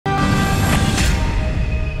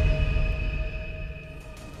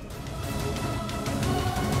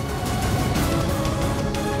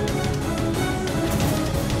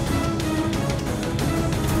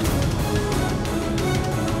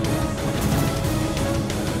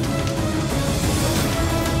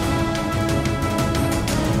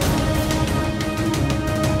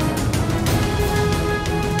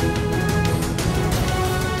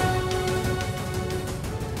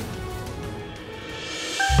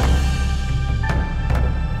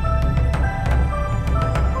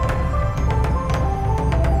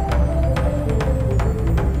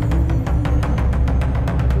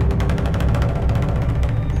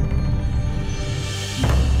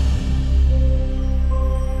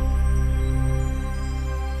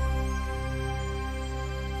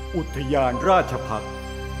อุทยานราชภัฏ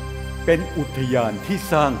เป็นอุทยานที่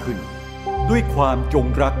สร้างขึ้นด้วยความจง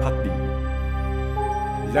รักภักดี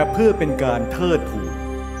และเพื่อเป็นการเทิดทูน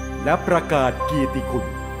และประกาศเกียรติคุณ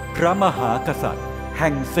พระมหากษัตริย์แ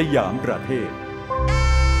ห่งสยามประเทศ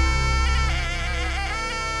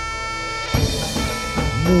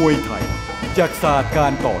มวยไทยจากศาสตร์กา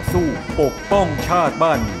รต่อสู้ปกป้องชาติ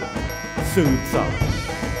บ้านเมืองสืบสาน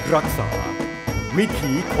รักษาวิ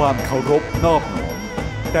ถีความเคารพนอบน้อม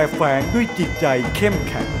แต่แฝงด้วยจิตใจเข้ม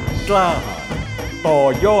แข็งกล้าหาญต่อ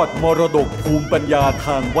ยอดมรดกภูมิปัญญาท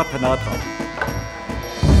างวัฒนธรรม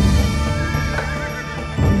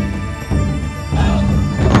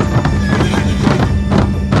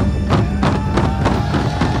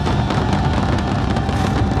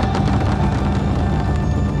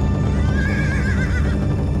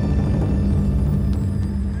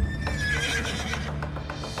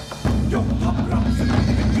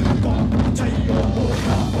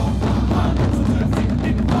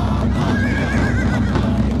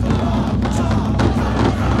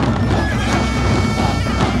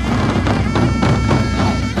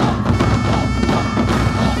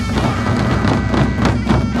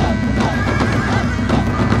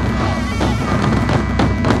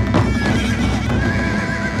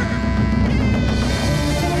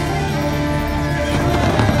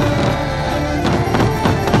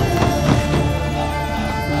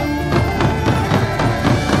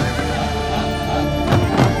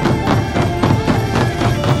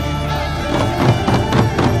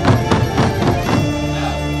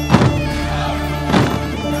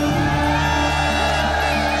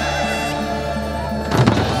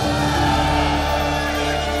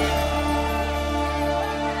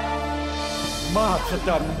มหัศจ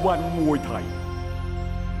รรย์วันมวยไทย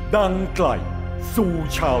ดังไกลสู่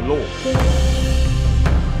ชาวโลก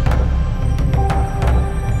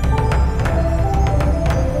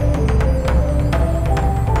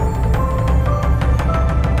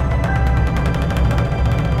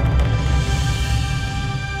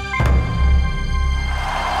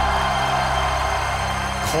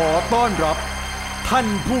ขอต้อนรับท่าน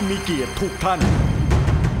ผู้มีเกียรติทุกท่าน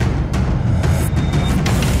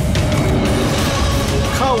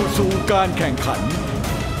เข้าสู่การแข่งขัน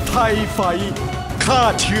ไทยไฟท์ฆ่า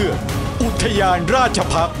เชือกอุทยานราช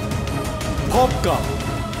ภัฏพบกับ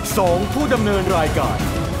2ผู้ดำเนินรายการ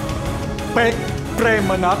เป็กเปร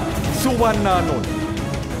มนัสสุวรรณานนท์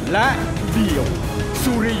และเดี่ยว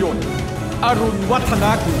สุริยนต์อรุณวัฒน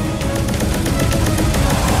ากุล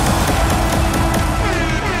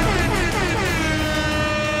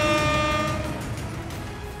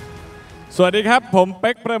สวัสดีครับผมเ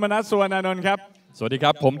ป็กเปรมนัสสุวรรณานนท์ครับสวัสดีค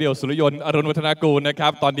รับผมเดี่ยวสุริยนต์อรุณวัฒนากูลนะครั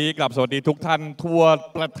บตอนนี้กลับสวัสดีทุกท่านทั่ว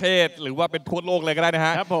ประเทศหรือว่าเป็นทั่วโลกเลยก็ได้นะฮ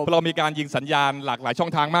ะเพราะเรามีการยิงสัญญาณหลากหลายช่อ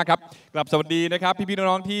งทางมากครับกลับสวัสดีนะครับพี่ๆ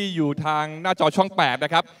น้องๆที่อยู่ทางหน้าจอช่อง8น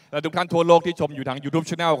ะครับและทุกท่านทั่วโลกที่ชมอยู่ทาง YouTube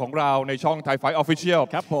Channel ของเราในช่อง Thai Fight Official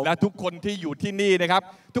และทุกคนที่อยู่ที่นี่นะครับ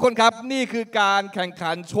ทุกคนครับนี่คือการแข่ง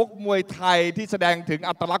ขันชกมวยไทยที่แสดงถึง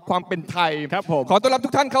อัตลักษณ์ความเป็นไทยขอต้อนรับทุ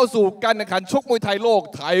กท่านเข้าสู่การแข่งขันชกมวยไทยโลก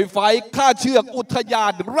ไทยไฟท์ฆ่าเชือกอุทยา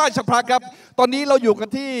นราชภัฏครับตอนนี้เราอยู่กัน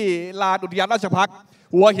ที่ลานอุทยานราชภัฏ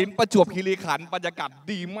หัวหินประจวบคีรีขันธ์บรรยากาศ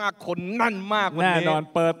ดีมากคนแน่นมากวันนี้แน่นอน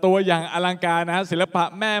เปิดตัวอย่างอลังการนะศิลปะ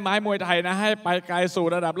แม่ไม้มวยไทยนะให้ไปไกลสู่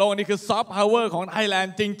ระดับโลกนี่คือซอฟต์พาวเวอร์ของไทยแลน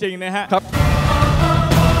ด์จริงๆนะฮะครับ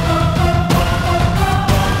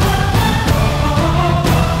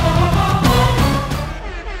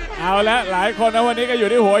เอาละหลายคนนะวันนี้ก็อยู่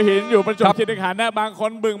ที่หัวหินอยู่ประจวบคีรีขันธ์นะบางค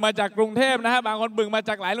นบึงมาจากกรุงเทพนะฮะบางคนบึงมาจ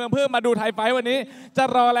ากหลายเมืองเพื่อมาดูไทยไฟท์วันนี้จะ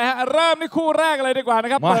รออะไรฮะเริ่มที่คู่แรกเลยดีกว่าน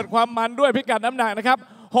ะครับเปิดความมันด้วยพิกัดน้ำหนักนะครับ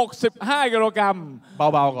65 กิโลกรัม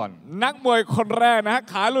เบาๆก่อนนักมวยคนแรกนะฮะ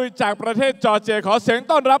ขาลุยจากประเทศจอร์เจียขอเสียง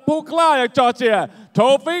ต้อนรับผู้กล้าจากจอร์เจียโท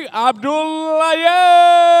ฟิกอับดุลลาเย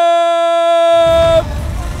ฟ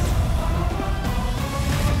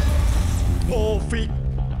โทฟิก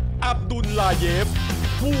อับดุลลาเยฟ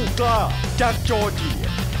ผู้กล้าจากจอร์เจีย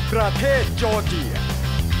ประเทศจอร์เจีย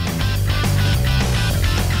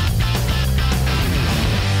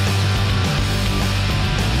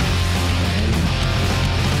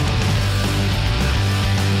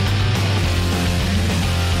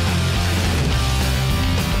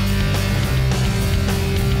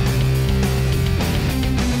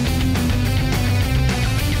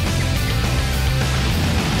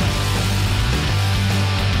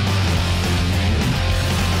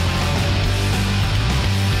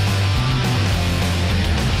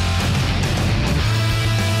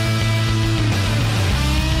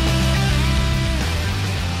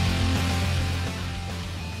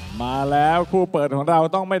คู่เปิดของเรา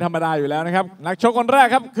ต้องไม่ธรรมดาอยู่แล้วนะครับนักชกคนแรก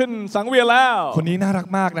ครับขึ้นสังเวียนแล้วคนนี้น่ารัก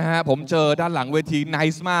มากนะฮะผมเจอด้านหลังเวทีไน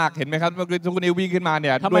ส์มากเห็นไหมครับเมื่อกี้ทุกคนวิ่งขึ้นมาเ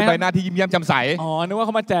นี่ยด้วยใบหน้าที่ยิ้มแย้มแจ่มใสอ๋อนึกว่าเข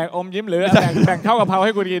ามาแจกอมยิ้มหรือแบ่งข้าวกะเพราใ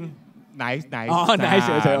ห้กูกินไนส์อ๋อไนส์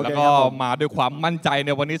เฉยๆแล้วก็มาด้วยความมั่นใจใน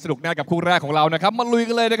วันนี้สนุกแน่กับคู่แรกของเรานะครับมาลุย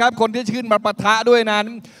กันเลยนะครับคนที่ขึ้นมาปะทะด้วยนั้น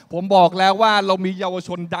ผมบอกแล้วว่าเรามีเยาวช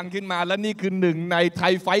นดังขึ้นมาและนี่คือหนึ่งในไท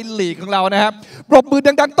ยไฟท์ลีกของเรานะครับปรบมือ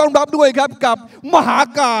ดังๆต้อนรับด้วยครับกับมหา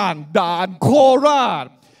การด่านโคราช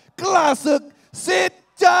กล้าศึกสิทธิ์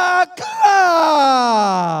จากกล้า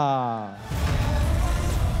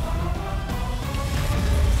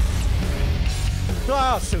กล้า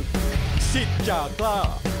ศึกสิทธิ์จากกล้า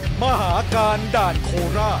มหาการด่านโค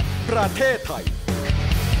ราชประเทศไทย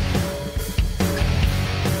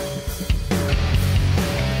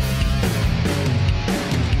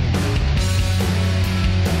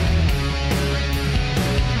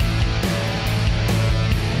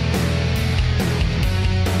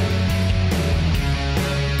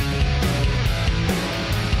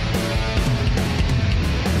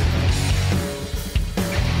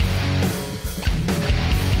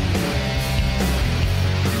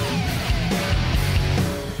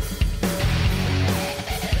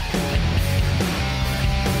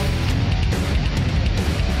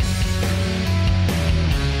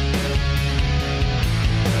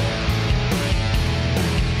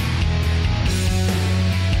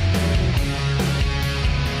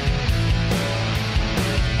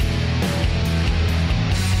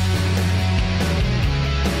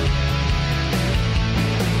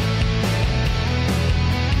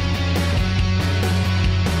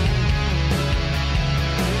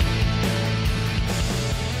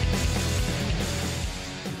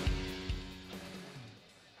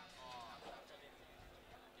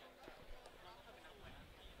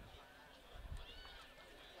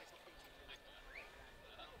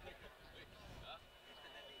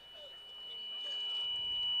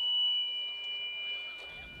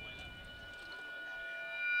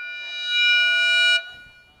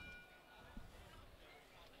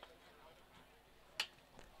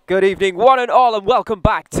Good evening, one and all, and welcome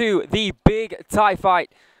back to the big Thai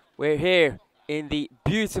fight. We're here in the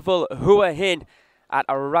beautiful Hua Hin at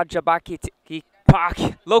Rajabhakti Park,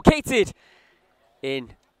 located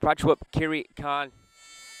in Prachuap, Khiri Khan.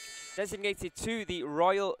 Designated to the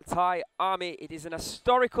Royal Thai Army, it is an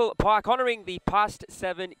historical park honouring the past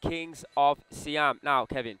 7 kings of Siam. Now,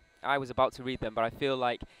 Kevin, I was about to read them, but I feel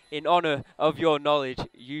like in honour of your knowledge,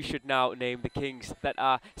 you should now name the kings that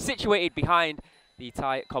are situated behind the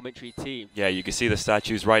Thai commentary team. Yeah, you can see the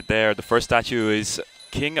statues right there. The first statue is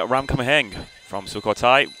King Ramkhamhaeng from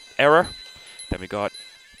Sukhothai era. Then we got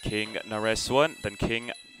King Naresuan, then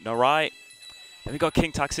King Narai. Then we got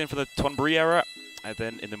King Taksin from the Thonburi era. And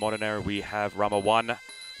then in the modern era, we have Rama 1,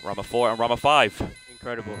 Rama 4, and Rama 5.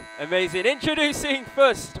 Incredible. Amazing. Introducing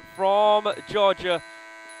first from Georgia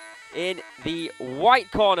in the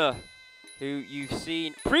white corner, who you've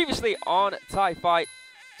seen previously on Thai Fight,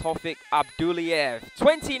 Taufik Abduliev,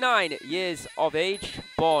 29 years of age,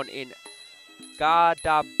 born in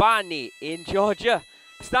Gadabani in Georgia.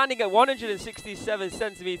 Standing at 167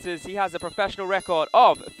 centimeters, he has a professional record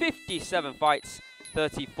of 57 fights,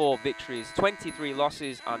 34 victories, 23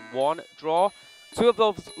 losses and 1 draw. 2 of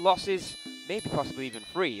those losses, maybe possibly even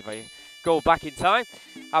 3 if I go back in time,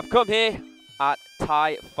 have come here at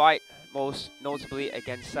Thai Fight, most notably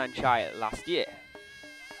against Saenchai last year.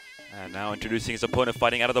 And now introducing his opponent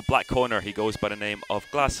fighting out of the black corner. He goes by the name of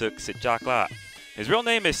Glasuk Sitjakla. His real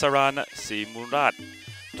name is Saran Simurat.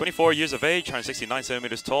 24 years of age, 169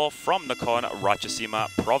 centimeters tall, from Nakhon Ratchasima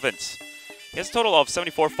province. He has a total of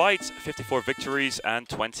 74 fights, 54 victories, and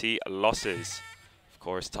 20 losses. Of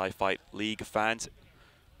course, Thai Fight League fans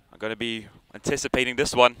are going to be anticipating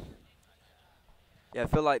this one. Yeah, I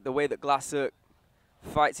feel like the way that Glasuk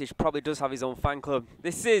fights, he probably does have his own fan club.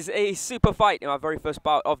 This is a super fight in our very first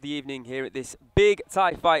bout of the evening here at this big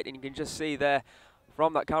Thai fight, and you can just see there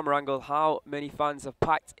from that camera angle how many fans have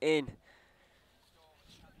packed in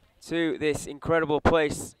to this incredible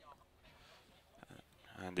place.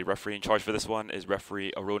 And the referee in charge for this one is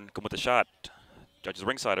referee Arun Kumutashat. Judges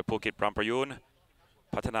ringside are Pulkit Pramprayun,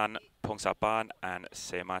 Patanan Pongsapan, and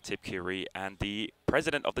Sematip Khiri. And the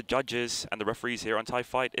president of the judges and the referees here on Thai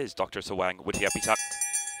Fight is Dr. Sawang Withiapitak.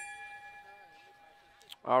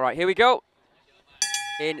 All right, here we go.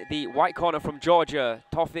 In the white corner from Georgia,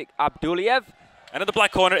 Taufik Abduliev. And in the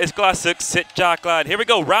black corner is Glasuk Sitjakla. Here we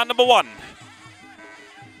go, round number 1.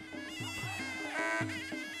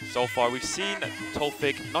 So far, we've seen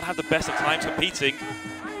Taufik not have the best of times competing.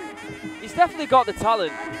 He's definitely got the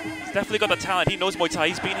talent. He's definitely got the talent. He knows Muay Thai.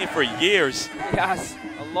 He's been here for years. He has,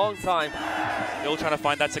 a long time. Still trying to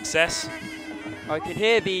find that success. I can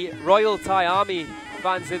hear the Royal Thai Army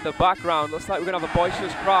fans in the background. Looks like we're going to have a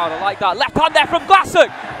boisterous crowd. I like that. Left hand there from Glassuk.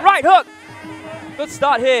 Right hook. Good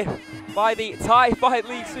start here by the Thai Fight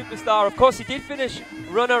League superstar. Of course, he did finish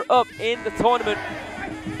runner-up in the tournament.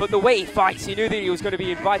 But the way he fights, you knew that he was going to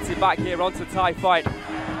be invited back here onto Thai Fight.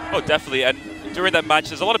 Oh, definitely. And during that match,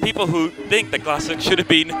 there's a lot of people who think that Glassuk should have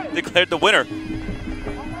been declared the winner.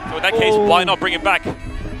 So in that case, why not bring him back?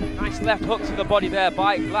 Nice left hook to the body there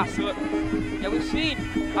by Glassuk. Yeah, we've seen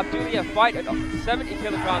Abduliev fight at 70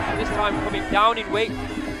 kilograms, and this time coming down in weight,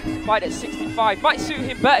 fight at 65. Might suit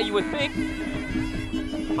him better, you would think.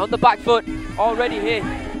 On the back foot, already here.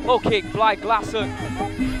 Low kick by Glassuk.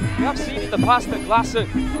 We have seen in the past that Glassuk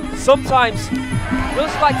sometimes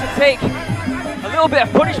does like to take a little bit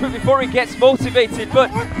of punishment before he gets motivated,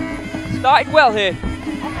 but started well here.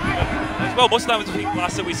 As well, most of the time with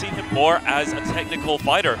Glassuk, we've seen him more as a technical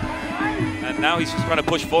fighter. And now he's just trying to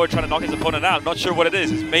push forward, trying to knock his opponent out. I'm not sure what it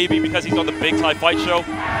is. It's maybe because he's on the big Thai Fight show.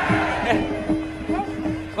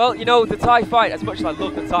 Well, you know, the Thai Fight, as much as I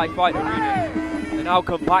love the Thai Fight arena and how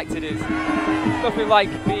compact it is, it's nothing like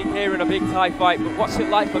being here in a big Thai Fight. But what's it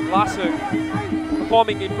like for Glassuk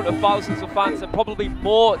performing in front of thousands of fans and probably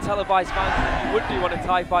more televised fans than you would do on a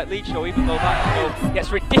Thai Fight League show, even though that show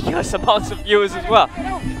gets ridiculous amounts of viewers as well.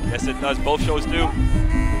 Yes, it does. Both shows do.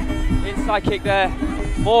 Inside kick there.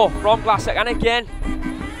 More from Glassuk, and again,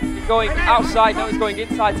 he's going outside, now he's going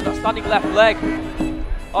inside to that standing left leg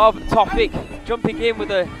of Tofik, jumping in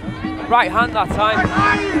with a right hand that time.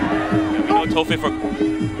 Yeah, we know Tofik for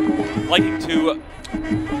liking to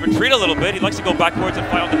retreat a little bit. He likes to go backwards and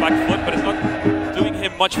fight on the back foot, but it's not doing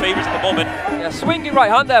him much favors at the moment. Yeah, swinging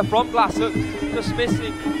right hand there from Glassuk, just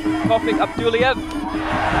missing Tofik Abduliev.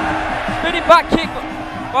 Spinning back kick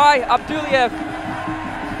by Abduliev.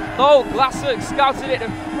 No, Glassuk scouted it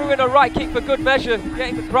and threw in a right kick for good measure,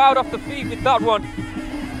 getting the crowd off the feet with that one. We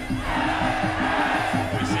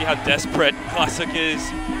see how desperate Glassuk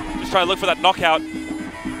is. Just trying to look for that knockout.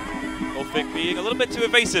 Tofik being a little bit too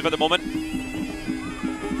evasive at the moment.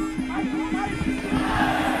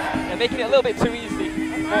 Yeah, making it a little bit too easy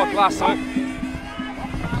for Glassuk.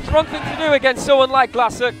 It's the wrong thing to do against someone like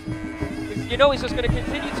Glassuk, because you know he's just going to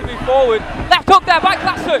continue to move forward. Left hook there by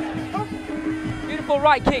Glassuk.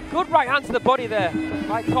 Right kick, good right hand to the body there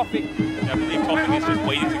by Tofik. Yeah, I believe Tofik is just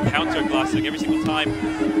waiting to counter Glassuk every single time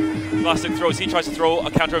Glassuk throws. He tries to throw a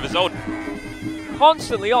counter of his own.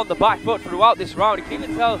 Constantly on the back foot throughout this round. You can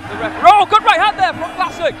even tell the referee. Oh, good right hand there from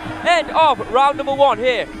Glassuk. End of round number 1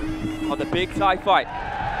 here on the Big Thai Fight.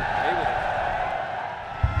 Stay with it.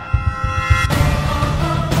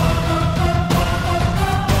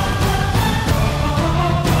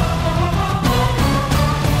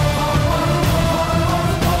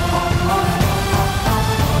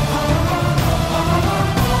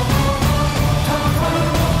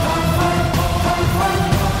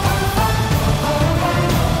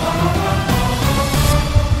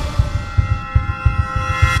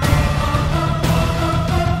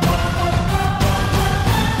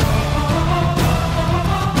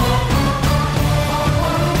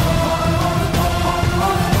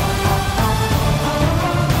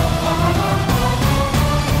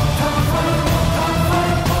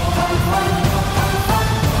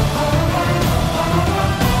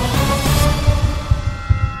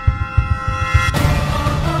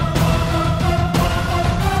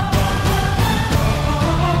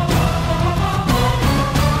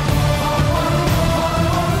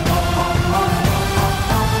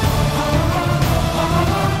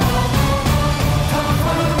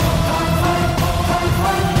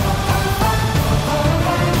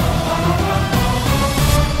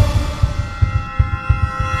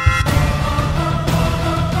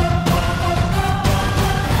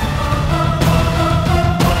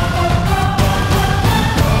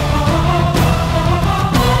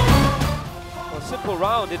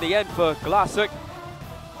 In the end for Glassuk.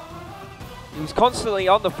 He was constantly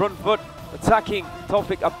on the front foot, attacking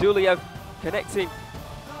Tofik Abduliev, connecting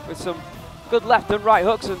with some good left and right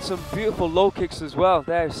hooks and some beautiful low kicks as well.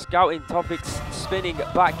 There, scouting Tofik's spinning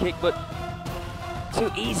back kick, but too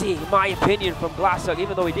easy in my opinion from Glassuk,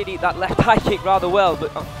 even though he did eat that left high kick rather well.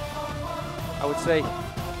 But I would say,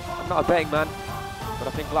 I'm not a betting man, but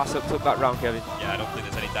I think Glassuk took that round, Kevin. Yeah, I don't think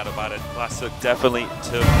there's any doubt about it. Glassuk definitely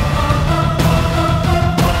took.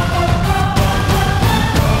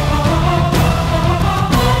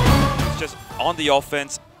 Just on the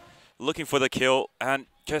offense, looking for the kill, and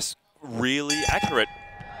just really accurate.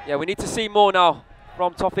 Yeah, we need to see more now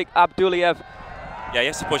from Tofik Abduliev. Yeah, he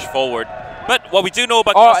has to push forward. But what we do know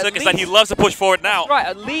about Glassuk is that he loves to push forward now. Right,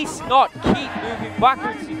 at least not keep moving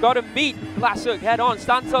backwards. got to meet Glassuk head on,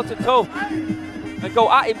 stand toe to toe, and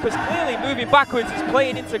go at him, because clearly moving backwards is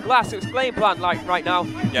playing into Glassuk's game plan right now.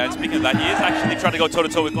 Yeah, and speaking of that, he is actually trying to go toe to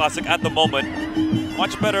toe with Glassuk at the moment.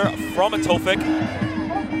 Much better from a Tofik.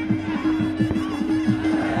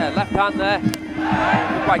 Yeah, left hand there.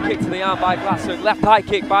 Right kick to the arm by Glassuk. Left high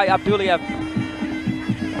kick by Abduliev.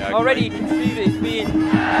 Yeah, already you can see that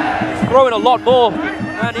he's throwing a lot more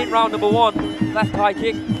than in round number 1. Left high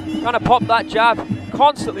kick, trying to pop that jab,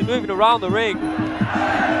 constantly moving around the ring.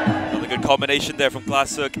 Another good combination there from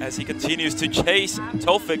Glassuk as he continues to chase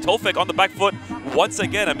Tofik. Tofik on the back foot once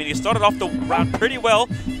again. I mean, he started off the round pretty well,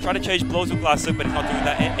 trying to change blows with Glassuk, but he's not doing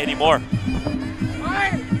that anymore.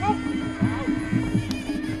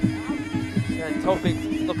 And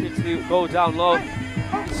Tofik looking to go down low.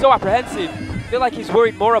 He's so apprehensive. I feel like he's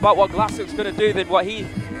worried more about what Glassuk's going to do than what he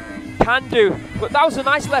can do. But that was a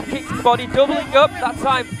nice left kick to the body, doubling up that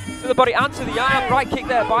time to the body and to the arm. Right kick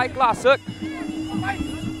there by Glassuk.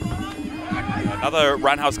 Another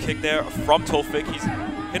roundhouse kick there from Tofik. He's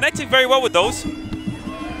connecting very well with those.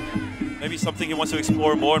 Maybe something he wants to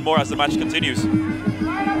explore more and more as the match continues.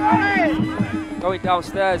 Going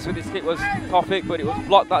downstairs with his kick was Tofik, but it was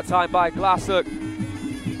blocked that time by Glassuk.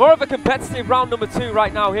 More of a competitive round number 2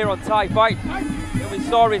 right now here on Thai Fight. And we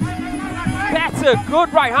saw it better.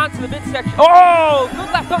 Good right hand to the midsection. Oh, good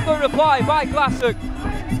left uppercut reply by Glassuk.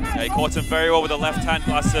 Yeah, he caught him very well with the left hand,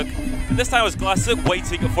 Glassuk. And this time it was Glassuk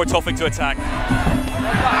waiting for Tofik to attack.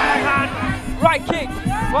 Right hand, right kick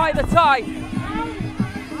by the Thai.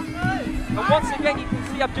 And once again you can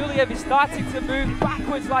see Abduliev is starting to move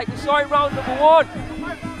backwards like we saw in round number 1.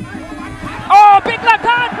 Oh, big left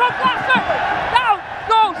hand from Glassuk. Down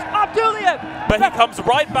goes Abduliev. But he comes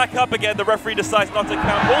right back up again. The referee decides not to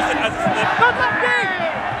count. Pulls it as a slip. Good left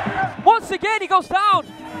knee. Once again he goes down.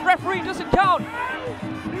 Referee doesn't count.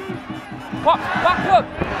 Pops back up.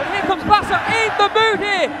 And here comes Glassuk in the mood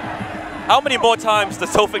here. How many more times does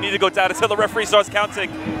Tofik need to go down until the referee starts counting?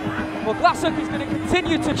 Well, Glassuk is going to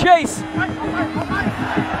continue to chase.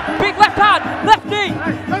 Big left hand, left knee.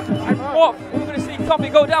 Oh, we're going to see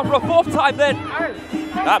Tofik go down for a 4th time then.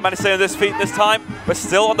 That man is staying on his feet this time, but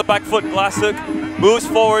still on the back foot. Glassuk moves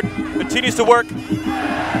forward, continues to work.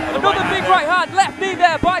 Another big right hand, left knee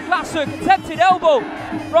there by Glassuk. Attempted elbow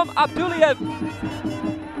from Abduliev.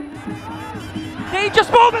 He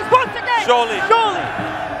just movements once again. Surely.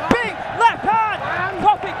 Big left hand.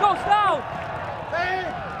 Tofik goes down.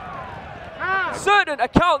 Certain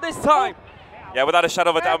account this time. Yeah, without a shadow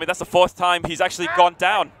of a doubt. I mean, that's the 4th time he's actually gone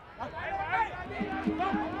down.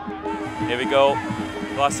 Here we go.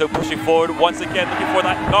 Glassuk pushing forward once again, looking for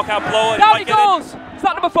that knockout blow. And Down he goes. Is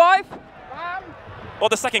that number 5? Or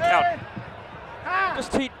the 2nd count.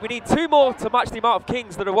 We need 2 more to match the amount of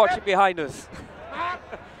kings that are watching behind us.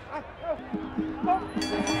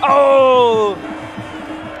 Oh!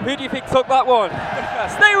 Who do you think took that one?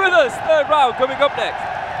 Stay with us. 3rd round coming up next.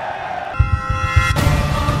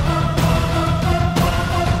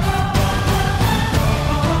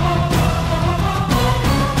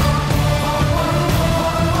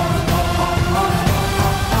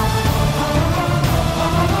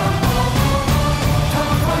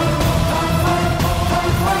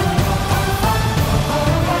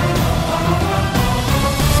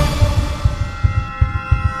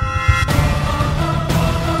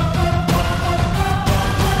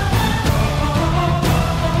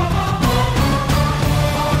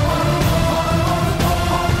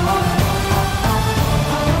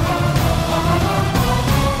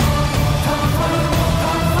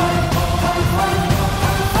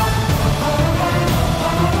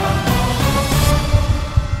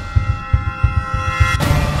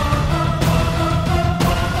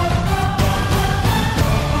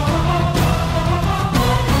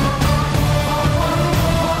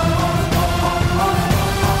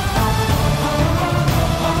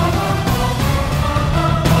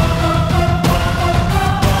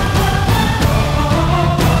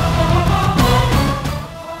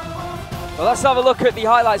 Let's have a look at the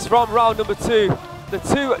highlights from round number 2. The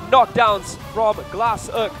 2 knockdowns from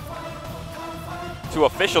Glassuk. 2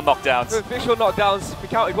 official knockdowns. 2 official knockdowns. We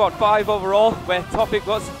counted, what, 5 overall, where Tofik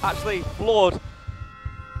was actually floored.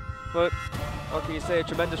 But what can you say, a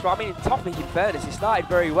tremendous round. I mean, Tofik, in fairness, he started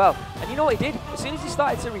very well. And you know what he did? As soon as he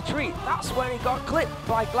started to retreat, that's when he got clipped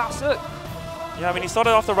by Glassuk. Yeah, I mean, he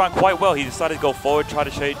started off the round quite well. He decided to go forward, try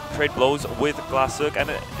to trade blows with Glassuk, and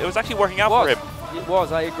it was actually working out for him. It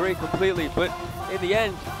was, I agree completely, but in the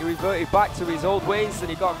end, he reverted back to his old ways and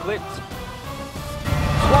he got clipped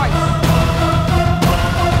twice.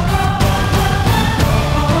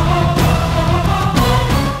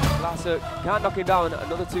 Glaser can knock him down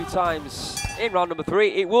another 2 times in round number 3.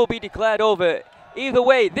 It will be declared over. Either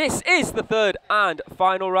way, this is the 3rd and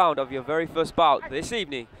final round of your very first bout this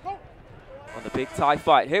evening on the big Thai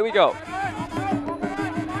fight. Here we go.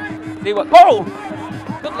 See what? Oh!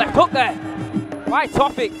 Good left hook there. Right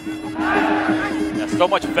Tofik. There's so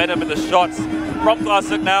much venom in the shots from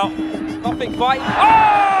Glaser now. Tofik fighting.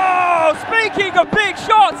 Oh! Speaking of big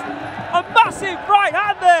shots, a massive right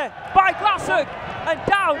hand there by Glaser. And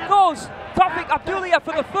down goes Tofik Abdullah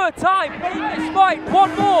for the 3rd time in this fight.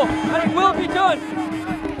 One more and it will be done.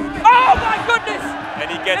 Oh my goodness!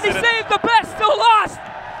 And he gets it. Saved the best till last.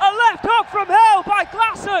 A left hook from hell by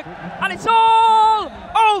Glaser, and it's all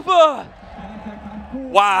over.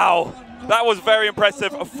 Wow, that was very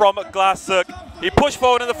impressive from Glaser. He pushed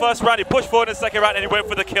forward in the 1st round, he pushed forward in the 2nd round, and he went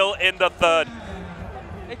for the kill in the 3rd.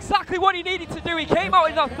 Exactly what he needed to do. He came out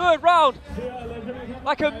in that 3rd round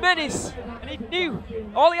like a menace, and he knew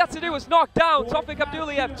all he had to do was knock down Tofik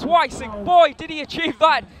Abdullah twice, and boy, did he achieve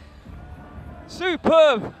that.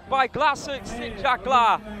 Superb by Glaser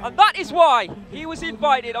Saenchai, and that is why he was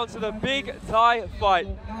invited onto the big Thai fight.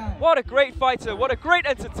 What a great fighter, what a great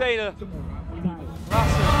entertainer.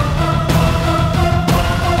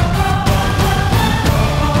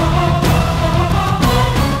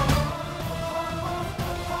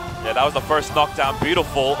 Yeah, that was the first knockdown.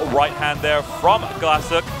 Beautiful right hand there from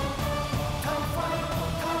Glaser.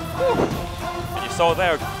 And you saw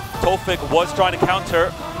there, Tofik was trying to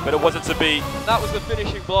counter, but it wasn't to be. That was the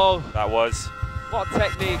finishing blow. That was. What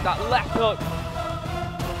technique, that left hook.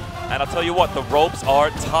 And I'll tell you what, the ropes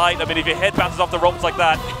are tight. I mean, if your head bounces off the ropes like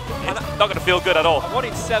that, it's not going to feel good at all. I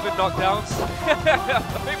wanted 7 knockdowns.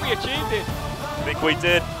 I think we achieved it. I think we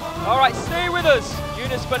did. All right, stay with us.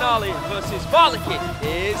 Younes Benali versus Fahlikit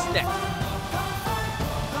is next.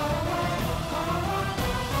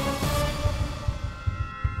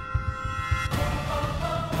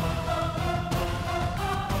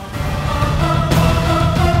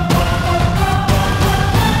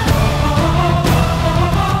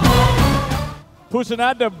ผู้ชนะ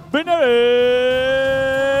The winner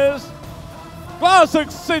is กล้าศึก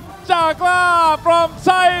สิทธิ์จากกล้า from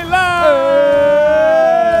Thailand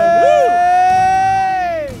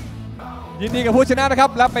ยินดีกับผู้ชนะนะครับ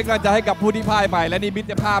และเป็นกำลังใจให้กับผู้ที่พ่ายไปและนี่มิ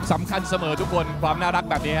ตรภาพสำคัญเสมอทุกคนความน่ารัก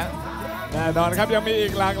แบบนี้แน่นอนครับยังมีอี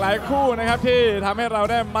กหลากหลายคู่นะครับที่ทำให้เรา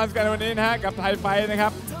ได้มันกันวันนี้นะฮะกับไทยไฟท์นะครั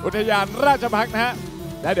บอุทยานราชภัฏนะฮะ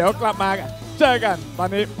และเดี๋ยวกลับมาเจอกันตอน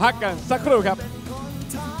นี้พักกันสักครู่ครับ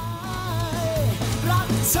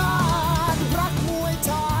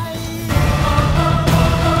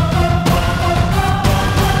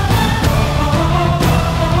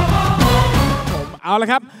เอาละ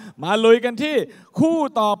ครับมาลุยกันที่คู่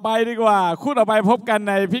ต่อไปดีกว่าคู่ต่อไปพบกัน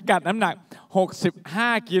ในพิกัดน้ำหนัก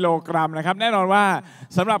65 กิโลกรัมนะครับแน่นอนว่า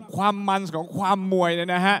สำหรับความมันของความมวยเนี่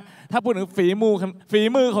ยนะฮะถ้าพูดถึงฝี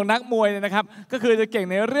มือของนักมวยเนี่ยนะครับก็คือจะเก่ง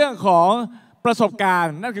ในเรื่องของประสบการ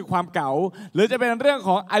ณ์นั่นคือความเก๋าหรือจะเป็นเรื่องข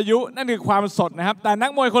องอายุนั่นคือความสดนะครับแต่นั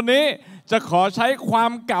กมวยคนนี้จะขอใช้ควา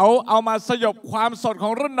มเก๋าเอามาสยบความสดขอ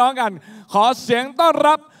งรุ่นน้องกันขอเสียงต้อน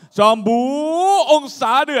รับจอมบูองศ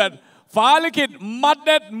าเดือดฟ้าลิขิตมัดเ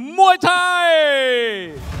ด็ดมวยไทย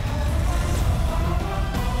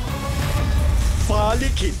ฟ้าลิ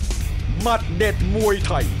ขิตมัดเด็ดมวยไ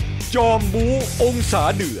ทยจอมบูองศา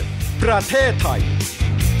เดือดประเทศไทย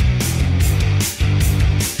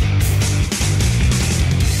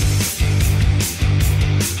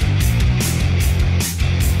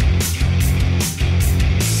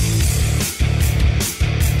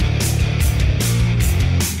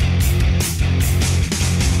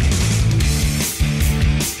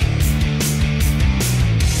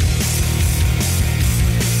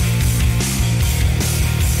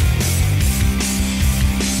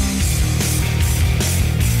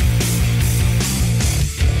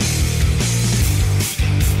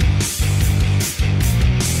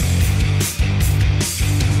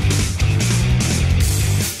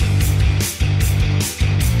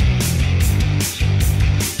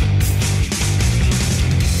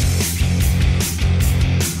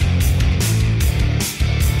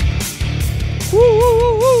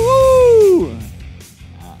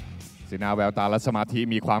สีหน้าแววตาและสมาธิ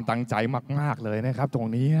มีความตั้งใจมากๆเลยนะครับตรง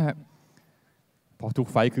นี้เพราะทุก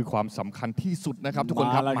ไฟคือความสำคัญที่สุดนะครับทุกคน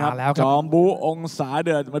ครับมาแล้วครับจอมบูองศาเ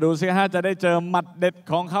ดือดมาดูซิฮะจะได้เจอหมัดเด็ด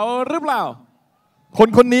ของเขาหรือเปล่า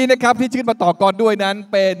คนนี้นะครับที่ชื่นมาต่อกรด้วยนั้น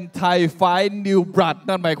เป็นไทยไฟท์นิวบลัด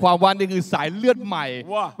นั่นหมายความว่านี่คือสายเลือดใหม่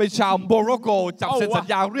เป็นชาวโมร็อกโกจับเซ็นสัญ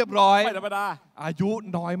ญาเรียบร้อยไม่ธรรมดาอายุ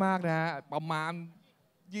น้อยมากนะประมาณ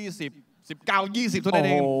20 19-20 เท่านั้น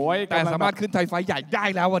เอง โอ้ย แต่สามารถขึ้นไทยไฟท์ใหญ่ได้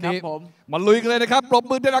แล้ววันนี้ ครับผม มาลุยกันเลยนะครับปรบ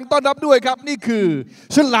มือดังต้อนรับด้วยครับนี่คือ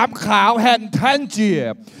ฉลามขาวแห่งทันเจีย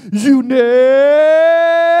ยูเน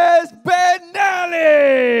สเบนาลี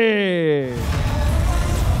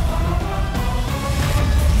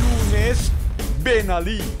ยูเนสเบนา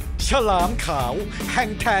ลีฉลามขาวแห่ง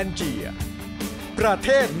แทนเจียประเท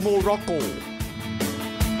ศโมร็อกโก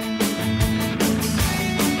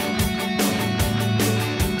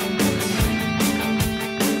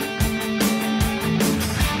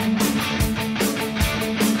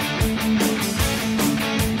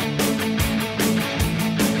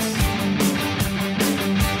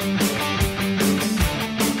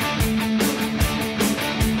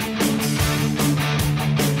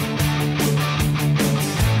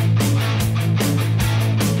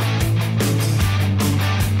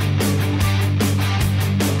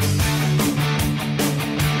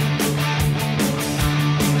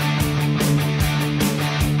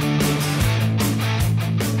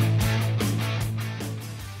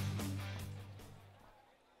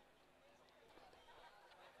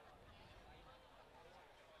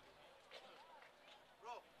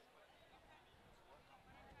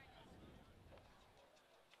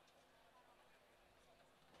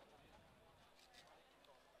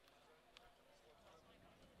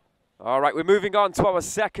All right, we're moving on to our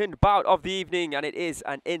second bout of the evening, and it is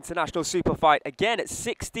an international super fight. Again, at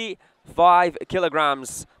 65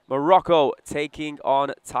 kilograms, Morocco taking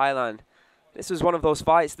on Thailand. This was one of those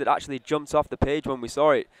fights that actually jumped off the page when we saw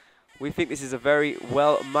it. We think this is a very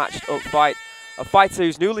well-matched up fight. A fighter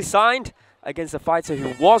who's newly signed against a fighter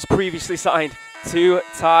who was previously signed to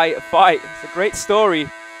Thai Fight. It's a great story.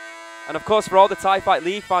 And of course, for all the Thai Fight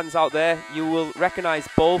League fans out there, you will recognize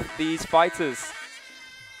both these fighters.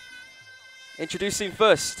 Introducing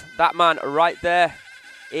first, that man right there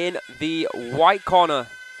in the white corner.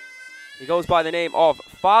 He goes by the name of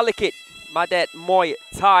Fahlikit Madet Muay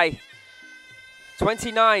Thai.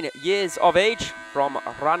 29 years of age from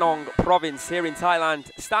Ranong province here in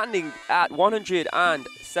Thailand, standing at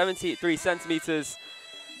 173 centimeters.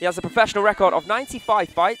 He has a professional record of 95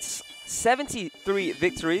 fights, 73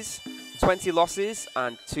 victories, 20 losses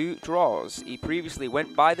and 2 draws. He previously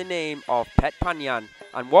went by the name of Pet Panyan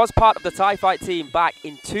and was part of the Thai Fight team back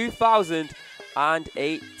in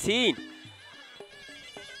 2018.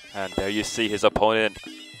 And there you see his opponent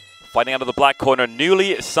fighting out of the black corner,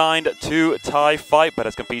 newly signed to Thai Fight, but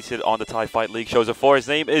has competed on the Thai Fight League shows before. His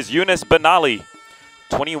name is Younes Benali,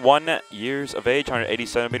 21 years of age, 180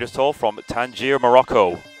 centimeters tall, from Tangier,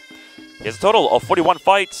 Morocco. He has a total of 41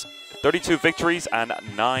 fights, 32 victories and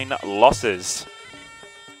 9 losses.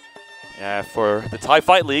 Yeah, for the Thai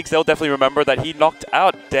Fight Leagues, they'll definitely remember that he knocked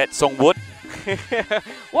out Det Songwood.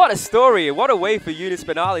 What a story, what a way for Younes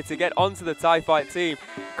Benali to get onto the Thai Fight team.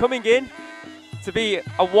 Coming in to be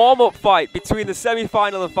a warm-up fight between the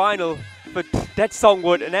semi-final and final for Det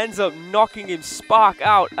Songwood and ends up knocking him spark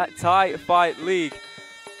out at Thai Fight League.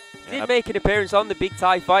 Did make an appearance on the big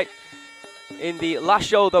Thai Fight in the last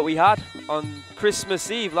show that we had on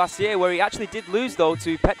Christmas Eve last year, where he actually did lose though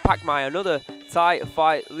to Pet Pakmai, another Thai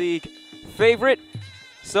Fight League favourite.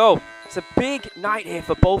 So it's a big night here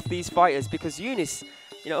for both these fighters because Younes,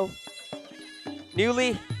 you know,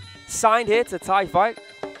 newly signed here to Thai Fight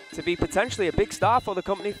to be potentially a big star for the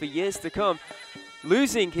company for years to come,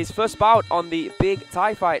 losing his first bout on the big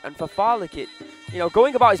Thai Fight, and for Fahlikit, you know,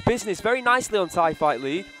 going about his business very nicely on Thai Fight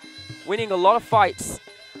League, winning a lot of fights,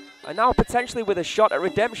 and now potentially with a shot at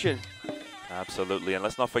redemption. Absolutely, and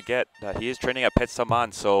let's not forget that he is training at Pet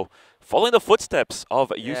Saman, so following the footsteps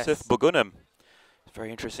of Yusuf Bugunim.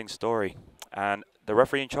 Very interesting story. And the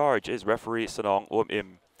referee in charge is referee Nong-O.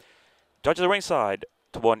 Judges ringside,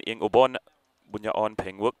 Tuan Ing Ubon, Bunyaon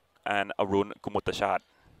Pengwook, and Arun Kumutachat.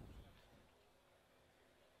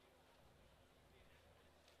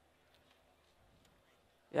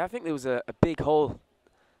 Yeah, I think there was a big hole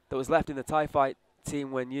that was left in the Thai Fight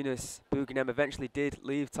team when Younes Bugunim eventually did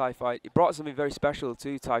leave Thai Fight. He brought something very special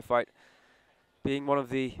to Thai Fight, being one of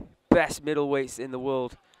the best middleweights in the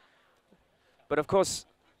world. But of course,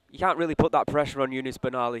 you can't really put that pressure on Younes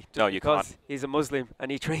Benali. No, you can't. Because he's a Muslim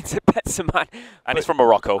and he trains at Pet Saman. And he's from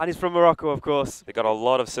Morocco. And he's from Morocco, of course. They got a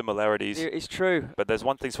lot of similarities. It's true. But there's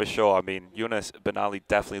one thing's for sure. I mean, Younes Benali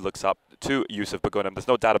definitely looks up to Yusuf Bugunim. There's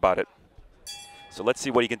no doubt about it. So let's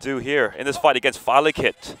see what he can do here in this fight against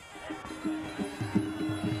Fahlikit.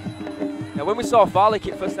 Now, when we saw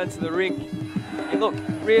Fahlikit first enter the ring, he looked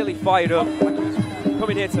really fired up, like he was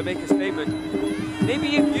coming here to make a statement. Maybe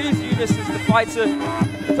you used Younes as the fighter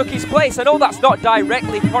took his place. I know that's not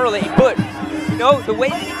directly correlated, but you know, the way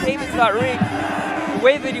that he came into that ring, the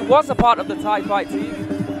way that he was a part of the Thai Fight team,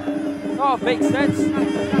 Oh, makes sense.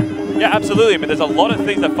 Yeah, absolutely. I mean, there's a lot of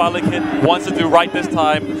things that Fahlikit wants to do right this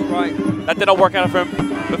time. That's right. That did not work out for him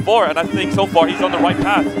before, and I think so far he's on the right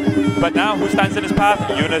path. But now, who stands in his path?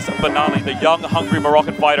 Younes Ben Ali, the young, hungry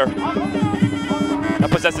Moroccan fighter that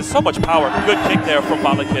possesses so much power. Good kick there from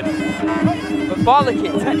Fahlikit. But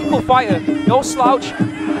Fahlikit, technical fighter, no slouch.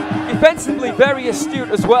 Defensively very astute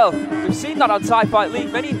as well. We've seen that on Thai Fight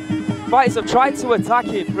League. Many fighters have tried to attack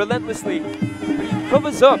him relentlessly, but he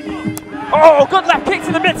covers up. Oh, good left kick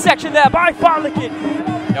to the midsection there by Fahlikit.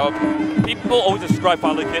 Yeah, people always describe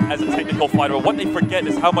Fahlikit as a technical fighter, but what they forget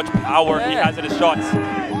is how much power he has in his shots.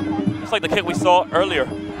 Just like the kick we saw earlier.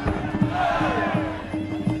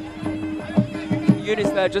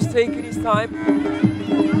 Younes there just taking his time.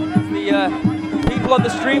 The people on the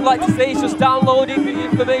stream like to say he's just downloading the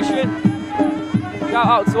information. Shout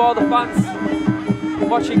out to all the fans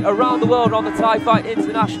watching around the world on the Thai Fight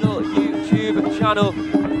International YouTube channel.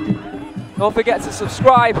 Don't forget to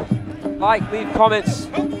subscribe, like, leave comments.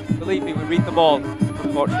 Believe me, we read them all,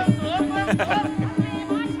 unfortunately.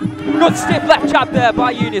 Good stiff left jab there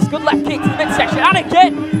by Younes. Good left kick to the midsection. And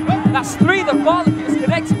again, that's 3 that Fahlikit is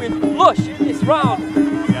connected with flush in this round.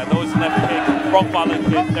 Yeah, those left kicks from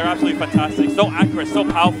Fahlikit, they're absolutely fantastic. So accurate, so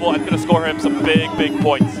powerful, and going to score him some big, big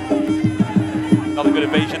points. Another good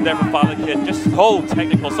evasion there from Fahlikit. Just so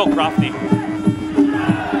technical, so crafty.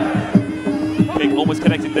 Kick almost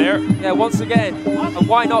connected there. Yeah, once again. And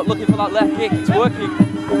why not looking for that left kick? It's working.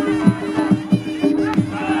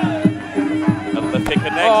 Another left kick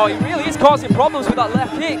connects. Oh, he really is causing problems with that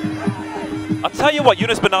left kick. I'll tell you what,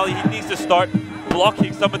 Younes Ben Ali, he needs to start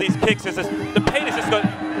blocking some of these kicks. The pain is just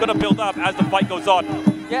going to build up as the fight goes on.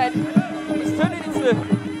 Yeah, it's turning into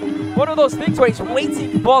one of those things where he's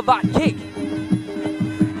waiting for that kick.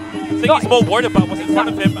 I think he's more worried about what's in front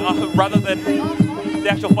of him rather than the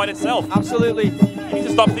actual fight itself. Absolutely. He needs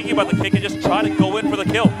to stop thinking about the kick and just try to go in for the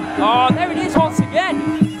kill. Oh, there it is once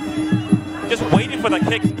again. Just waiting for that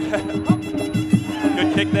kick.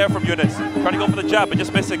 Good kick there from Younes. Trying to go for the jab, but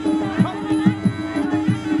just missing.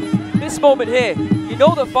 This moment here, you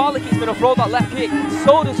know that Fahlikit's going to throw that left kick.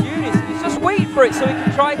 So does Younes. He's just waiting for it so he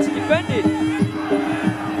can try to defend it.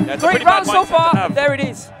 Yeah, great round so far. There it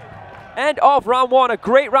is. End of round 1. A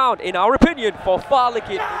great round, in our opinion, for Fahlikit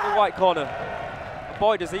in the white corner.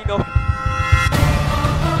 Boy, does he know.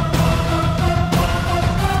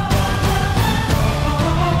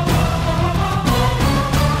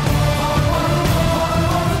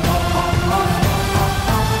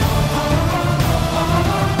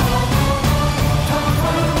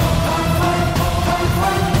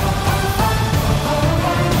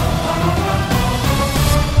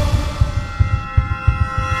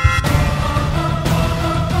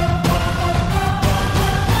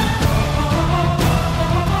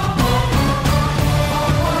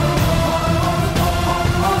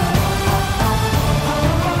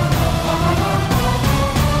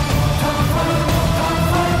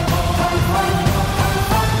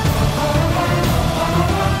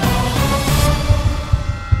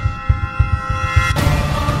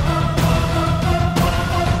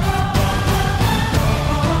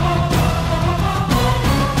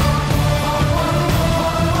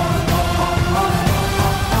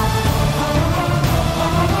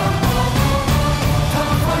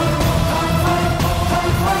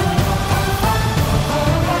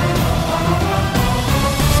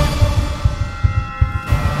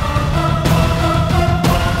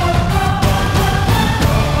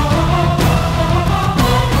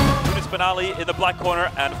 In the black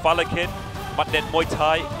corner and Fahlikit, Matnet Muay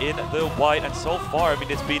Thai in the white. And so far, I mean,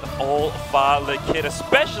 it's been all Fahlikit,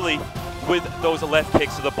 especially with those left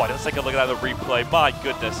kicks to the body. Let's take a look at that replay. My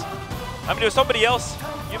goodness. I mean, if somebody else,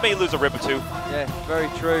 you may lose a rib or two. Yeah, very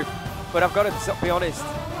true. But I've got to be honest,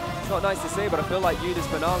 it's not nice to say, but I feel like Younes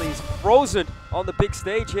Ben Ali is frozen on the big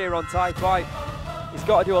stage here on Thai Fight. He's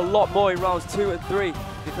got to do a lot more in rounds 2 and 3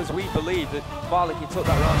 because we believe that Fahlikit took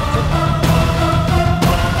that round.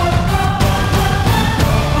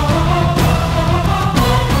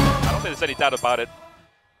 There's any doubt about it.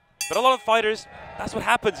 But a lot of fighters, that's what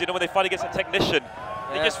happens, you know, when they fight against a technician.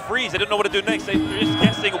 They just freeze, they don't know what to do next. They're just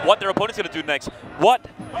guessing what their opponent's going to do next. What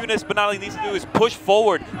Younes Ben Ali needs to do is push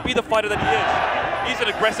forward, be the fighter that he is. He's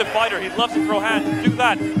an aggressive fighter, he loves to throw hands, do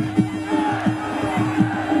that.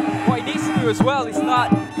 What he needs to do as well is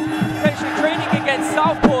start potentially training against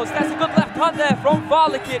southpaws. That's a good left hand there from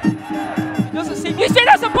Fahlikit. Doesn't seem, you see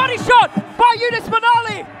that's a body shot by Younes Ben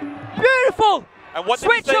Ali! Beautiful! And what did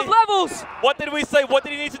Switch we say? of levels. What did we say? What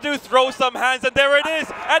did he need to do? Throw some hands, and there it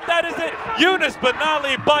is. And that is it. Younes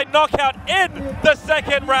Benali by knockout in the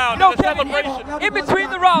second round. No, in the Kevin, celebration. in between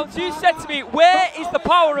the rounds, you said to me, where is the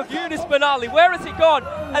power of Younes Benali? Where has it gone?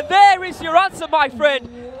 And there is your answer, my friend.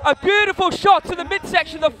 A beautiful shot to the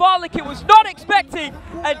midsection that Fahlikit was not expecting.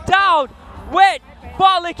 And down went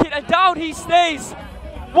Fahlikit, and down he stays.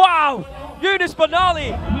 Wow, Younes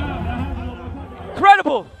Benali.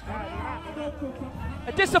 Incredible.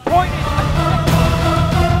 A disappointing.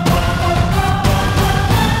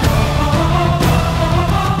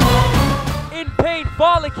 In pain,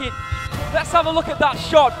 Fahlikit. Let's have a look at that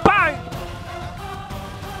shot. Bang!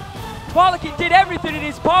 Fahlikit did everything in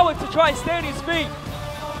his power to try and stay on his feet.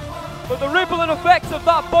 But the ripple and effects of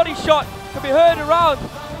that body shot can be heard around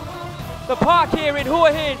the park here in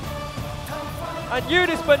Hua Hin. And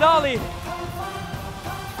Younes Benali,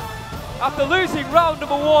 after losing round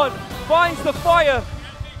number 1, finds the fire.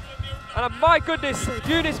 And my goodness,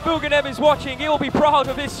 Younes Buganem is watching. He will be proud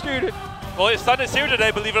of his student. Well, his son is here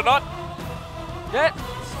today, believe it or not. Yeah.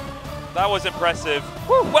 That was impressive.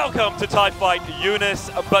 Woo. Welcome to Thai Fight, Younes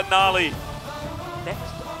Benali. Next.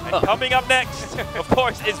 And coming up next, of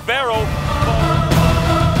course, is Vero.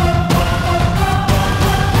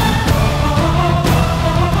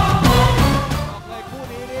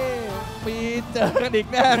 มีเจอกันอีก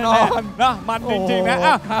แน่นอน นะมันจริงๆนะ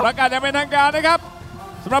อ่ะประกาศอย่างเป็นทางการนะครับ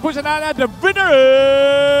สำหรับผู้ชนะนะ The winner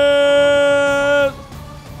is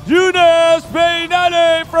Younes Benali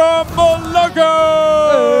from Morocco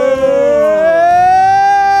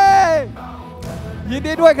ยิน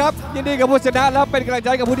ดีด้วยครับยินดีกับผู้ชนะแล้วเป็นกำลังใจ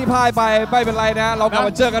กับผู้ที่พ่ายไปไม่เป็นไรนะเรากลับม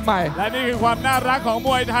าเจอกันใหม่และนี่คือความน่ารักของม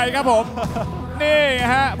วยไทยครับผมนี่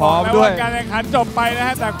ฮะบอกแล้วว่าการแข่งขันจบไปนะฮ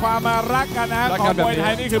ะแต่ความมารักกันนะของมวยไท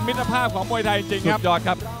ยนี่คือมิตรภาพของมวยไทยจริงครับสุดยอดค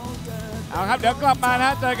รับเอาครับเดี๋ยวกลับมาน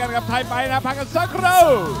ะเจอกันกับไทยไฟท์นะพักกันสักครู่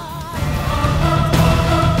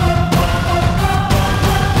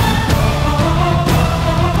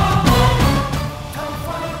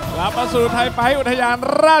กลับมาสู่ไทยไฟท์อุทยาน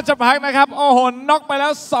ราชภัฏนะครับโอ้โหน็อกไปแล้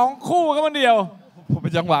ว2คู่ครับวันเดียวผมเป็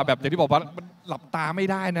นจังหวะแบบอย่างที่บอกว่าหลับตาไม่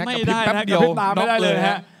ได้นะไม่ได้นะกระพริบตาไม่ได้เลย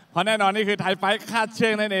ฮะเพราะแน่นอนนี่คือไทยไฟท์คาดเชื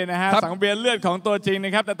อกนั่นเองนะฮะสังเวียนเลือดของตัวจริงน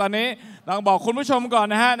ะครับแต่ตอนนี้ต้องบอกคุณผู้ชมก่อน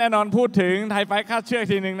นะฮะแน่นอนพูดถึงไทยไฟท์คาดเชือก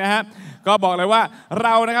ทีหนึ่งนะฮะก็บอกเลยว่าเร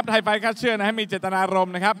านะครับไทยไฟท์คาดเชือกนะฮะมีเจตนารม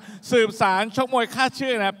ณ์นะครับสืบสารชกมวยคาดเชื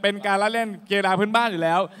อกนะเป็นการละเล่นกีฬาพื้นบ้านอยู่แ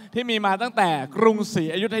ล้วที่มีมาตั้งแต่กรุงศรี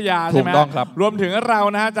อยุธยาใช่ไหมรวมถึงเรา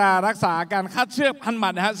นะฮะจะรักษาการคาดเชือกพันหมั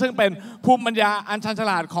ดนะฮะซึ่งเป็นภูมิปัญญาอันชันฉ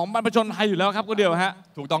ลาดของบรรพชนไทยอยู่แล้วครับคุณเดียวฮะ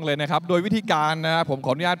ถูกต้องเลยนะครับโดยวิธีการนะผมข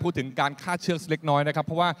ออนุญาตพูดถึงการคาดเชือกเล็กน้อยนะครับเ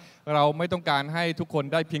พราะว่าเราไม่ต้องการให้ทุกคน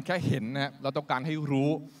ได้เพียงแค่เห็นนะเราต้องการให้รู้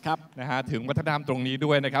นะฮะถึงวัฒนธรรมตรงนี้ด้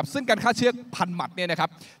วยนะครับซึ่งการคาดเชือกพันหมัดเนี่ยนะครับ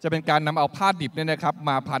จะเป็นการนำเอาผ้าดิบเนี่ยนะครับ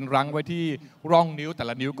มาพันรั้งไว้ที่ร่องนิ้วแต่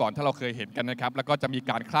ละนิ้วก่อนถ้าเราเคยเห็นกันนะครับแล้วก็จะมี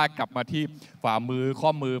การคลาดกลับมาที่ฝ่ามือข้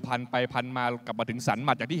อมือพันไปพันมากลับมาถึงสันห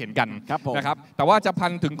มัดอย่างที่เห็นกันนะครับแต่ว่าจะพั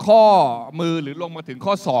นถึงข้อมือหรือลงมาถึงข้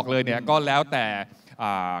อศอกเลยเนี่ยก็แล้วแต่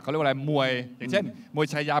เขาเรียกว่าอะไรมวยอย่างเช่นมวย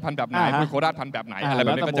ชายาพันแบบไหนมวยโคราชพันแบบไหนอะไรแบ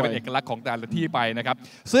บนี้ก็จะเป็นเอกลักษณ์ของแต่ละที่ไปนะครับ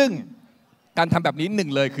ซึ่งการทำแบบนี้หนึ่ง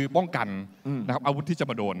เลยคือป้องกันนะครับอาวุธที่จะ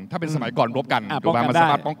มาโดนถ้าเป็นสมัยก่อนรบกันถูกไหมมันส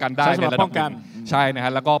ามารถป้องกันได้ในระดับใช่นะฮ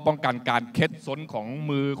ะแล้วก็ป้องกันการเคล็ดส้นของ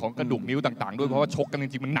มือของกระดูกนิ้วต่างๆด้วยเพราะว่าชกกันจ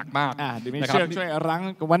ริงๆมันหนักมากนะครับช่วยรั้ง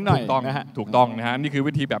วันหน่อยถูกต้องนะฮะนี่คือ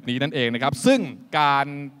วิธีแบบนี้นั่นเองนะครับซึ่งการ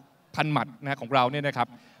พันหมัดนะของเราเนี่ยนะครับ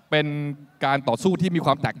เป็นการต่อสู้ที่มีค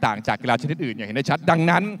วามแตกต่างจากกีฬาชนิดอื่นอย่างเห็นได้ชัดดัง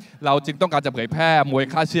นั้นเราจึงต้องการจะเผยแพร่มวย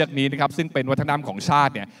คาดเชือกนี้นะครับซึ่งเป็นวัฒนธรรมของชา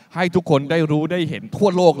ติเนี่ยให้ทุกคนได้รู้ได้เห็นทั่ว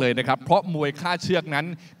โลกเลยนะครับเพราะมวยคาดเชือกนั้น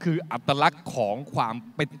คืออัตลักษณ์ของความ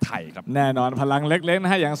เป็นไทยครับแน่นอนพลังเล็กๆน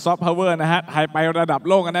ะฮะอย่างซอฟต์พาวเวอร์นะฮะไทยไประดับ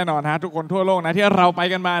โลกกันแน่นอนฮะทุกคนทั่วโลกนะที่เราไป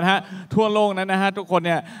กันมานะฮะทั่วโลกนั้นนะฮะทุกคนเ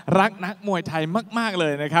นี่ยรักนักมวยไทยมากๆเล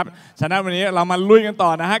ยนะครับฉะนั้นวันนี้เรามาลุยกันต่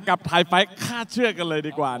อนะฮะกับไทยไฟคาดเชือกกันเลย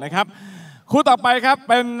ดีกว่านะครับคู่ต่อไปครับ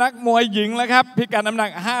เป็นนักมวยหญิงแล้วครับพิกัดน้ำหนัก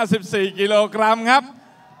54กิโลกรัมครับ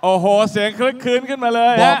โอ้โหเสียงคลึกคลื้นขึ้นมาเล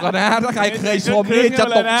ยบอกก่อนนะถ้าใครเคยชมนี่จะ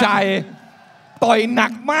ตกใจต่อยหนั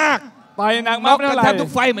กมากต่อยหนักมากแทบทุ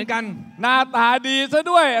กไฟเหมือนกันหน้าตาดีซะ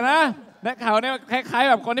ด้วยนะและเขาเนี่ยคล้ายๆ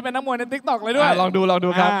แบบคนที่เป็นนักมวยใน TikTok เลยด้วยลองดู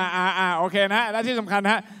ครับโอเคนะและที่สำคัญ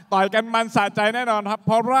ฮะต่อยกันมันสะใจแน่นอนครับเ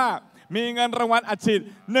พราะว่ามีเงินรางวัลอัดฉีด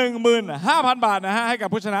 15,000 บาทนะฮะให้กับ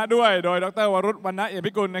ผู้ชนะด้วยโดยดร.วรุษ วรรณเอี่ยม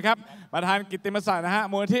พิกุลนะครับประธานกิตติมศักดิ์นะฮะ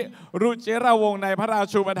มูลที่รุจิรวงศ์ในพระรา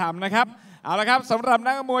ชูปถัมภ์นะครับเอาละครับสำหรับ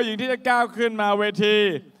นักมวยหญิงที่จะก้าวขึ้นมาเวที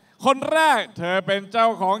คนแรกเธอเป็นเจ้า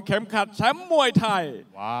ของเข็มขัดแชมป์มวยไทย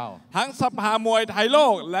ทั้งสภามวยไทยโล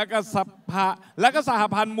กและก็สห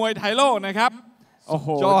พันธ์มวยไทยโลกนะครับโอ้โห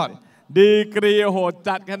ดีกรีโหด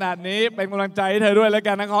จัดขนาดนี้เป็นกำลังใจให้เธอด้วยแล้ว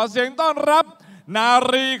กันนะขอเสียงต้อนรับ นา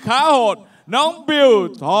รีขาโหดน้องบิว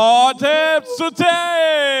ทอเทพสุเท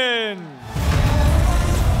น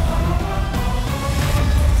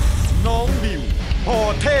น้องบิวพอ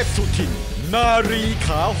เทพสุทินนารีข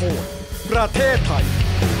าโหดประเทศไทย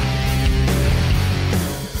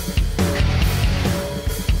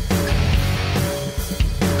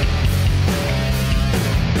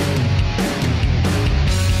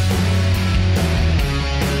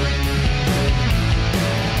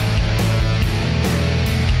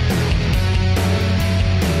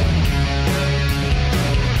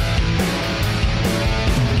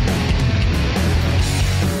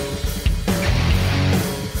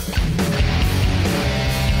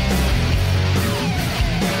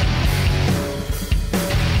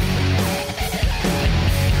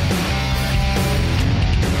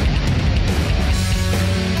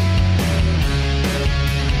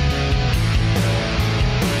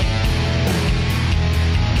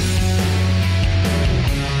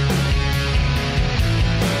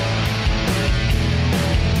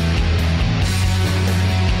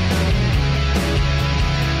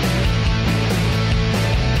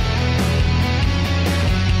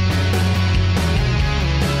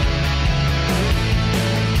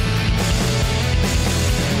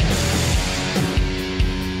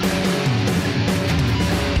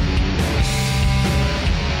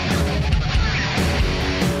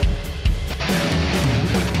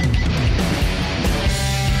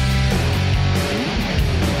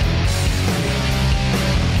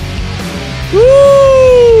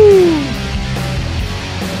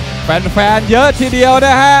แฟนๆเยอะทีเดียวน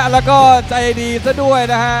ะฮะแล้วก็ใจดีซะด้วย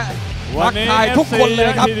นะฮะทักทายทุกคนเลย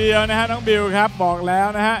ครับทีเดียวนะฮะน้องบิวครับบอกแล้ว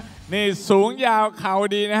นะฮะนี่สูงยาวเข่า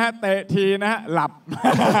ดีนะฮะเตะทีนะฮะหลับ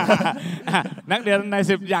นักเรียนใน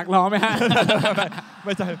10อยากลองไหมฮะ ไ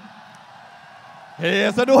ม่ใช่เฮ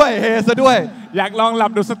ซะด้วยอยากลองหลั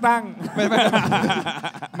บดูสตั้งไม่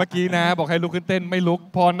เมื่อกี้นะบอกให้ลุกขึ้นเต้นไม่ลุก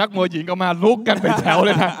พอนักมวยหญิงก็มาลุกกันเป็นแถวเล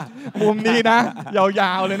ยนะมุมนี้นะย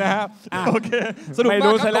าวๆเลยนะฮะโอเคสนุกมาก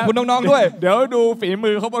ครับขอบคุณน้องๆด้วยเดี๋ยวดูฝี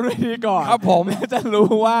มือเขาบนเวทีก่อนครับผมจะรู้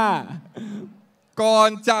ว่าก่อน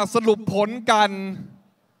จะสรุปผลกัน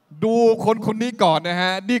ดูคนนี้ก่อนนะฮ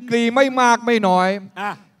ะดีกรีไม่มากไม่น้อย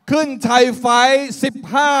ขึ้นชัยไฟท์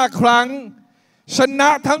15 ครั้งชนะ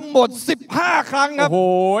ทั้งหมด15 ครั้งครับโอ้โห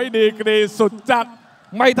ดีกรีสุดจัด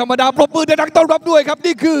ไม่ธรรมดาปรบมือดังต้อนรับด้วยครับ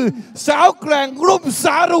นี่คือสาวแกร่งรุ่มส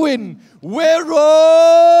ารวินเวโร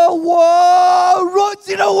วโร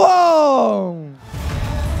จิรวงศ์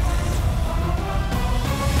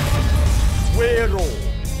เวโร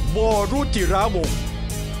วรุจิรวงศ์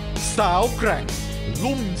สาวแกร่ง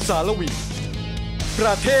ลุ่มสารวินปร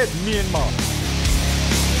ะเทศเมียนมา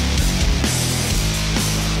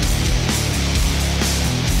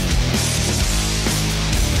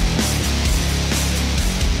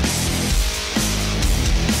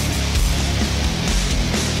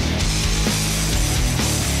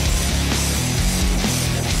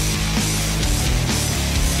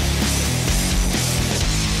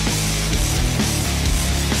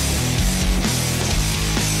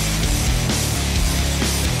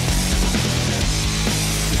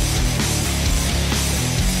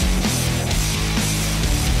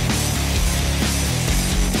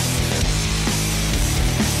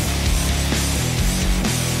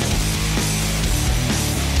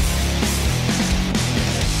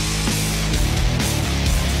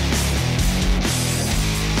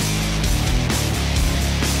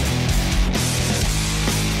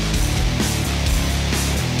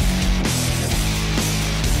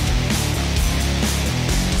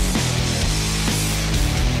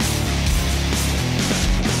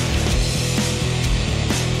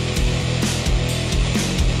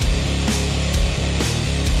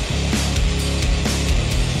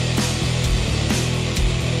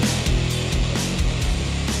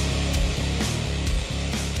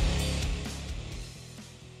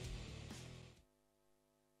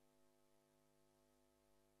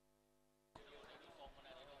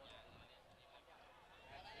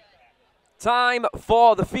Time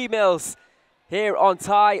for the females here on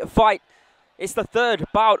Thai Fight. It's the third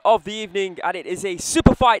bout of the evening and it is a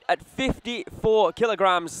super fight at 54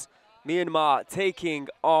 kilograms. Myanmar taking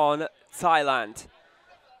on Thailand.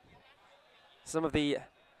 Some of the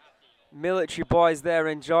military boys there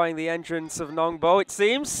enjoying the entrance of Nong-O, it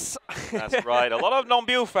seems. That's right, a lot of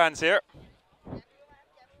Nong-Bu fans here.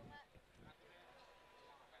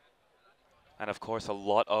 And of course a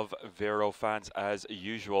lot of Vero fans as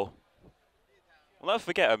usual. Well, don't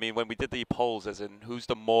forget, I mean, when we did the polls as in who's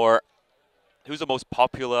the most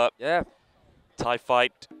popular Thai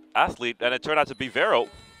fight athlete, and it turned out to be Vero.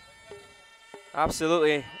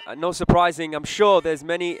 Absolutely, no surprising. I'm sure there's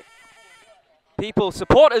many people,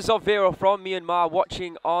 supporters of Vero from Myanmar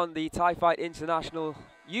watching on the Thai Fight International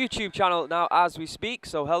YouTube channel now as we speak.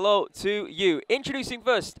 So hello to you. Introducing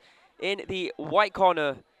first in the white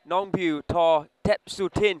corner, Nongbyu Tor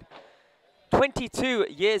Tepsutin, 22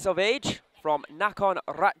 years of age from Nakhon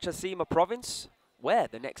Ratchasima province, where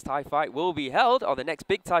the next Thai fight will be held, or the next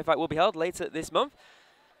big Thai fight will be held later this month.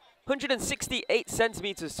 168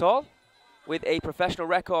 centimeters tall, with a professional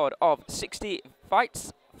record of 60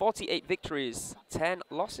 fights, 48 victories, 10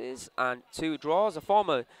 losses and 2 draws. A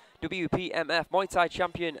former WPMF Muay Thai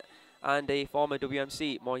champion and a former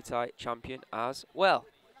WMC Muay Thai champion as well.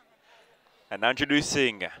 And now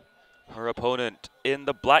introducing her opponent in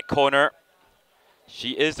the black corner.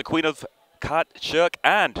 She is the queen of Khatchuk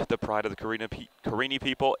and the pride of the Karenni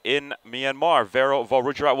people in Myanmar, Vero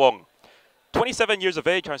Worachaklek. 27 years of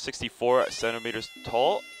age, 164 centimeters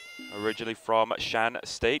tall, originally from Shan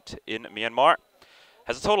State in Myanmar.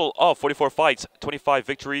 Has a total of 44 fights, 25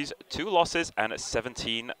 victories, 2 losses and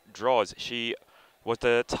 17 draws. She was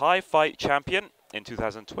the Thai fight champion in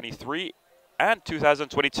 2023 and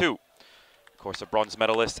 2022. Of course, a bronze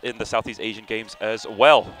medalist in the Southeast Asian Games as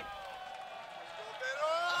well.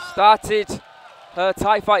 Started her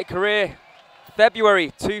Thai fight career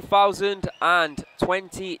February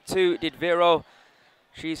 2022 did Vero.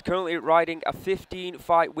 She's currently riding a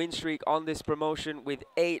 15-fight win streak on this promotion with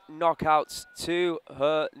 8 knockouts to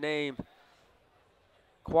her name.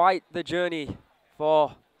 Quite the journey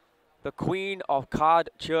for the queen of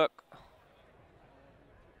Khatchuk.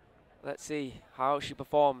 Let's see how she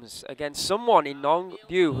performs against someone in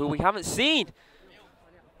Nongbyu who we haven't seen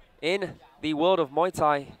in the world of Muay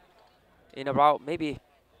Thai in about maybe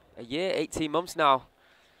a year, 18 months now.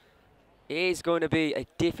 It is going to be a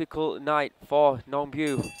difficult night for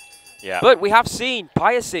Nongbyu. Yeah. But we have seen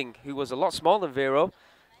Paya Singh, who was a lot smaller than Vero,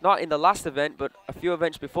 not in the last event, but a few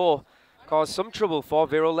events before, caused some trouble for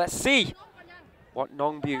Vero. Let's see what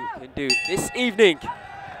Nongbyu can do this evening.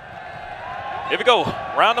 Here we go,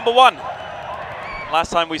 round number 1.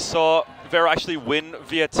 Last time we saw Vero actually win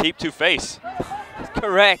via teep to face.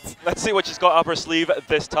 Correct. Let's see what she's got up her sleeve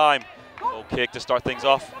this time. Low kick to start things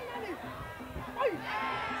off.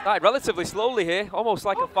 Started relatively slowly here, almost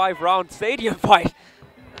like a 5-round stadium fight.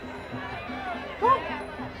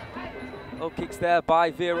 Low kicks there by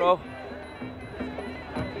Vero.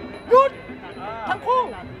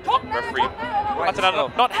 Referee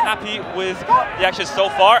not happy with the action so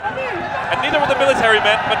far, and neither were the military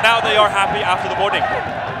men, but now they are happy after the morning.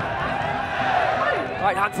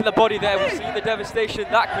 Right hand to the body there, we've seen the devastation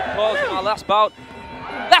that could cause in our last bout.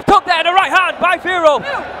 Left hook there, the right hand by Vero.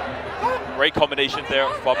 Great combination there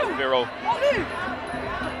from Vero. The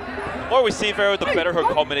more we see Vero, the better her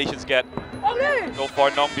combinations get. So far,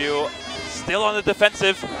 Nongbyu still on the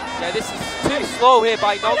defensive. Yeah, this is too slow here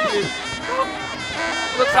by Nongbyu.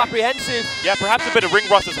 Looks apprehensive. Yeah, perhaps a bit of ring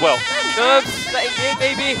rust as well. Nerves setting in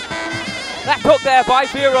maybe. Left hook there by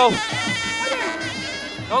Vero.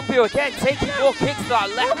 Nongbyu again taking more kicks to that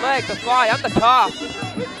left leg, the thigh and the calf.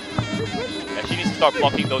 Yeah, she needs to start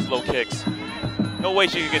blocking those low kicks. No way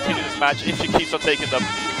she can continue this match if she keeps on taking them.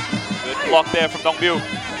 Good block there from Nongbyu.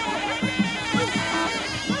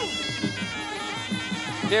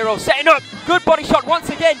 Vero setting up, good body shot once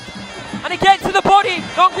again. And again to the body,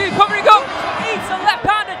 Nongbyu covering up. She eats a left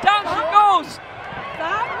hand and down she goes.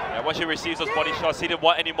 Yeah, once she receives those body shots, he didn't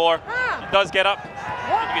want any more. She does get up.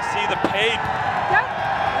 You can see the pain.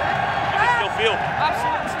 You can still feel.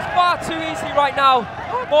 Absolutely, this is far too easy right now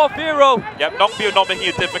for Vero. Yep, Nongbyu not making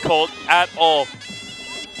it difficult at all.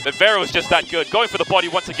 But Vero is just that good. Going for the body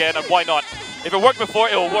once again, and why not? If it worked before,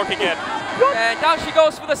 it will work again. And down she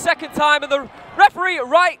goes for the second time, and the referee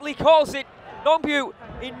rightly calls it. Nongbyu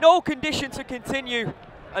in no condition to continue.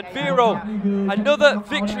 And Vero, another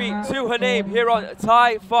victory to her name here on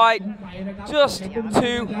Thai Fight. Just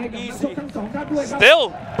too easy.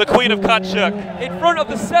 Still the queen of Khatchuk. In front of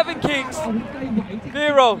the 7 kings,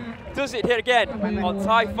 Vero does it here again on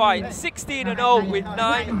Thai Fight. 16-0 with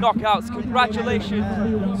 9 knockouts. Congratulations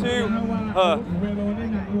to her.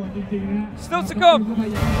 Still to come.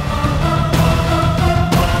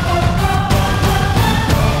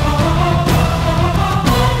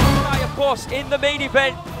 Of course, in the main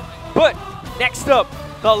event. But next up,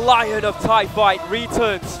 the Lion of Thai Fight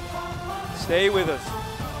returns. Stay with us.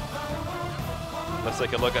 Let's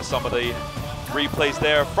take a look at some of the replays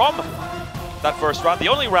there from that first round, the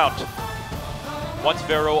only round. Once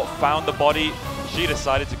Vero found the body, she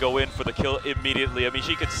decided to go in for the kill immediately. I mean,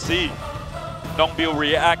 she could see Nongbyu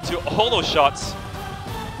react to all those shots.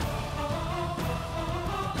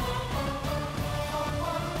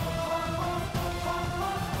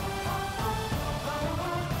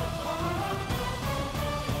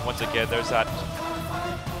 once again, there's that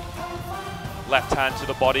left hand to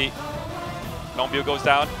the body. Nong-O goes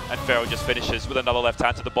down, and Vero just finishes with another left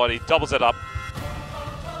hand to the body, doubles it up.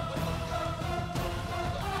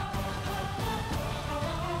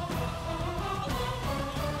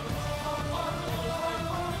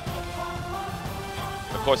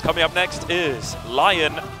 Of course, coming up next is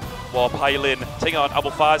Lion War Pailin taking on Abu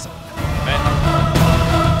Faz.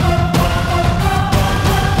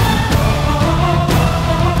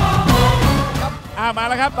 มา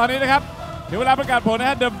แล้วครับตอนนี้นะครับถึงเวลาประกาศผลนะ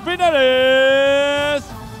ฮะ The winner is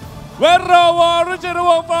Vero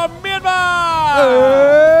Worachaklek from Myanmar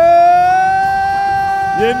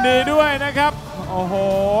ยินดีด้วยนะครับโอ้โห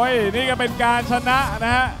นี่ก็เป็นการชนะน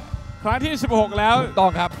ะฮะครั้งที่16แล้วต้อ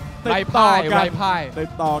งครับติดต่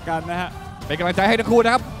อกันนะฮะเป็นกำลังใจให้ทั้งคู่น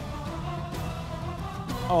ะครับ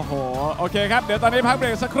โอ้โหโอเคครับเดี๋ยวตอนนี้พักเบร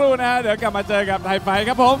กสักครู่นะฮะเดี๋ยวกลับมาเจอกับไทยไฟท์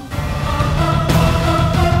ครับผม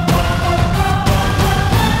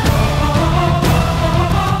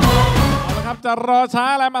เอาละครับจะรอช้า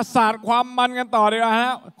อะไรมาสาดความมันกันต่อดีกว่าฮ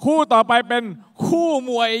ะคู่ต่อไปเป็นคู่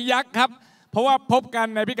มวยยักษ์ครับเพราะว่าพบกัน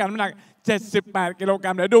ในพิกัดน้ำหนัก78กิโลกรั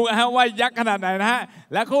มเดี๋ยวดูนะฮะว่ายักษ์ขนาดไหนนะฮะ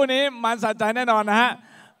และคู่นี้มันสะใจแน่นอนนะฮะ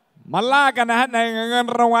มาล่ากันนะฮะในเงิน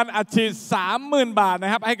รางวัลอัดฉีด 30,000 บาทน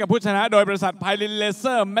ะครับให้กับผู้ชนะโดยบริษัทไพลินเลเซ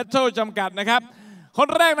อร์เมทัลจำกัดนะครับคน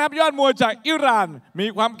แรกนะครับยอดมวยจากอิหร่านมี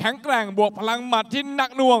ความแข็งแกร่งบวกพลังหมัดที่หนั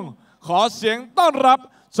กหน่วงขอเสียงต้อนรับ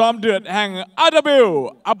จอมเดือดแห่งอาดับบิล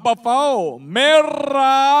อับบาฟาเมร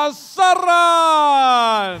าซารา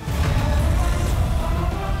น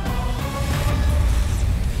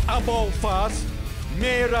อาบอลฟาสเม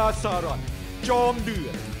ราซารันจอมเดือ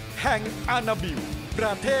ดแห่งอานาบิลปร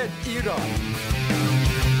ะเทศอิหร่าน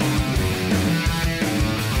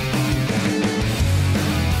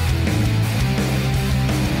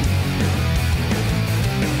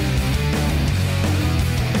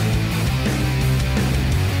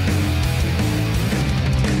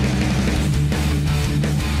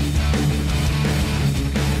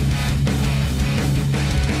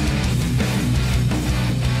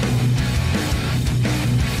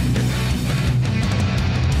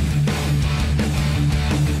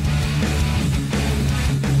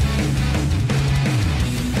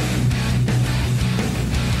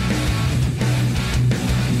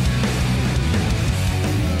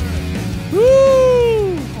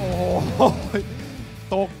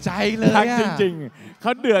ตกใจเลยจริงๆเข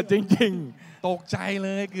าเดือดจริงๆตกใจเล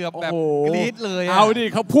ยเกือบแบบกรี๊ดเลยเอาดิ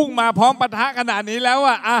เขาพุ่งมาพร้อมปะทะขนาดนี้แล้ว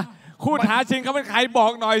อ่ะคู่ท้าชิงเขาเป็นใครบอ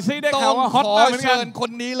กหน่อยซิได้ข่าวว่าฮอตมากเหมือนกันต้องขอเชิญค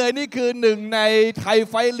นนี้เลยนี่คือหนึ่งในไทย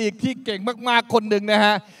ไฟท์ลีกที่เก่งมากๆคนหนึ่งนะฮ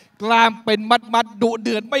ะกล้ามเป็นมัดดุเ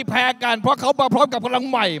ดือดไม่แพ้กันเพราะเขามาพร้อมกับพลัง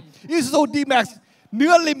ใหม่อิซูดีแม็กซ์เ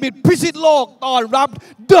นื้อลิมิตพิชิตโลกต้อนรับ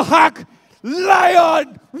The Hack Lion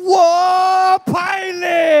War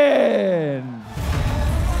Pailin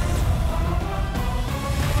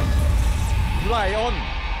ไลออน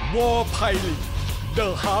วอร์ไพลินเดอ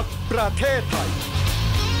ะฮักประเทศไทย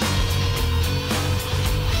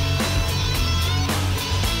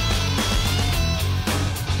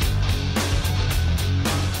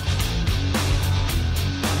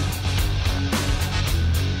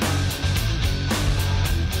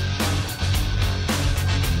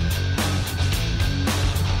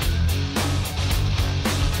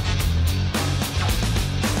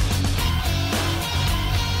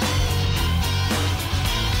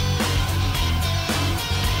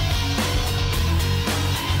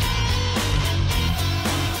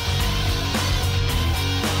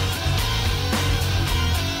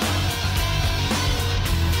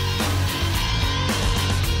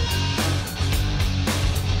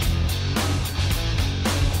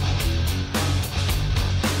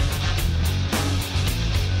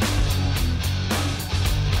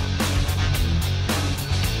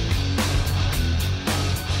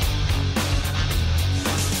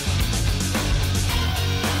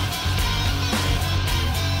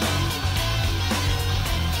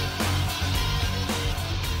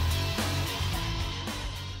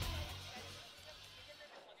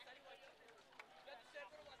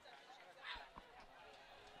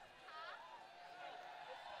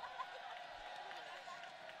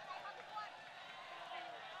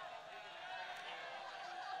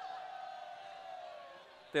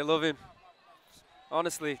They love him.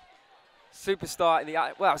 Honestly, superstar in the,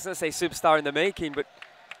 well, I was going to say superstar in the making, but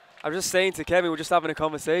I was just saying to Kevin, we're just having a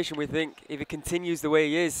conversation. We think if he continues the way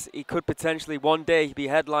he is, he could potentially one day be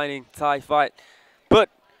headlining Thai Fight. But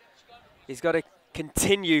he's got to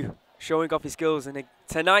continue showing off his skills. And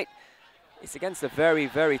tonight, it's against a very,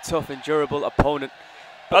 very tough and durable opponent.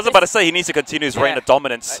 I was about to say, he needs to continue his reign of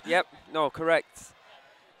dominance. Yep, no, correct.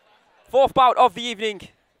 Fourth bout of the evening.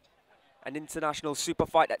 an international super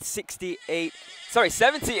fight at 78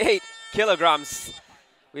 kilograms.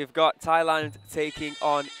 We've got Thailand taking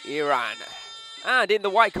on Iran. And in the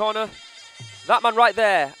white corner, that man right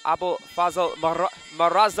there, Abul Fazl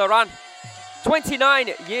Marazaran,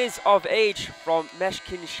 29 years of age from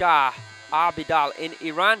Meshkin Shah Abidal in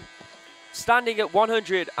Iran, standing at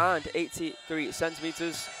 183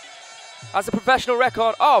 centimeters, has a professional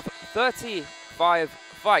record of 35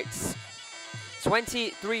 fights,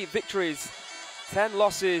 23 victories, 10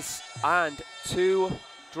 losses and 2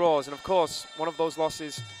 draws. And of course, one of those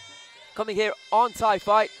losses coming here on Thai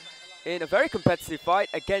Fight in a very competitive fight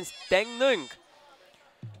against Tengnueng.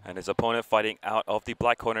 And his opponent fighting out of the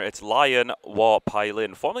black corner, it's Lion Wa Pai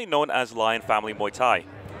Lin, formerly known as Lion Family Muay Thai.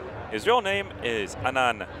 His real name is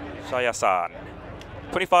Anan Shayasan.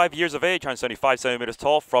 25 years of age, 175 centimeters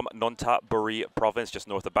tall, from Nonthaburi province, just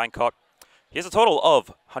north of Bangkok. He has a total of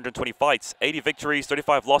 120 fights, 80 victories,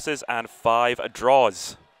 35 losses, and 5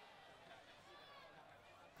 draws.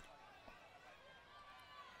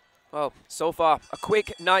 Well, so far, a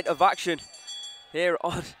quick night of action here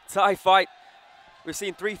on Thai Fight. We've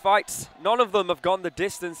seen 3 fights. None of them have gone the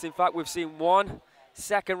distance. In fact, we've seen 1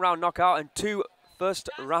 second round knockout and 2 first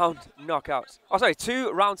round knockouts. Oh, sorry,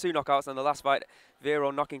 2 round 2 knockouts, and the last fight,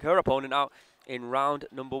 Vero knocking her opponent out in round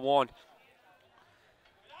number 1.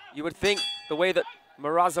 You would think the way that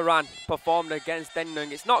Marazaran performed against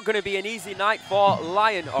Tengnueng, it's not going to be an easy night for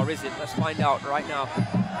Lion, or is it? Let's find out right now.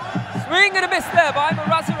 Swing and a miss there by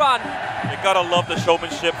Marazaran. You gotta love the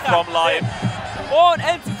showmanship from Lion. Born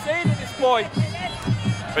entertaining, this boy.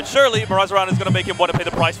 But surely Marazaran is gonna make him want to pay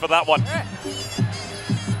the price for that one. Yeah.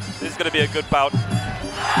 This is gonna be a good bout.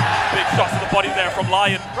 Big shots to the body there from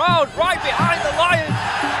Lion. Round right behind the Lion.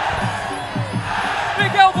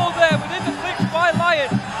 Big elbow there within the clinch by Lion.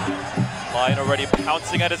 Lion already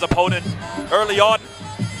pouncing at his opponent early on.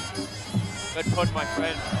 Good punch, my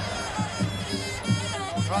friend.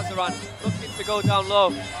 Marazaran looking to go down low.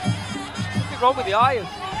 Nothing wrong with the eye.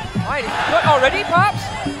 Lion is cut already, perhaps?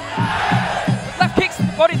 Left kicks to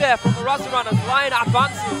the body there from Marazaran as Lion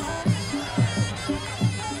advances.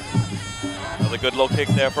 Another good low kick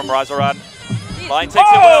there from Marazaran. Lion takes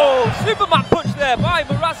it well. Superman punch there by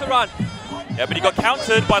Marazaran. Yeah, but he got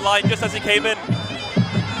countered by Lion just as he came in. Something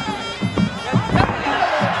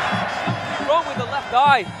wrong with the left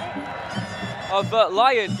eye of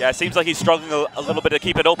Lion. Yeah, it seems like he's struggling a little bit to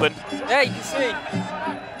keep it open. Yeah, you can see.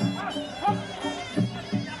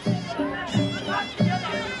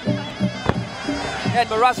 And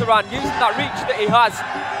Marazaran using that reach that he has.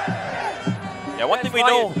 Yeah, one thing we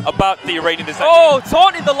know about the Iranian is that... Oh,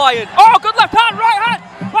 taunting the Lion. Oh, good left hand, right hand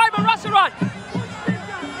by Marazaran.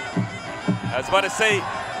 I was about to say,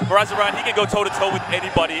 Marazaran, he can go toe-to-toe with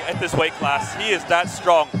anybody at this weight class. He is that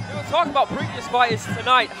strong. We were talking about previous fighters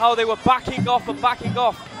tonight, how they were backing off and backing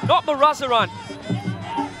off. Not Marazaran.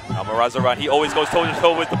 Now Marazaran, he always goes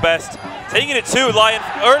toe-to-toe with the best. Taking it to Lion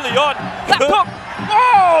early on. Left hook.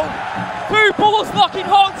 Oh! 2 bulls locking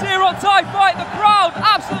horns here on Thai Fight. The crowd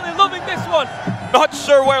absolutely loving this one. Not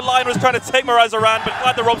sure where Lion was trying to take Marazaran, but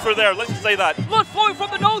glad the ropes were there. Let's just say that. Blood flowing from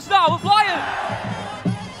the nose now of Lion.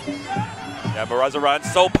 Yeah, Marazaran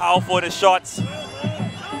so powerful in his shots.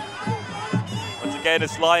 Once again,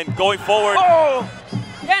 it's Lion going forward. Oh!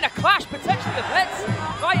 Again, a clash potentially of heads.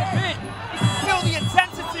 Might have been. Feel the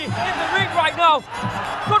intensity in the ring right now.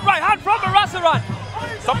 Good right hand from Marazaran.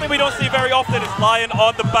 Something we don't see very often is Lion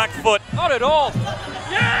on the back foot. Not at all.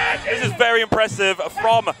 This is very impressive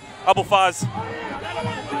from Abul Faz.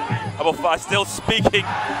 Abul Faz still speaking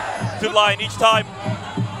to Lion each time.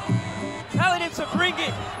 Telling him to bring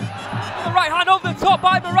it. The right hand over the top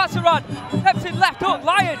by Marazaran. Steps in left hook.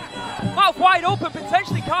 Lion, mouth wide open,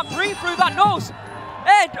 potentially can't breathe through that nose.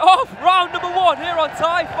 End of round number 1 here on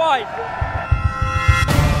Thai Fight.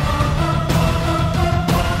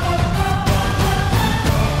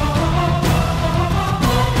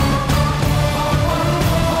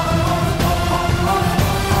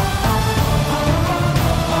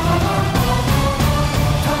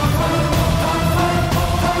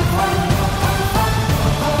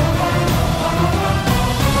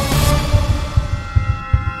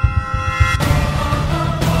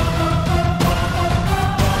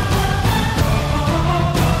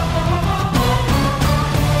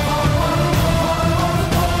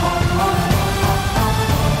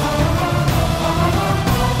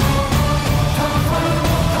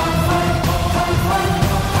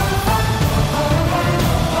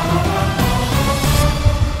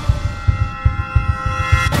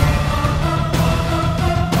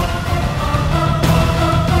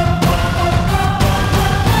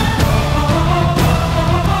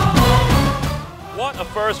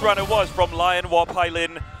 first round it was from Lion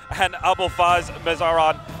Wapailin and Abulfaz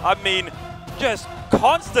Mezaran. I mean, just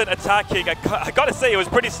constant attacking. I gotta say, it was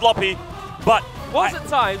pretty sloppy, but Was at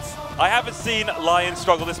times. I haven't seen Lion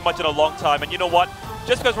struggle this much in a long time. And you know what?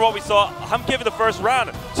 Just because of what we saw, I'm giving the first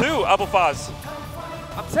round to Abulfaz.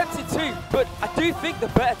 I'm tempted too, but I do think the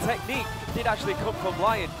better technique did actually come from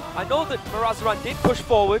Lion. I know that Mirazaran did push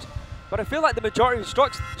forward, but I feel like the majority of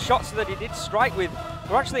shots that he did strike with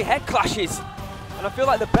were actually head clashes. And I feel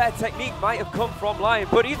like the better technique might have come from Lion.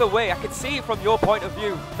 But either way, I can see it from your point of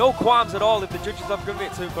view. No qualms at all if the judges have given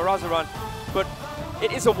it to Mirazaran. But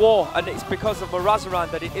it is a war, and it's because of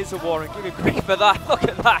Mirazaran that it is a war. And give him grief for that. Look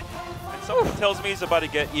at that. And something tells me he's about to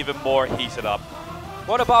get even more heated up.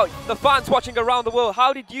 What about the fans watching around the world?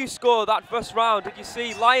 How did you score that first round? Did you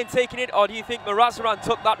see Lion taking it, or do you think Mirazaran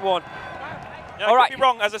took that one? Yeah, I could be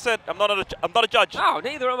wrong. As I said, I'm not a judge. No,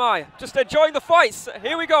 neither am I. Just enjoying the fights.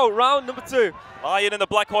 Here we go, round number 2. Lion in the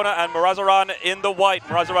black corner and Mirazaran in the white.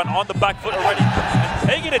 Mirazaran on the back foot already and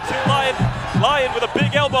taking it to Lion. Lion with a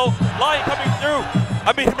big elbow. Lion coming through.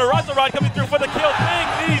 I mean, Mirazaran coming through for the kill. Big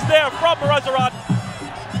knees there from Mirazaran.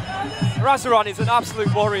 Mirazaran is an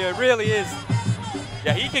absolute warrior, really is.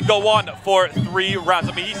 Yeah, he can go on for 3 rounds.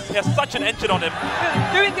 I mean, he has such an engine on him.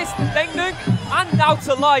 Doing this to Tengnueng and now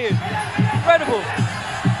to Lion. Incredible.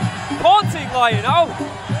 Haunting Lion now.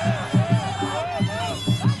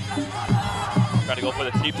 Trying to go for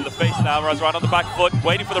the teep to the face now. Mirazaran on the back foot,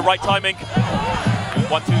 waiting for the right timing.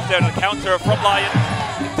 1-2 there to the counter from Lion.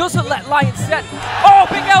 He doesn't let Lion set. Oh,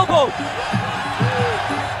 big elbow.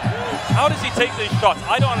 How does he take these shots?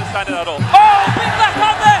 I don't understand it at all. Oh, big left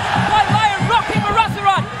hand there by Lion, rocking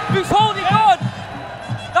Mirazaran, who's holding on.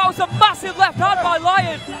 That was a massive left hand by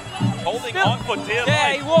Lion. Holding on for dear life.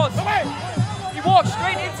 Yeah, he was. He walked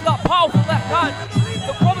straight into that powerful left hand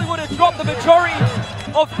that probably would have dropped the majority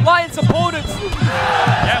of Lion's opponents.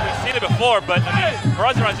 Yeah, we've seen it before, but I mean,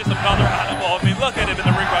 Mirazaran's just another animal. I mean, look at him in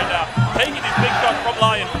the ring right now, taking these big shots from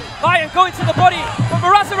Lion. Lion going to the body, but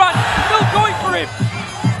Mirazaran still going for him.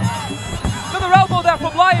 Another elbow there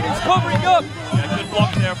from Lion, who's covering up. Yeah, good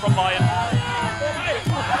block there from Lion.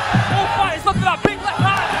 All fighters, look at that big left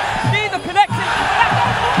hand. Neither connecting.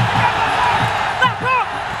 Left hook.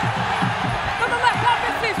 Look at the left hand,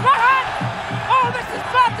 this is right hand. Oh, this is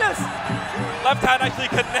madness. Left hand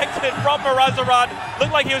actually connected from Mirazaran.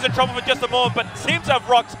 Looked like he was in trouble for just a moment, but seems to have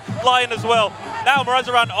rocked Lion as well. Now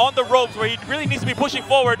Mirazaran on the ropes where he really needs to be pushing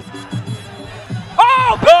forward.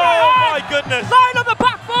 Oh, my goodness. Lion on the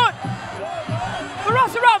back foot.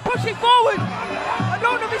 Mirazaran pushing forward. I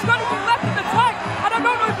don't know if he's got anything left in the tank, and I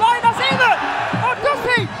don't know if Lion has either. Oh, does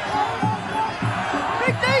he?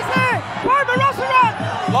 Big knees there by Mirazaran.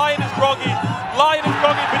 Lion is groggy. Lion is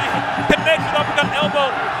groggy, but he connects with uppercut elbow,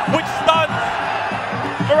 which stuns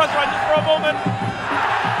Mirazaran just for a moment.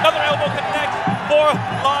 Another elbow connects for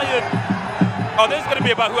Lion. Oh, this is going to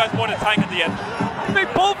be about who has more in the tank at the end. I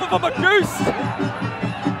think both of them are juiced.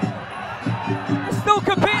 Still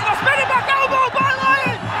competing. A spinning back elbow by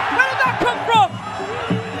Lion. Where did that come from?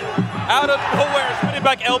 Out of nowhere, spinning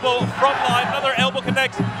back elbow from Lion. Another elbow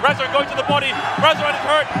connects. Mirazaran going to the body. Mirazaran is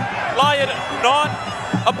hurt. Lion not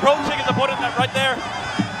approaching his opponent right there.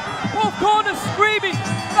 Both corners screaming.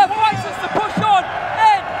 Their fighters to push on.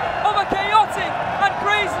 End of a chaotic and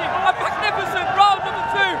crazy and magnificent round number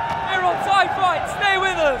 2 here on THAI Fight. Stay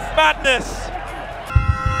with us. Madness.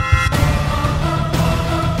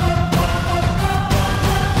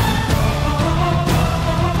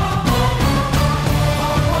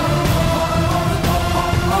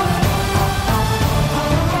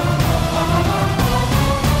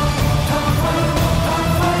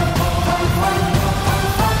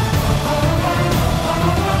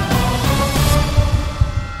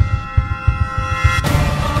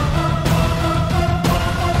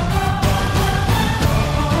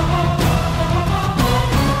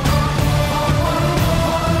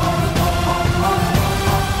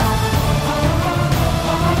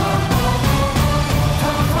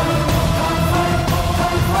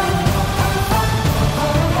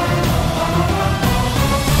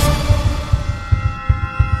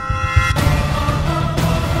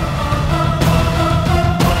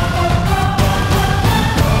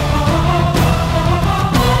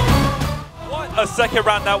 A second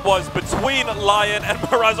round that was between Lion and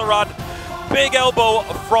Mirazaran. Big elbow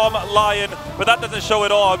from Lion, but that doesn't show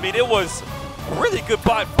it all. I mean, it was really good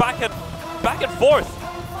back and forth.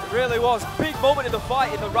 It really was. Big moment in the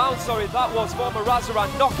fight, in the round, sorry, that was for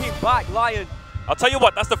Mirazaran, knocking back Lion. I'll tell you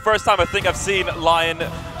what, that's the first time I think I've seen Lion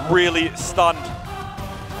really stunned.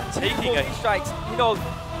 And taking These strikes, you know,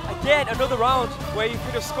 Again, another round where you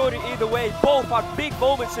could have scored it either way. Both had big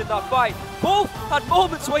moments in that fight. Both had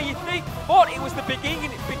moments where you thought it was the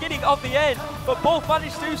beginning of the end, but both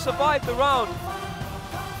managed to survive the round.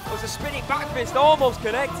 It was a spinning back fist, almost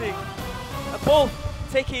connecting. And both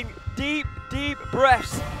taking deep, deep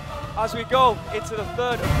breaths as we go into the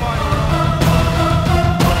third and final round.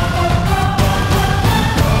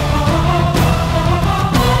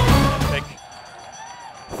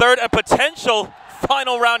 Third and potential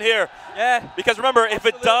final round here. Yeah. Because remember, if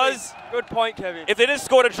it does... Good point, Kevin. If it is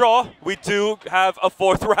scored a draw, we do have a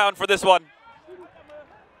fourth round for this one.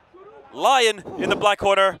 Lion in the black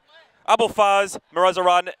corner. Abulfaz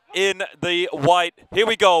Mirazaran in the white. Here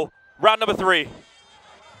we go. Round number 3.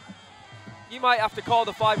 You might have to call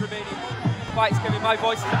the 5 remaining fights, Kevin. My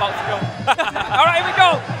voice is about to go. All right, here we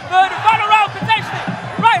go. Third and final round, potentially.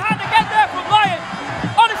 Right hand again there from Lion.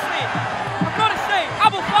 Honestly, I've got to say,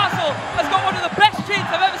 Abulfaz has got one of the best chins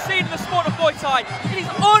I've ever seen in the sport of Muay Thai. It is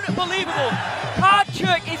unbelievable. Hard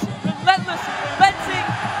jerk is relentless, relenting,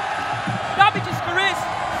 damages careers.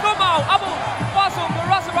 Somehow, Abulfaz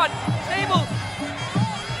Mirazaran is able.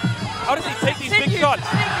 How does he take these big shots?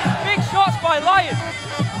 These big shots by Lion.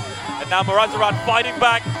 And now Mirazaran fighting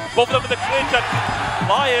back. Both of them in the clinch, and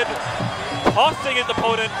Lion tossing his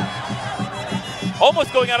opponent.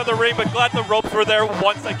 Almost going out of the ring, but glad the ropes were there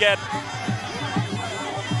once again.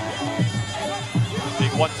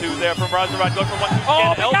 Big 1-2 there from Mirazaran. Going for 1-2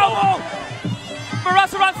 again. Big elbow!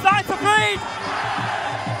 Mirazaran starting to bleed.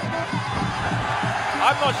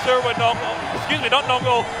 I'm not sure where Nong-O, excuse me, not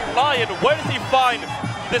Nong-O, Lion, where does he find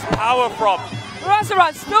this power from?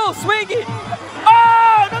 Mirazaran still swinging.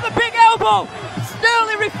 Oh, another big elbow. Still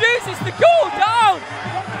he refuses to go down.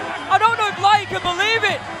 I don't know if Lion can believe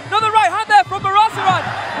it. Another right hand there from Mirazaran.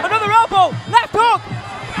 Another elbow, left hook.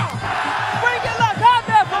 Swinging left hand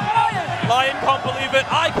there from Lion. Lion can't believe it,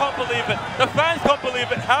 I can't believe it, the fans can't believe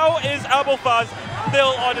it. How is Abulfaz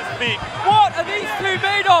still on his feet? What are these two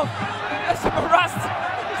made of? As Miraz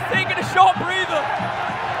is taking a short breather.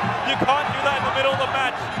 You can't do that in the middle of the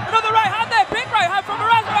match. Another right hand there, big right hand from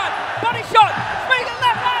Mirazaran. Body shot, swinging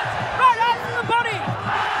left hand, right hand to the body.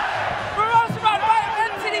 Mirazaran right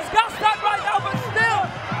emptying his gas tank right now, but still,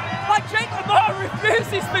 like Jake Lamar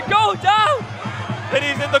refuses to go down. And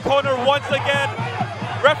he's in the corner once again.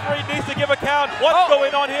 Referee needs to give a count. What's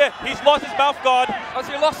going on here? He's lost his mouth guard. Has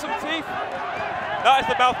he lost some teeth? That is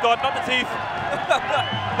the mouth guard, not the teeth.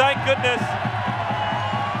 Thank goodness.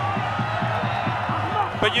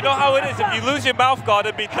 But you know how it is. If you lose your mouth guard,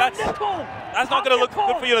 I mean, that's not going to look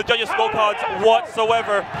good for you to judge your scorecards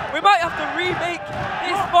whatsoever. We might have to remake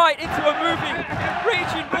this fight into a movie.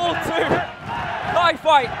 Raging Bull 2. Thai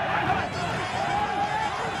fight.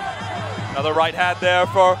 Another right hand there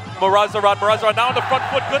for Mirazaran. Mirazaran now on the front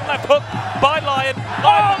foot. Good left hook by Lion.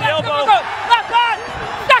 Lion on the elbow. Left hand.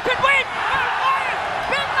 Second win. Lion.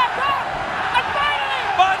 Big left hand. And finally.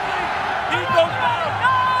 He goes down.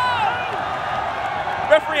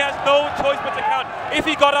 Referee has no choice but to count. If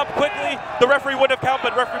he got up quickly, the referee would have counted,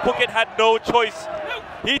 but referee Phuket had no choice.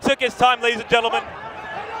 He took his time, ladies and gentlemen.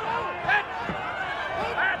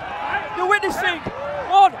 You're witnessing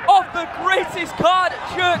one of the greatest card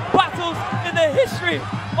jerk battles in the history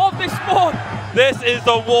of this sport. This is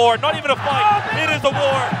a war, not even a fight. It is a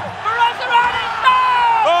war. Mirazaran is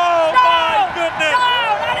down! Oh my goodness!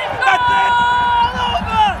 That's it!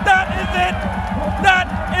 That is it!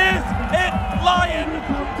 That is it, Lion!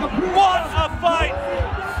 What a fight!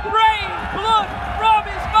 Spraying blood from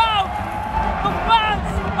his mouth! The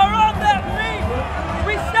fans are on their feet!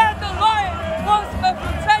 We said that Lion was a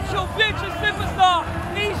potential future superstar.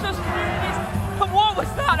 He's just and what was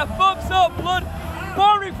that? A thumbs up, blood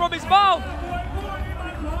pouring from his mouth.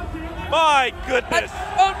 My goodness! That's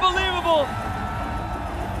unbelievable!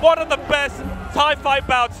 One of the best Thai fight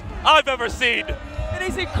bouts I've ever seen. It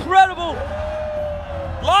is incredible.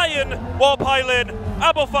 Lion, Walpailin,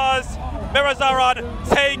 Abulfaz, Mirazaran,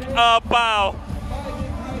 take a bow.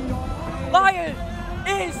 Lion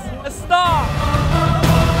is a star.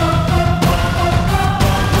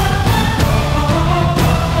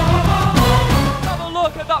 Have a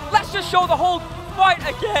look at that. Let's just show the whole fight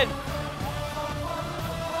again.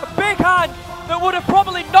 A big hand that would have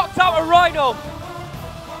probably knocked out a rhino.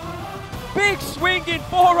 Big swinging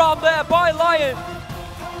forearm there by Lion.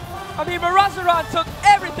 I mean, Mirazaran took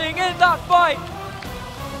everything in that fight.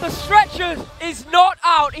 The stretcher is not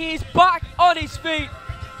out. He is back on his feet.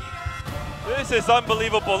 This is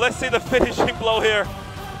unbelievable. Let's see the finishing blow here.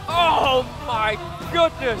 Oh my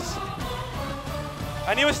goodness.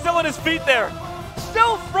 And he was still on his feet there.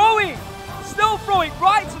 Still throwing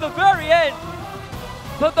right to the very end.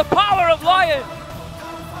 But the power of Lion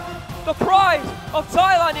the pride of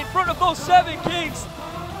Thailand in front of those 7 kings.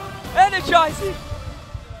 Energizing.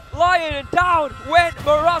 Lion and down went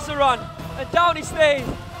Marasaran and down he stayed.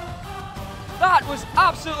 That was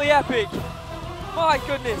absolutely epic. My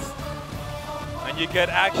goodness. And you get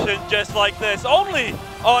action just like this, only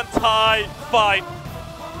on Thai Fight.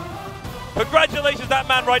 Congratulations, that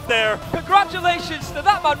man right there. Congratulations to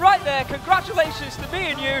that man right there. Congratulations to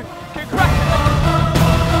me and you. Congratulations.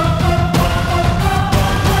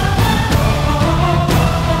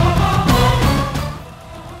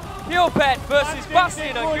 Kheewphet versus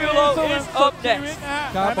Bastian Angulo is up next.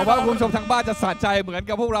 ครับผมว่าคุณผู้ชมทางบ้านจะสะใจเหมือน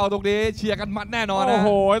กับพวกเราตรงนี้เชียร์กันมันแน่นอนนะ โอ้โห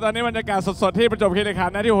ตอนนี้บรรยากาศสดๆที่ประจวบคีรีขัน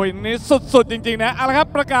ธ์นะที่หัวหินนี้สุดๆจริงๆนะเอาละครับ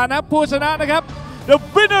ประกาศนะผู้ชนะนะครับ The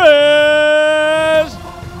winner is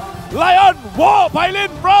Lion War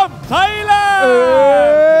Pilin from Thailand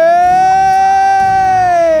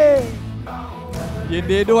ยิน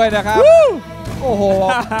ดีด้วยนะครับโอ้โห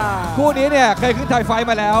คู่นี้เนี่ยเคยขึ้นไทยไฟท์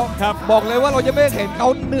มาแล้วบอกเลยว่าเราจะไม่เห็นเขา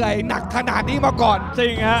เหนื่อยหนักขนาดนี้มาก่อนจริ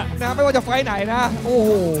งฮะนะไม่ว่าจะไฟท์ไหนนะโอ้โห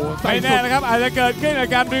ไม่แน่นะครับอาจจะเกิดขึ้นกับ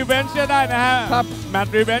การรีเวนจ์ก็ได้นะฮะครับแมต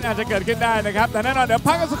ช์รีเวนจ์อาจจะเกิดขึ้นได้นะครับแต่แน่นอนเดี๋ยว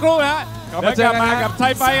พักกันสักครู่นะฮะเดี๋ยวกลับมากับไท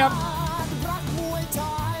ยไฟท์ครับ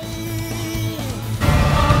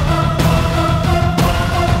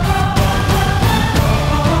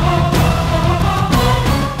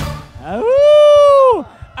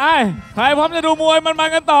ใครพร้อมจะดูมวยมัน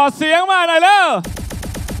กันต่อเสียงมาหน่อยแล้ว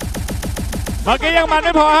เมื่อกี้ยังมันไ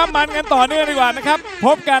ม่พอครับมันกันต่อเนื่องดีกว่านะครับพ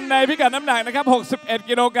บกันในพิกัดน้ำหนักนะครับ61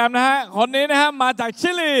 กิโลกรัมนะฮะคนนี้นะฮะมาจาก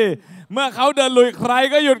ชิลีเมื่อเขาเดินลุยใคร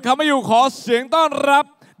ก็หยุดเขาไม่อยู่ขอเสียงต้อนรับ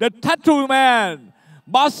The Tattoo Man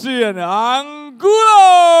Bastian Angulo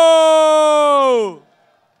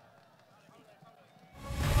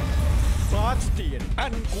Bastian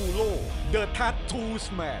Angulo The Tattoo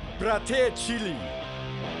Man ประเทศชิลี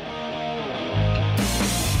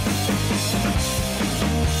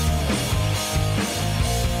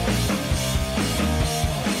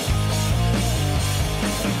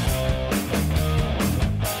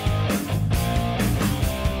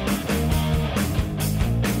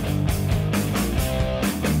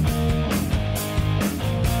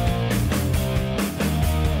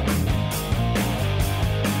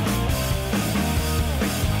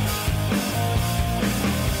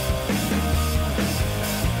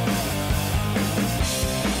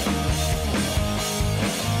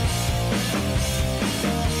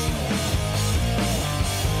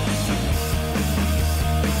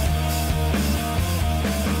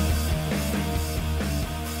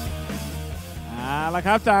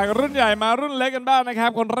ครับจากรุ่นใหญ่มารุ่นเล็กกันบ้างนะครับ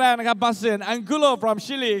คนแรกนะครับ Bastian Angulo from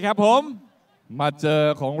Chile ครับผมมาเจอ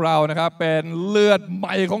ของเรานะครับเป็นเลือดให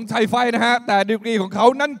ม่ของไทยไฟท์นะฮะแต่ดีกรีของเขา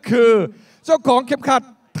นั่นคือเจ้าของเข็มขัด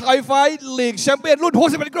ไทยไฟท์ลีกแชมเปี้ยนรุ่น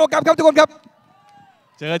61 กิโลกรัมครับทุกคนครับ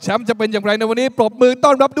เจอแชมป์จะเป็นอย่างไรในวันนี้ปรบมือต้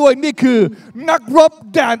อนรับด้วยนี่คือนักรบ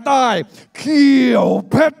แดนใต้เขียว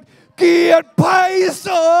เพชรเกียรติไพศ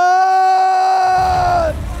า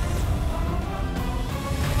ล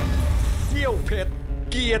เขียวเพชร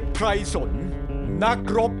เกียรติไพศาลนัก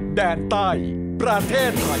รบแดนใต้ประเท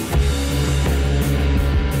ศไทย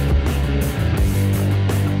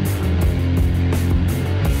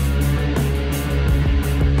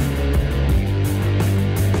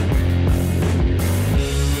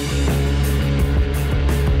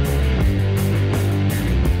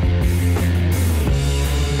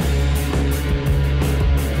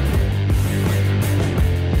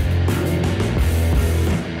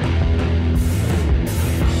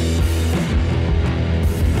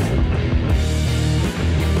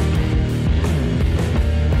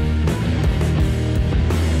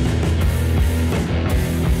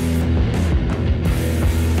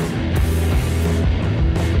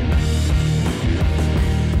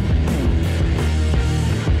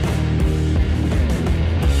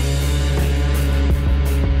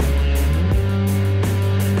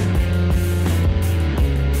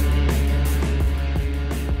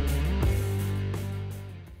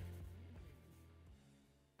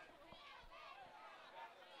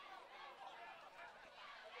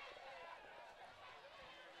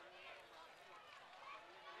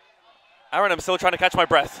Aaron, I'm still trying to catch my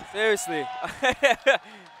breath. Seriously.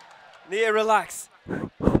 Need to relax.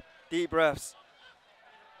 Deep breaths.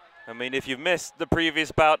 I mean, if you've missed the previous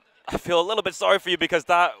bout, I feel a little bit sorry for you because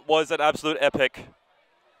that was an absolute epic.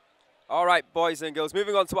 All right, boys and girls,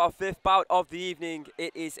 moving on to our 5th bout of the evening.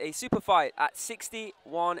 It is a super fight at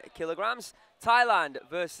 61 kilograms. Thailand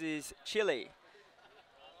versus Chile.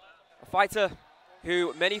 A fighter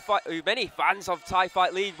who many fans of Thai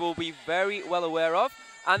Fight League will be very well aware of.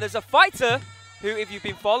 And there's a fighter who, if you've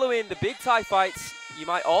been following the big Thai fights, you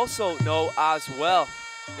might also know as well.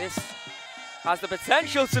 This has the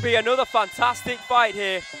potential to be another fantastic fight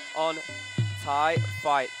here on Thai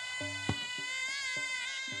Fight.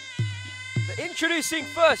 Introducing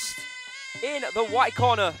first in the white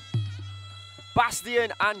corner,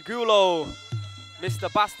 Bastian Angulo, Mr.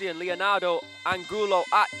 Bastian Leonardo Angulo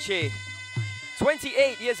Ache,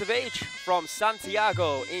 28 years of age from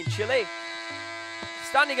Santiago in Chile,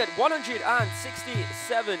 standing at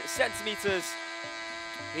 167 centimeters.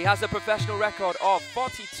 He has a professional record of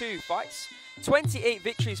 42 fights, 28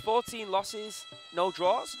 victories, 14 losses, no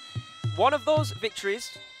draws. One of those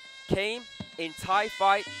victories came in Thai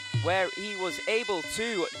Fight, where he was able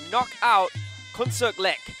to knock out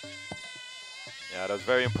Khewphet. Yeah, that was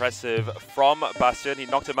very impressive from Bastian. He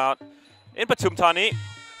knocked him out in Pathum Thani.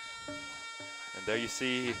 And there you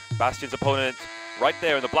see Bastian's opponent right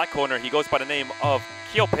there in the black corner. He goes by the name of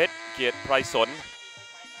Kheewphet Kiet Praison.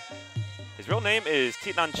 His real name is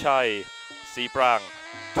Saenchai Siprang.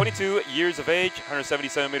 22 years of age, 170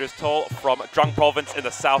 centimeters tall, from Trang province in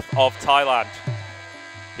the south of Thailand.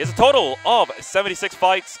 He has a total of 76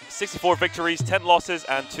 fights, 64 victories, 10 losses,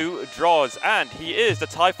 and 2 draws. And he is the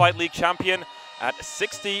Thai Fight League champion at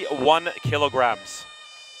 61 kilograms.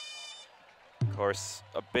 Of course,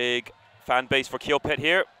 a big fan base for Kheewphet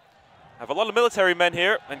here. I have a lot of military men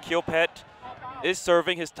here, and Kheewphet is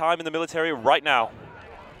serving his time in the military right now.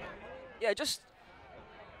 Yeah, just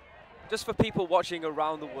for people watching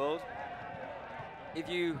around the world, if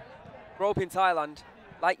you grow up in Thailand,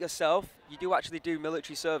 like yourself, you do actually do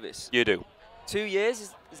military service. You do. 2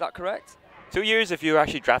 years, is that correct? 2 years if you're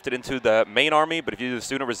actually drafted into the main army, but if you do the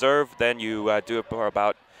student reserve, then you do it for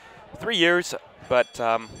about 3 years, but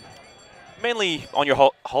mainly on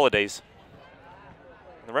your holidays.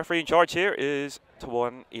 And the referee in charge here is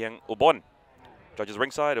Tawon Ieng Ubon. Judges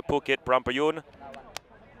ringside are Phuket Prampayun,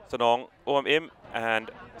 Sanong Om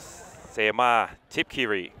and Sema Tip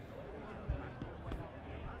Khiri.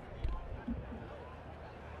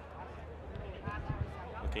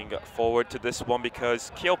 Looking forward to this one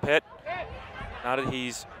because Kheewphet, now that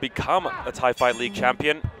he's become a Thai Fight League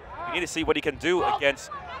champion, we need to see what he can do against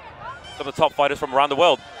some of the top fighters from around the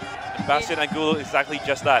world. And Bastian Angulo is exactly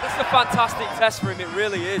just that. It's a fantastic test for him, it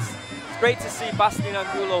really is. It's great to see Bastian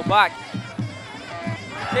Angulo back.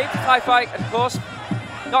 Came to Thai Fight, of course,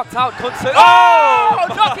 knocked out Khewphet. Oh!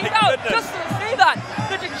 Knocking out! Just to see that!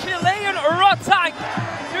 The Chilean Rotang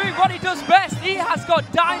doing what he does best. He has got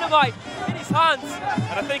dynamite in his hands.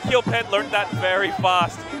 And I think Kheewphet learned that very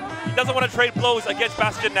fast. He doesn't want to trade blows against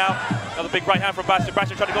Bastian now. Another big right hand from Bastian.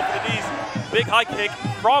 Bastian trying to go for the knees. Big high kick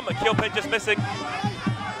from Kheewphet, just missing.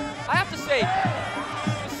 I have to say,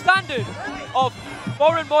 the standard of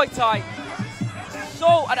foreign Muay Thai is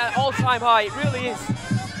so at an all-time high. It really is.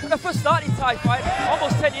 When I first started Thai Fight,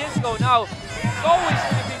 almost 10 years ago now, it's always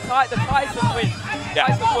going to be the Thais that win. Yeah.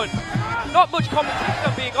 Thais that win. Not much competition,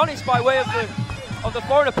 I'm being honest, by way of the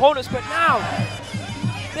foreign opponents, but now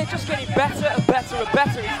they're just getting better and better and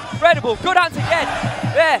better. It's incredible. Good hands again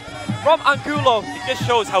there from Angulo. It just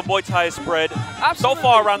shows how Muay Thai is spread Absolutely. so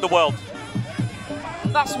far around the world.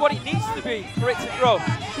 And that's what it needs to be for it to grow.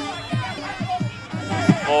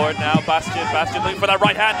 Forward now, Bastian. Bastian looking for that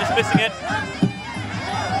right hand, just missing it.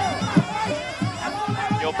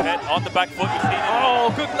 Kheewphet on the back foot. You've seen it.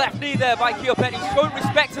 Oh, good left knee there by Kheewphet. He's showing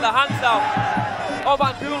respect to the hands now of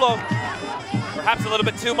Angulo. Perhaps a little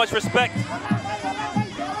bit too much respect.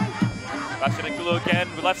 Bastian Angulo again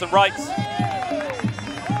with lefts and rights.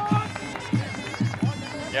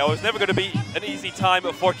 Yeah, well, it's never going to be an easy time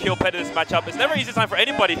for Kheewphet in this matchup. It's never an easy time for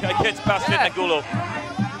anybody against Bastian Angulo.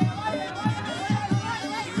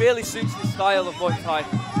 He really suits the style of Muay Thai.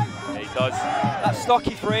 Yeah, he does. That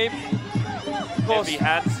stocky frame. Of course, heavy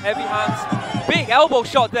hands. Heavy hands. Big elbow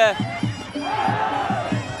shot there.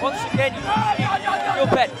 Once again, you can see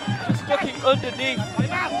Kheewphet just ducking underneath.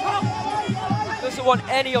 Doesn't want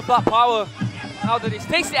any of that power now that he's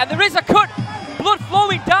tasted it. And there is a cut. Blood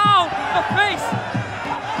flowing down the face.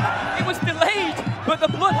 It was delayed, but the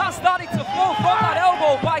blood has started to flow from that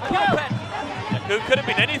elbow by Kheewphet. It could have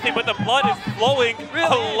been anything, but the blood is flowing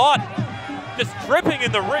a lot. Just dripping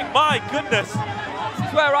in the ring, my goodness. This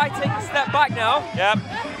is where I take a step back now. Yep.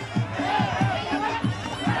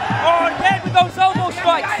 Oh, again with those elbow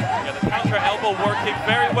strikes. Yeah, the counter elbow working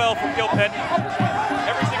very well from Kheewphet.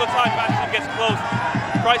 Every single time Bastian gets close,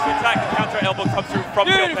 tries to attack, the counter elbow comes through from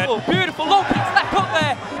Kheewphet. Beautiful, beautiful. Low kicks left hook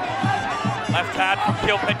there. Left hand from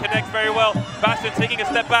Kheewphet connects very well. Bastian taking a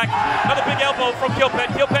step back. Another big elbow from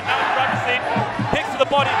Kheewphet. Kheewphet now in the driver's seat. Kicks to the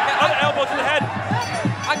body. Another elbow to the head.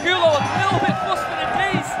 Angulo a little bit flustered in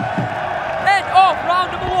knees. End of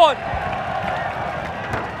round number 1.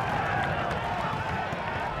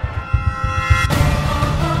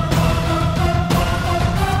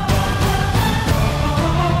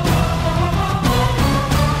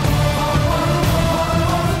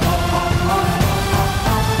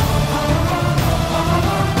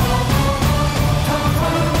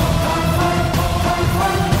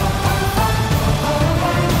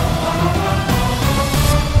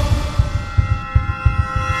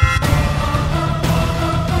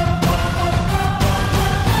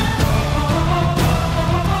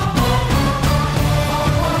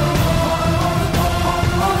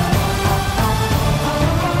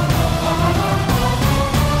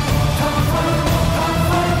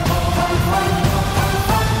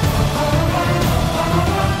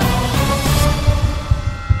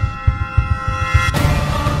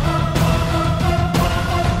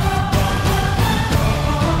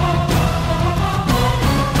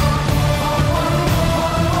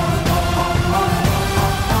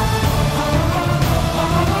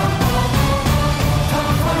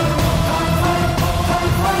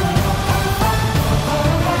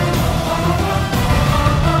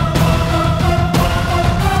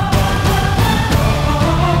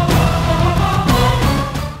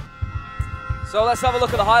 let's have a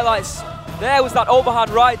look at the highlights. There was that overhand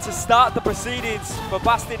right to start the proceedings for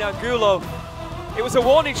Bastian Angulo. It was a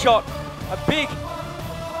warning shot, a big,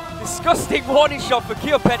 disgusting warning shot for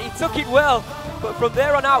Kheewphet. He took it well, but from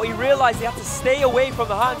there on out he realised he had to stay away from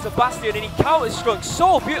the hands of Bastian, and he counter-struck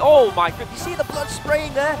so beautiful. Oh my goodness, you see the blood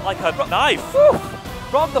spraying there? Like a knife.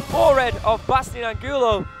 From the forehead of Bastian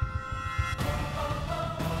Angulo.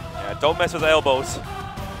 Yeah, don't mess with the elbows.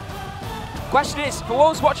 Question is, for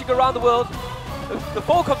those watching around the world, the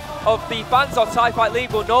bulk of the fans of Thai Fight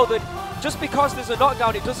League will know that just because there's a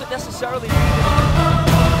knockdown, it doesn't necessarily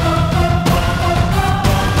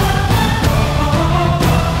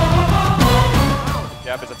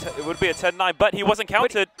Yeah, but it would be a 10-9, but he wasn't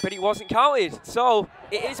counted. But he wasn't counted. So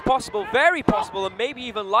it is possible, very possible, and maybe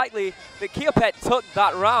even likely that Kheewphet took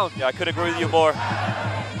that round. Yeah, I could agree with you more.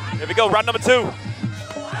 Here we go, round number 2.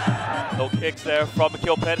 Low kicks there from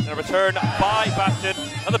Kheewphet, and a return by Bastian.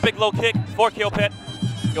 Another big low kick for Kheewphet.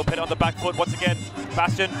 Kheewphet on the back foot once again.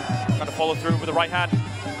 Bastian trying to follow through with the right hand.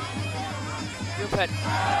 Kheewphet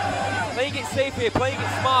playing it safe here, playing it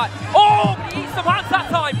smart. Oh, but he eats some hands that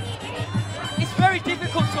time. It's very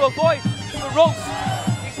difficult to avoid the ropes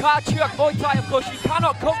in Prachuap Muay Thai. Of course, you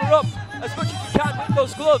cannot cover up as much as you can with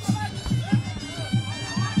those gloves.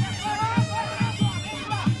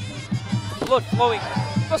 Blood flowing.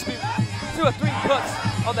 Must be 2 or 3 cuts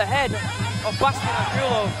on the head of Bastian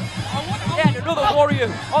Angulo. Again, another warrior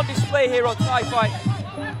on display here on Thai Fight.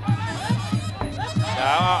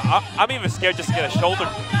 I'm even scared just to get a shoulder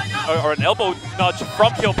or an elbow nudge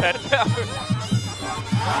from Kheewphet.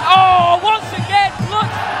 Oh, once again, blood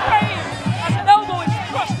spraying as an elbow is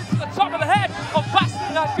thrust into the top of the head of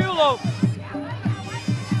Bastian Angulo.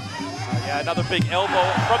 Yeah, another big elbow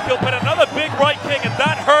from Kheewphet, another big right kick, and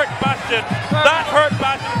that hurt Bastian. That hurt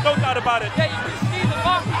Bastian, no doubt about it. Yeah, you can see the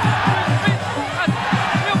mark as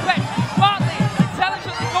Kheewphet smartly,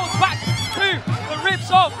 intelligently goes back to the ribs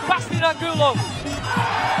of Bastian Angulo.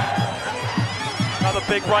 Another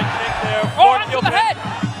big right kick there for Kheewphet. The head.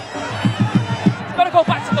 He's got to go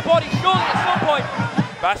back to the body, surely at some point.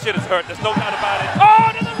 Bastian is hurt, there's no doubt about it.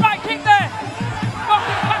 Oh, another right kick there.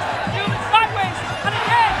 Knocking Bastian Angulo sideways, and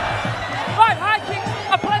again. Right high kicks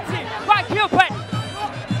are plenty by Kheewphet.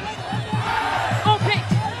 No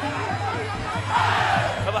kicks.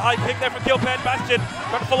 Another high kick there from Kheewphet. Bastian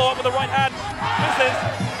trying to follow up with the right hand. Misses.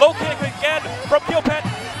 Low kick again from Kheewphet.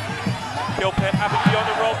 Kheewphet happy to be on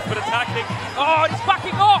the ropes but attacking. Oh, he's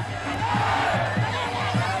backing off.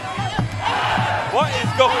 What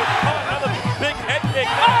is going on? Another big head kick.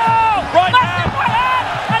 Oh! Right hand. Right hand.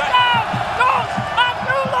 And down goes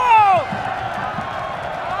Angulo.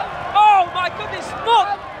 Oh my goodness,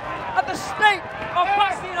 look at the state of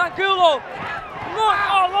Bastian Angulo. Blood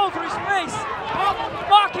all over his face.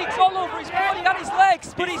 Markings all over his body and his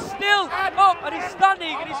legs. But he's still up and he's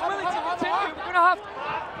standing and he's willing to continue. We're going to have...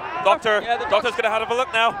 The doctor's going to have a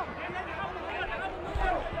look now.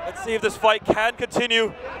 Let's see if this fight can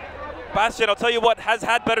continue. Bastian, I'll tell you what, has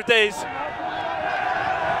had better days.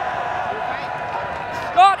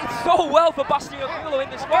 Started so well for Bastian Angulo in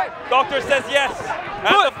this fight. Doctor says yes,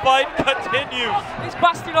 and the fight continues. It's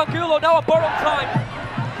Bastian Angulo now at borrowed time.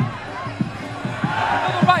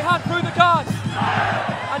 Another right hand through the guard.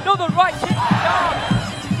 Another right kick to the arm.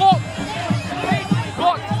 It's blocked. It's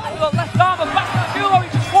blocked to the left arm of Bastian Angulo. He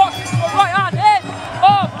just walks into a right hand end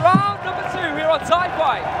of round number 2 here on Thai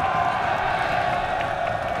Fight.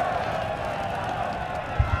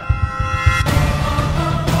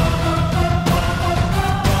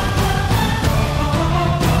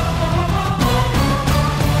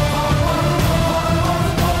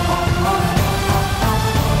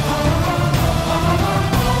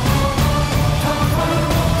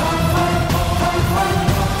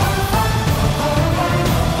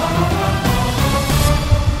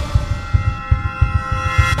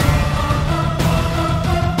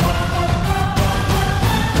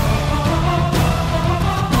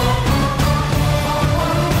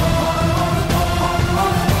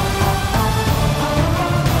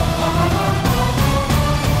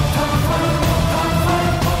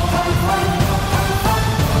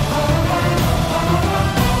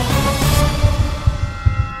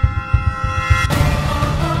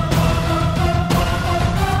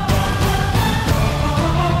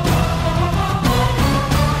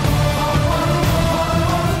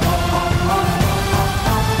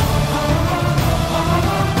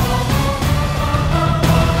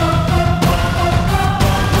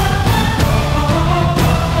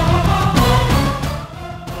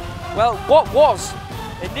 Well, what was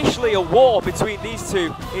initially a war between these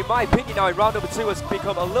two, in my opinion now in round number 2 has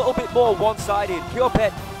become a little bit more one-sided.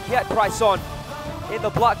 Kheewphet, he had price on. in the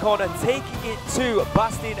black corner, taking it to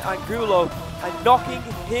Bastian Angulo and knocking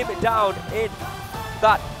him down in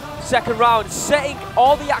that second round, setting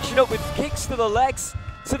all the action up with kicks to the legs,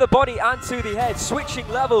 to the body and to the head, switching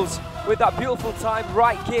levels with that beautiful timed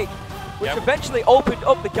right kick, which eventually opened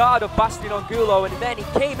up the guard of Bastian Angulo, and then he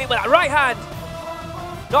came in with that right hand,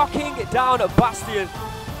 knocking down Bastian.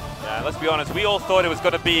 Yeah, let's be honest, we all thought it was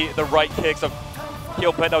going to be the right kicks of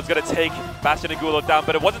Kheewphet that was going to take Bastian Angulo down,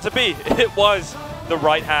 but it wasn't to be. It was the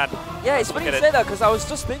right hand. Yeah, it's funny you say that, because I was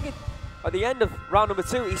just thinking at the end of round number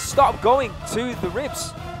 2, he stopped going to the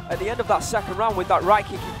ribs at the end of that second round with that right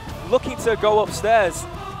kick, looking to go upstairs.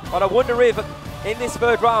 But I wonder if in this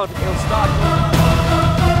third round he'll start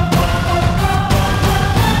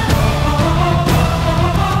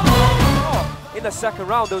in the second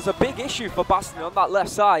round. There was a big issue for Bastian on that left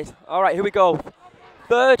side. All right, here we go.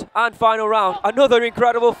 Third and final round. Another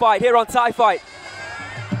incredible fight here on THAI Fight.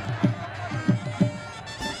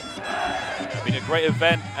 It's been a great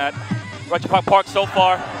event at Prachuap Park so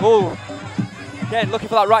far. Oh, again, looking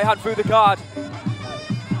for that right hand through the guard.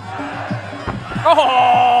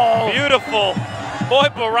 Oh! Beautiful Boy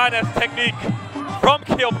Boranes technique from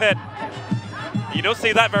Kheewphet. You don't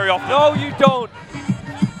see that very often. No, you don't.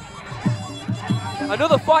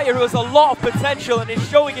 Another fighter who has a lot of potential and is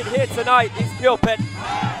showing it here tonight is Kheewphet.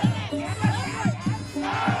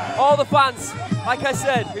 All the fans, like I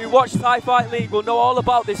said, who watch THAI Fight League will know all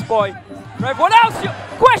about this boy. For everyone else,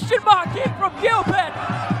 question mark in from Kheewphet.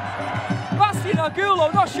 Bastian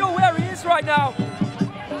Angulo, not sure where he is right now.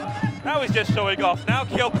 Now he's just showing off. Now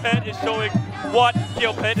Kheewphet is showing what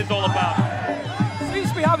Kheewphet is all about. Seems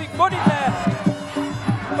to be having fun in there.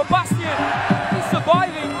 But Bastian is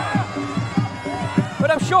surviving. But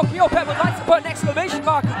I'm sure Kheewphet would like to put an exclamation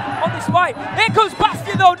mark on this fight. Here comes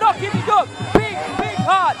Bastian though, not giving up. Big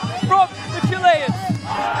heart from the Chileans.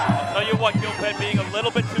 I'll tell you what, Kheewphet being a little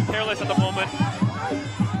bit too careless at the moment.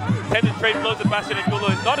 Tending trade blows at Bastian Angulo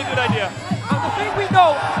is not a good idea. And the thing we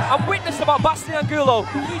know and witnessed about Bastian Angulo,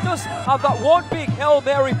 he does have that one big Hail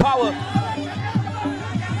Mary power.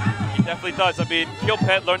 He definitely does. I mean,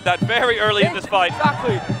 Kheewphet learned that very early in this fight.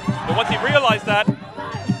 Exactly. But once he realized that,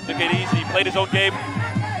 took it easy, he played his own game.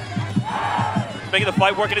 He's making the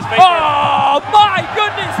fight work in his favor. Oh my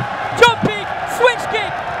goodness! Jumping switch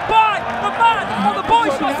kick by the man on the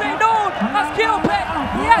boys shall say known as Kheewphet.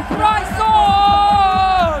 Yes, Bryson!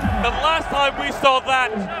 The last time we saw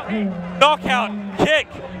that knockout kick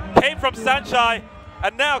came from Saenchai,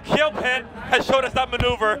 and now Kheewphet has showed us that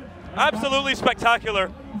maneuver. Absolutely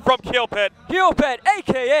spectacular from Kheewphet. Kheewphet,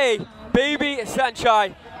 aka Baby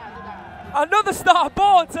Saenchai. Another star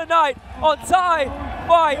born tonight on THAI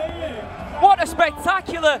Fight. What a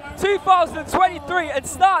spectacular 2023 and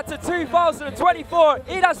start to 2024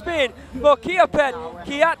 it has been for Kheewphet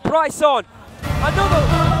Kiat Bryson. Another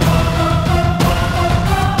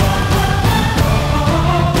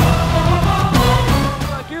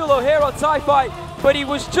Angulo here on THAI Fight, but he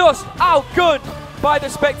was just outgunned by the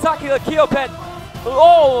spectacular Kheewphet.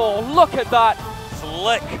 Oh, look at that.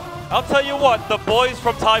 Slick. I'll tell you what, the boys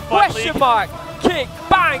from THAI Fight League. Question mark, kick,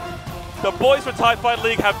 bang. The boys from THAI Fight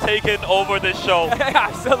League have taken over this show.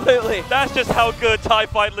 Absolutely. That's just how good THAI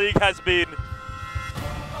Fight League has been.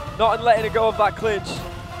 Not letting it go of that clinch.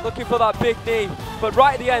 Looking for that big knee. But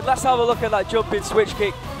right at the end, let's have a look at that jumping switch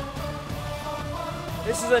kick.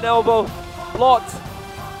 This is an elbow. Blocked.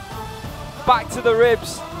 Back to the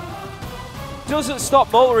ribs. Doesn't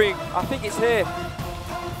stop motoring. I think it's here.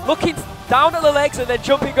 Looking down at the legs and then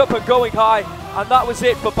jumping up and going high. And that was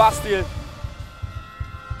it for Bastian.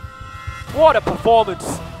 What a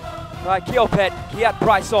performance. Right, Kheewphet, Kiat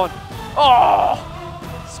Bryson. Oh!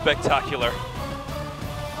 Spectacular.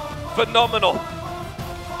 Phenomenal.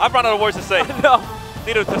 I've run out of words to say. No.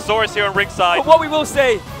 Need a thesaurus here on ringside. But what we will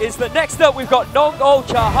say is that next up we've got Nong-O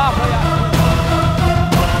Cha.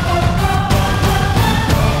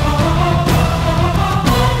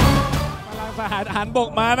 ทหารหันบก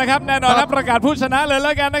มานะครับแน่นอนครับประกาศผู้ชนะเลยแ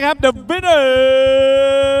ล้วกันนะครับ The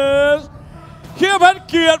winners Kheewphet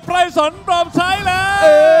เกียรติไพรสนพร้อมใช้แล้ว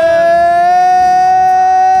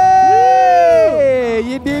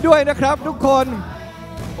ยินดีด้วยนะครับทุกคน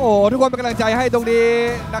โอ้ทุกคนเป็นกำลังใจให้ตรงนี้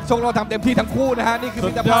นักชกเราทำเต็มที่ทั้งคู่นะฮะนี่คือ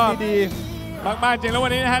มิตรภาพดีมากๆจริงแล้ววั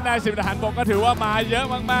นนี้นะฮะนายสิบทหารบกก็ถือว่ามาเยอะ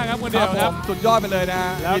มากๆครับคนเดียวครับสุดยอดไปเลยนะฮ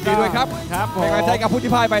ะยินดีด้วยครับเป็นกำลังใจกับผู้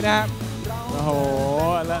ที่พ่ายไปนะฮะโอ้โห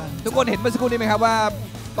แล้วทุกคนเห็นเมื่อสักครู่นี้ไหมครับว่า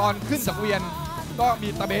ตอนขึ้นสังเวียนก็มี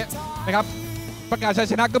ตะเบะนะครับประกาศชัย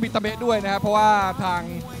ชนะก็มีตะเบะด้วยนะครับเพราะว่าทาง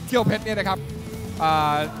Kheewphetเนี่ยนะครับ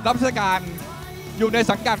รับราชการ อยู่ใน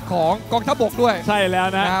สังกัดของกองทัพบกด้วยใช่แล้ว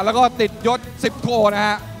นะแล้วก็ติดยศ10 โทนะฮ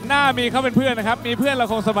ะหน้ามีเขาเป็นเพื่อนนะครับมีเพื่อนเรา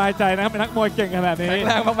คงสบายใจนะครับเป็นนักมวยเก่งขนาดนี้แ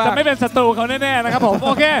รงมากๆจะไม่เป็นศัตรูเขาแน่ๆนะครับผมโ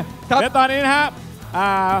อเคเดี๋ยวตอนนี้นะครับ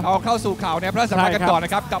เอาเข้าสู่ข่าวในพระสภากันก่อนน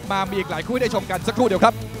ะครับกลับมามีอีกหลายคู่ได้ชมกันสักครู่เดียวค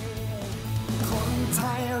รับคนไท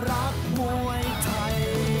ยรักมวยไทย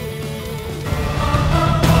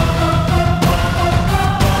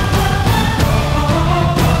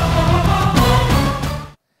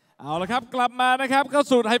เอาละครับกลับมานะครับเข้า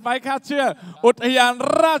สู่ไทยไฟท์คาดเชื่ออุทยาน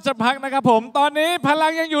ราชภัฏนะครับผมตอนนี้พลั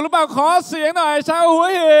งยังอยู่หรือเปล่าขอเสียงหน่อยชาวหัว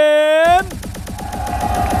หิน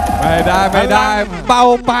ไม่ได้เบา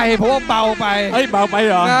ไปเพราะว่าเบาไปเบาไปเ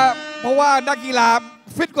หรอนะเพราะว่านักกีฬา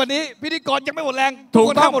ฟิตกว่านี้พิธีกรยังไม่หมดแรงถูก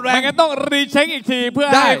ต้องหมดแรงงั้นต้องรีเช็คอีกทีเพื่อ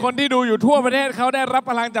ให้คนที่ดูอยู่ทั่วประเทศเขาได้รับ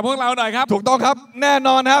พลังจากพวกเราหน่อยครับถูกต้องครับแน่น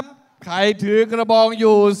อนครับใครถือกระบองอ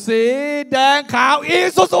ยู่สีแดงขาวอี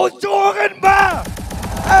ซูซูจูกันมา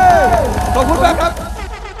ขอบคุณมากครับ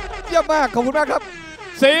เยี่ยมมากขอบคุณมากครับ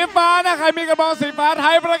สีฟ้านะใครมีกระบองสีฟ้าไท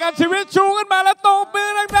ยประกันชีวิตชูขึ้นมาแล้วตบมือ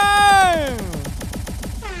ดัง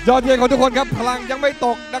ๆยอดเยี่ยมของทุกคนครับพลังยังไม่ต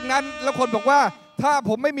กดังนั้นแล้วคนบอกว่าถ้าผ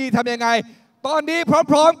มไม่มีทำยังไงตอนนี้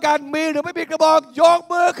พร้อมๆกันมีหรือไม่มีกระบอกยก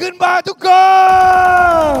มือขึ้นมาทุกค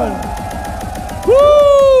น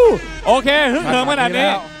โอเคฮึ่งเหิมขนาดนี้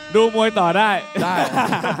ดูมวยต่อได้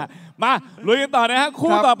มาลุยกันต่อนะฮะ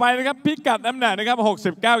คู่ต่อไปนะครับพิกัดน้ำหนักนะครับ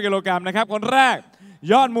69 กิโลกรัมนะครับคนแรก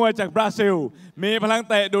ยอดมวยจากบราซิลมีพลัง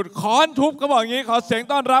เตะดุดค้อนทุบเขาบอกอย่างนี้ขอเสียง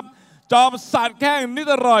ต้อนรับจอมสัตว์แข้งนิ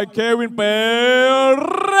ตรอยเควินเป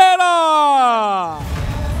เรล่า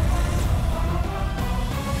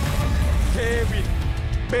เควิน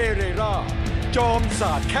เปเรล่าจอมศ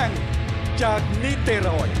าสตร์แข้งจากนิเตร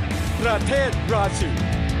อยประเทศบราซิล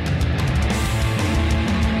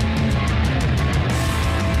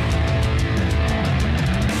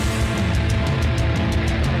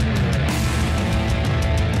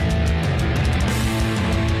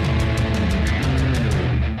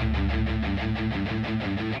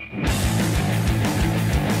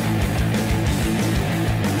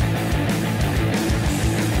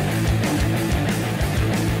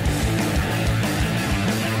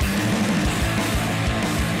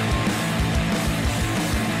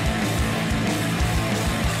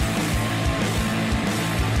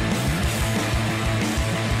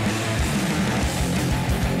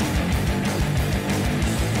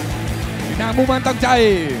มุ่งมั่นตั้งใจ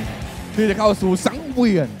ที่จะเข้าสู่สังเ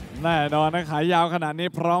วียนแน่นอนนะขายาวขนาดนี้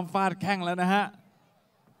พร้อมฟาดแข้งแล้วนะฮะ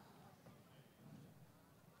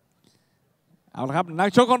เอาละครับนัก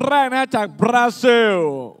ชกคนแรกนะจากบราซิล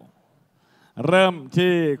เริ่ม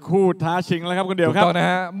ที่คู่ท้าชิงแล้วครับคุณเดียวครับนะ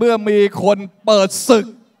ฮะเมื่อมีคนเปิดศึก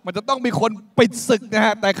มันจะต้องมีคนปิดศึกนะฮ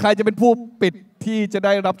ะแต่ใครจะเป็นผู้ปิดที่จะไ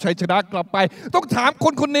ด้รับชัยชนะกลับไปต้องถาม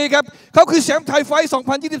คนนี้ครับเขาคือแชมป์ไทยไฟท์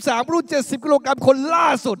 2023 รุ่น 70 กิโลกรัมคนล่า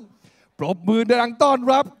สุดปรบมือดังต้อน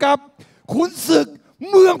รับกับขุนศึก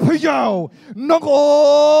เมืองพะเยาน้องโอ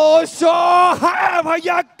ชอ5 พ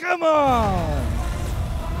ยัคฆ์กันมา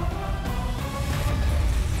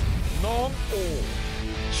น้องโอ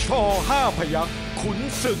ชอ5 พยัคฆ์ขุน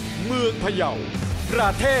ศึกเมืองพะเยาประ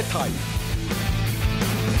เทศไทย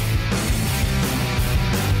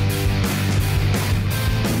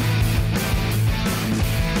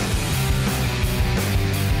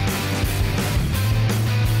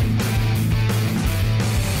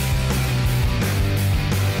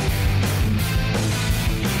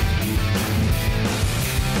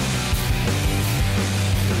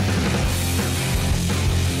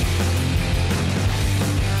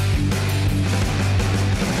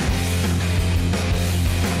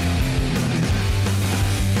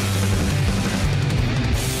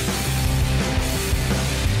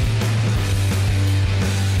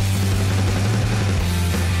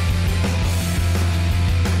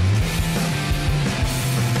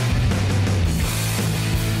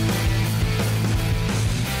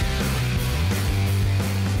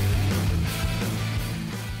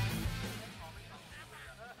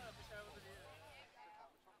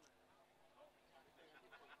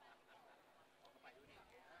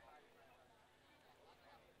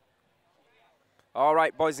All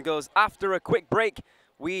right, boys and girls, after a quick break,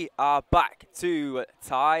 we are back to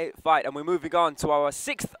Thai Fight, and we're moving on to our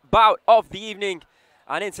 6th bout of the evening,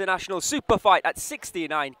 an international super fight at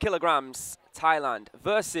 69 kilograms, Thailand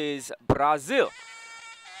versus Brazil.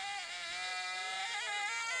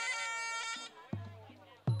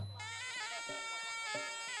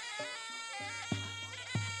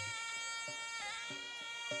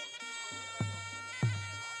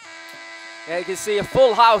 Yeah, you can see a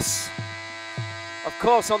full house. Of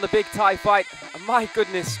course, on the big Thai fight. My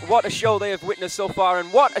goodness, what a show they have witnessed so far,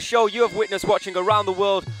 and what a show you have witnessed watching around the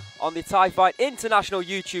world on the Thai Fight International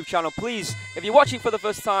YouTube channel. Please, if you're watching for the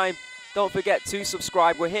first time, don't forget to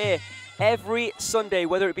subscribe. We're here every Sunday,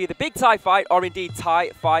 whether it be the Big Thai Fight or indeed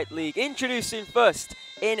Thai Fight League. Introducing first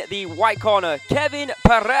in the white corner, Kevin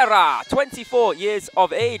Pereira, 24 years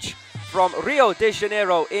of age, from Rio de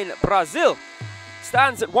Janeiro in Brazil.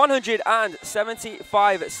 Stands at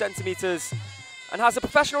 175 centimeters and has a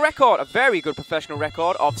professional record, a very good professional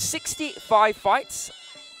record of 65 fights,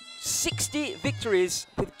 60 victories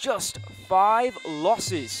with just 5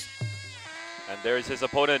 losses. And there is his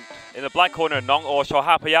opponent in the black corner, Nong-O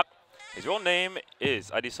Shohapayak. His real name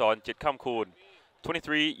is Adison Jitkamkoon,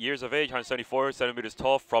 23 years of age, 174 centimeters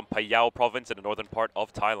tall, from Payao province in the northern part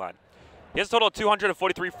of Thailand. He has a total of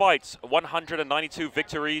 243 fights, 192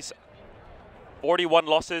 victories, 41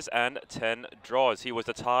 losses and 10 draws. He was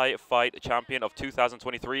the Thai Fight Champion of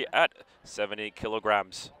 2023 at 70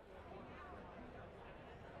 kilograms.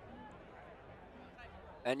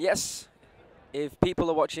 And yes, if people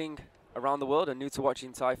are watching around the world and new to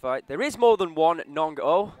watching Thai Fight, there is more than one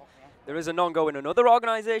Nong-O. There is a Nong-O in another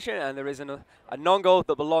organization, and there is a Nong-O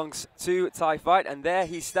that belongs to Thai Fight. And there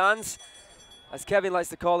he stands, as Kevin likes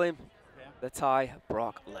to call him, the Thai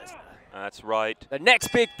Brock Lesnar. That's right. The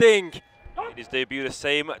next big thing. Made his debut the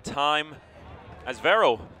same time as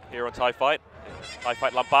Vero here on Thai Fight. Thai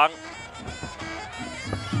Fight Lampang.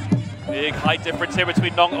 Big height difference here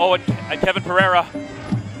between Nong-O and Kevin Pereira.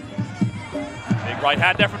 Big right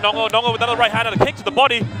hand there from Nong-O. Nong-O with another right hand and a kick to the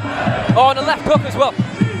body. Oh, and a left hook as well.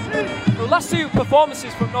 The last 2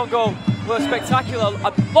 performances from Nong-O were spectacular.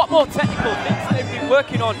 A lot more technical things they've been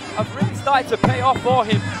working on have really started to pay off for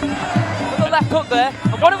him. With the left hook there,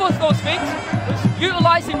 and one of those things was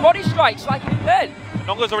utilising body strikes like he did.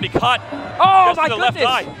 Nong-O's already cut. Oh just my to the goodness!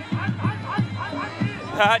 Left eye.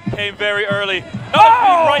 That came very early. No,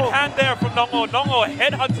 right hand there from Nong-O. Nong-O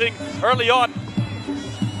headhunting early on.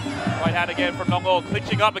 Right hand again from Nong-O,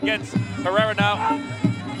 clinching up against Pereira now.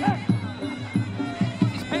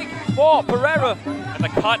 He's big for Pereira. And the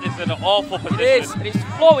cut is in an awful position. It is, and it's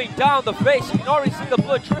flowing down the face. You can already see the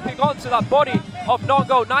blood dripping onto that body of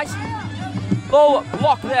Nong-O. Nice low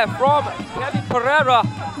block there from Kevin Pereira.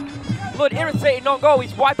 Blood irritating Nong-O.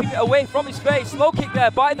 He's wiping it away from his face. Low kick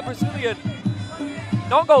there by the Brazilian.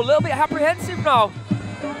 Nong-O a little bit apprehensive now.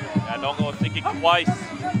 Yeah, Nong-O thinking twice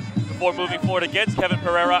before moving forward against Kevin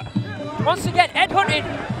Pereira. Once again, headhunted,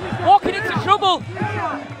 walking into trouble.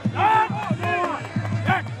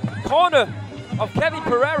 Corner of Kevin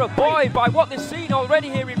Pereira, buoyed by what they've seen already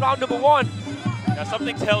here in round number 1. Now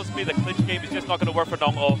something tells me the clinch game is just not going to work for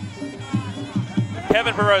Nong-O.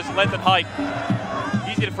 Kevin Pereira's length and height,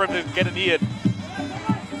 easy for him to get a knee in.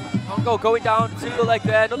 Nong-O going down to the leg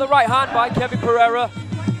there. Another right hand by Kevin Pereira.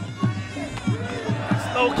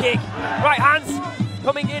 Slow kick. Right hands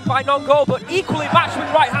coming in by Nong-O, but equally matched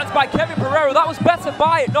with right hands by Kevin Pereira. That was better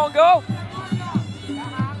by Nong-O.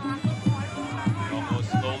 Nong-O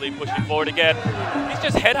slowly pushing forward again. He's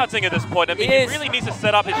just headhunting at this point. I mean, he really needs to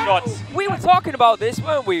set up his shots. We were talking about this,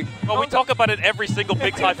 weren't we? Well, we talk about it every single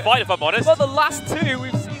Big Thai Fight, if I'm honest. Well, the last 2,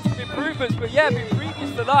 we've seen some improvements, but yeah, previous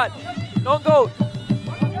to that, Nong-O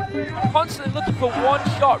constantly looking for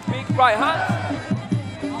one-shot big right hands.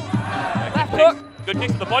 Left hook. Good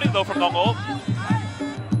kicks to the body, though, from Nong-O.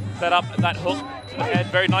 Set up that hook to the head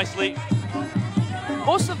very nicely.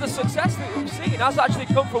 Most of the success that we've seen has actually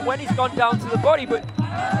come from when he's gone down to the body, but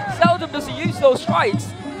seldom does he use those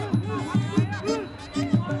strikes.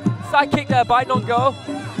 Side kick there by Nong-O.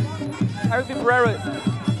 Kevin Pereira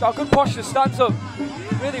got a good posture, stands up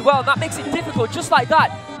really well, and that makes it difficult, just like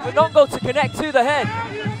that, for Nong-O to connect to the head.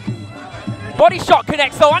 Body shot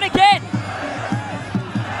connects though, and again!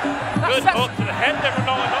 Good hook to the head there from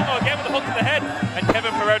Nong-O. Nong-O again with the hook to the head, and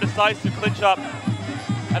Kevin Pereira decides to clinch up.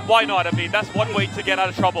 And why not? I mean, that's one way to get out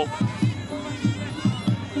of trouble.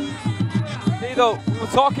 See though, we were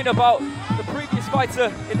talking about the previous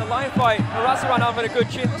fighter in the lion fight, Arasaran having a good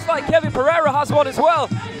chin. Looks like Kevin Pereira has one as well.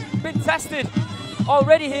 Been tested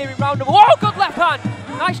already here in round number. Oh, good left hand!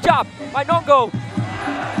 Nice jab by Nong-O.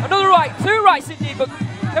 Another right, 2 rights indeed, but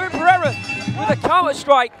Kevin Pereira with a counter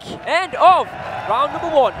strike. End of round number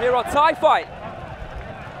 1 here on Thai Fight.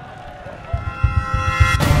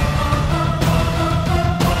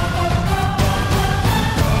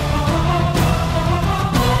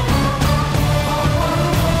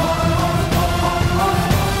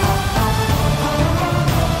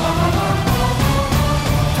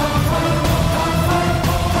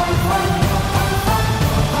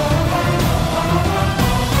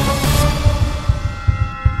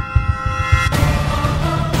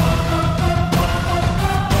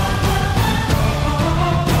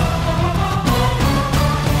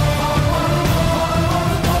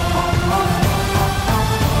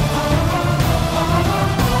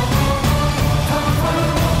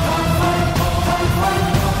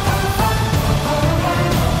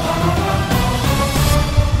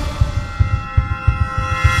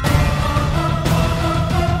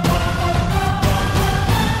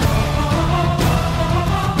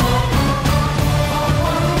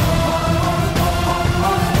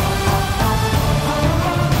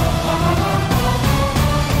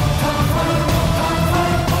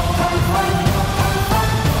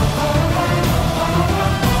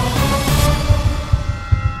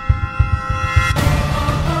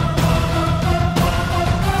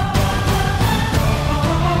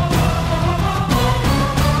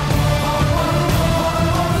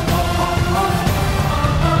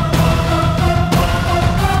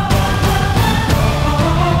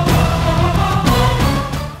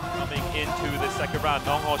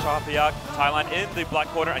 Payak, Thailand in the black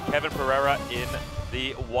corner, and Kevin Pereira in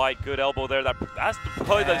the white. Good elbow there. That's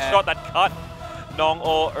probably the shot that cut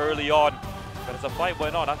Nong-O early on. But as the fight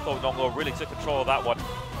went on, I thought Nong-O really took control of that one.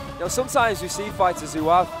 You know, sometimes we see fighters who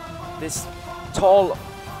have this tall,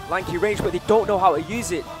 lanky range, but they don't know how to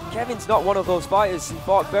use it. Kevin's not one of those fighters. He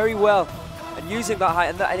fought very well and using that height,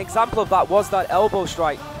 and an example of that was that elbow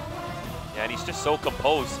strike. Yeah, and he's just so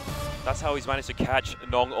composed. That's how he's managed to catch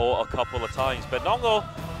Nong-O a couple of times. But Nong-O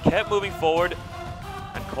kept moving forward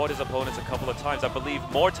and caught his opponents a couple of times. I believe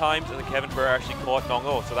more times than Kevin Pereira actually caught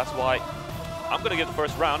Nong-O. So that's why I'm going to give the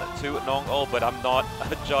first round to Nong-O, but I'm not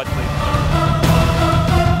a judge.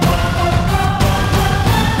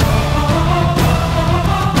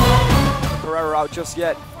 Pereira out just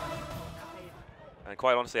yet. And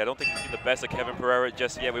quite honestly, I don't think we've seen the best of Kevin Pereira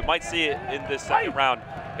just yet. We might see it in this second round.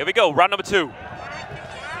 Here we go, round number 2.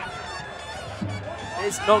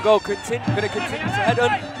 Is Nong-O going to continue to head on?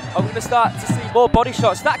 Are we going to start to see more body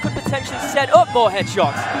shots? That could potentially set up more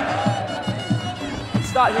headshots.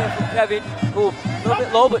 Start here from Kevin. Ooh, a little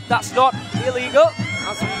bit low, but that's not illegal,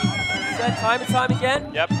 as we said time and time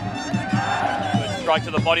again. Yep. Good strike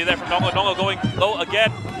to the body there from Nong-O. Nong-O going low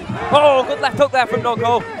again. Oh, good left hook there from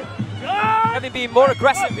Nong-O. Kevin being more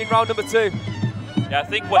aggressive in round number 2. Yeah, I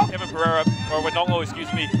think when Kevin Pereira, or when Nong-O,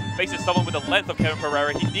 excuse me, faces someone with the length of Kevin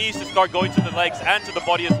Pereira, he needs to start going to the legs and to the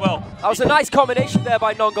body as well. That was a nice combination there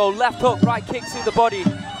by Nong-O. Left hook, right kick to the body.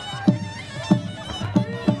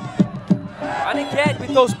 And again,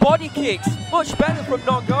 with those body kicks, much better from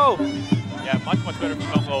Nong-O. Yeah, much better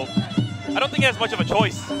from Nong-O. I don't think he has much of a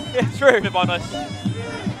choice. Yeah, true. To be honest.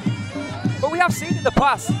 But we have seen in the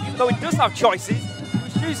past, even though he does have choices, he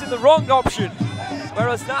was choosing the wrong option.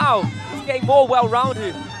 Whereas now, he's getting more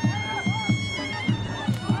well-rounded.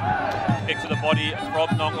 Kick to the body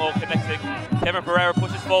from Nong-O, connecting. Kevin Pereira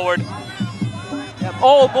pushes forward.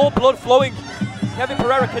 Yeah, more blood flowing. Kevin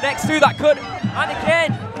Pereira connects to that good. And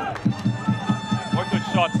again. More good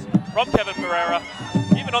shots from Kevin Pereira,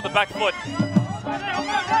 even on the back foot.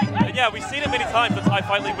 And yeah, we've seen it many times in Thai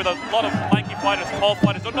Fight League with a lot of lanky fighters, tall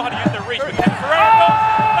fighters, don't know how to use their reach. But Kevin Pereira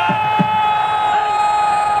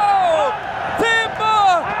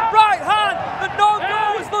Timber! Right hand that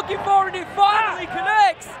Nong-O was looking for, and it finally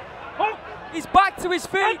connects. He's back to his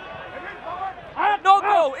feet.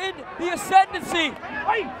 Nong-O in the ascendancy.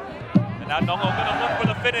 And now Nong-O going to look for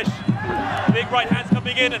the finish. Big right hands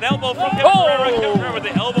coming in, an elbow from Kevin Pereira. Kevin Pereira with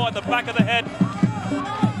the elbow at the back of the head.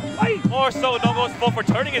 More so Nong-O's fault for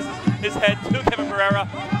turning his head to Kevin Pereira.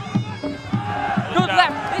 Good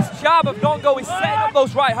left. This jab of Nong-O is setting up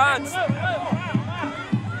those right hands.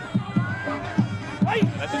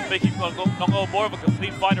 That's just making Nong-O more of a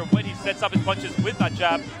complete fighter when he sets up his punches with that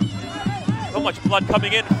jab. So much blood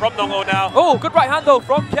coming in from Nong-O now. Oh, good right hand though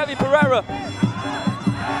from Kevin Pereira.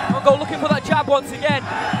 Nong-O looking for that jab once again.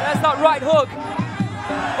 There's that right hook.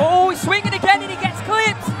 Oh, he's swinging again and he gets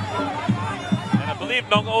clipped. And I believe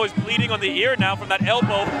Nong-O is bleeding on the ear now from that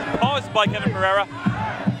elbow caused by Kevin Pereira.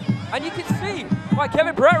 And you can see why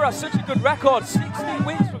Kevin Pereira has such a good record. 16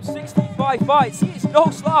 wins from 65 fights. He is no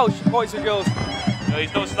slouch, boys and girls. No,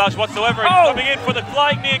 he's no slouch whatsoever. He's coming in for the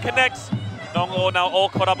flying knee and connects. Nong-O now all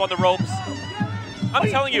caught up on the ropes. I'm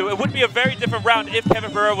telling you, it would be a very different round if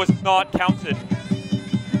Kevin Pereira was not counted.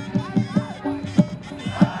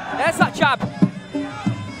 There's that jab.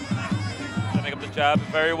 Setting up the jab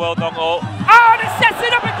very well, Nong-O. Oh, and it sets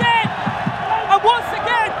it up again! And once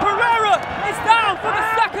again, Pereira is down for the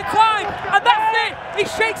second time. And that's it. He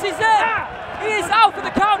shakes his head. He is out for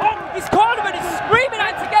the count. His cornerman is screaming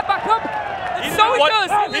at him to get back up. And so he does.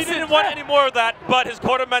 He didn't want any more of that, but his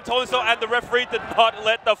cornerman told him so, and the referee did not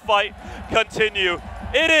let the fight continue.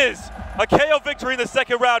 It is a KO victory in the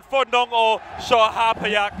second round for Nong-O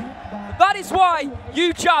Payak. That is why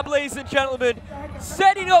you jab, ladies and gentlemen,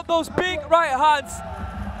 setting up those big right hands.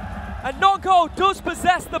 And Nong-O does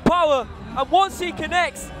possess the power, and once he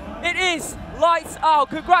connects, it is lights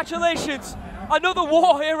out. Congratulations. Another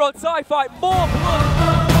war here on Thai Fight. More blood.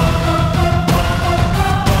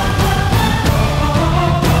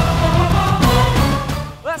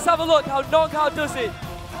 Let's have a look how Nong-O does it.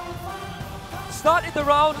 Started the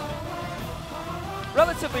round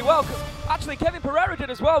relatively well. Actually, Kevin Pereira did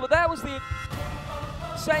as well, but there was the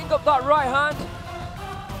setting up that right hand.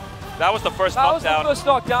 That was the first knockdown. That was the first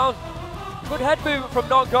knockdown. Good head movement from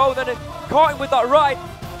Nong-O, then it caught him with that right.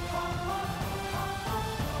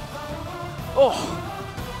 Oh,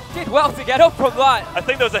 did well to get up from that. I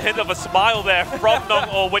think there was a hint of a smile there from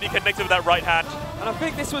Nong-O when he connected with that right hand. And I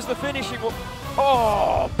think this was the finishing one.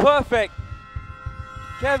 Oh, perfect.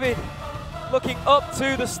 Kevin looking up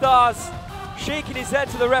to the stars, shaking his head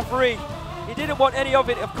to the referee. He didn't want any of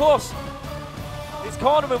it, of course. His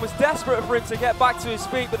cornerman was desperate for him to get back to his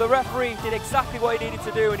feet, but the referee did exactly what he needed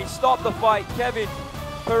to do and he stopped the fight. Kevin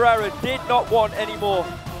Pereira did not want any more.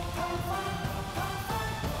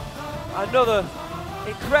 Another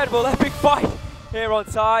incredible epic fight here on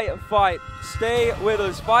Thai Fight. Stay with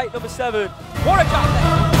us. Fight number 7.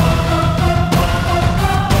 Worachaklek.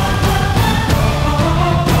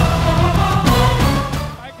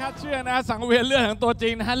 เชื่อนะสังเวียนเลือดของตัวจริ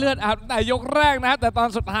งนะฮะเลือดอาบแต่ยกแรกนะแต่ตอน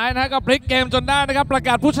สุดท้ายนะก็พลิกเกมจนได้นะครับประก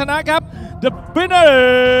าศผู้ชนะครับ The winner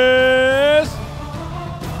is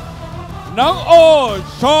Nong-O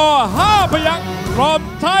ชอ5 พยัคฆ์ from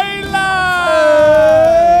Thailand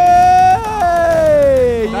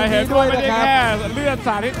ได้เห็นด้วยไม่ได้แค่เลือดส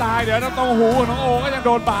าดที่ตายเดี๋ยวตรงหูของNong-Oก็ยังโ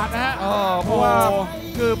ดนบาดนะฮะเพราะว่า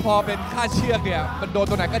คือพอเป็นค่าเชือกเนี่ยมันโดน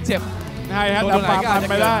ตัวไหนก็เจ็บใช่ฮะแต่ความมัน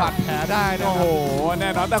ไม่ได้บาดแผลได้นะโอ้โหแน่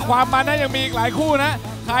นอนแต่ความมันนั้นยังมีอีกหลายคู่นะ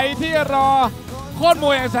ใครที่รอโคตรม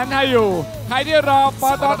วยอย่างแสนไทยอยู่ใครที่รอป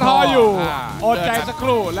ตทอยู่อดใจสักค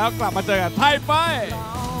รู่แล้วกลับมาเจอกันไทยไฟท์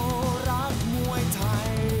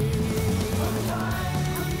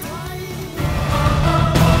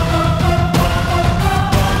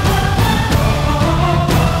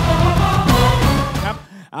ครับ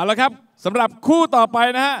เอาละครับสำหรับคู่ต่อไป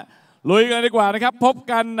นะฮะลุยกันดีกว่านะครับพบ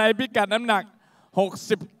กันในพิกัดน้ำหนัก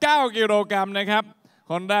69 กิโลกรัมนะครับ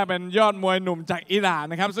คนแรกเป็นยอดมวยหนุ่มจากอิหร่าน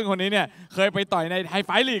นะครับซึ่งคนนี้เนี่ยเคยไปต่อยในไทยไฟ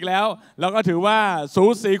ท์ลีกแล้วก็ถือว่าสู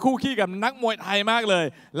สีคู่ขี้กับนักมวยไทยมากเลย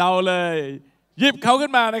เราเลยหยิบเขาขึ้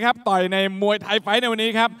นมานะครับต่อยในมวยไทยไฟท์ในวันนี้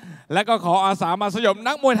ครับและก็ขออาสามาสยบ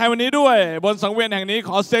นักมวยไทยวันนี้ด้วยบนสังเวียนแห่งนี้ข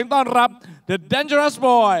อเสียงต้อนรับ The Dangerous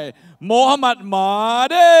Boy โมฮัมหมัด มา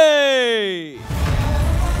เด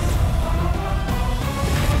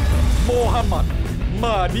โมฮัมหมัด ม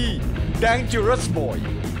าดี Dangerous Boy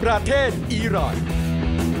ประเทศอิหร่าน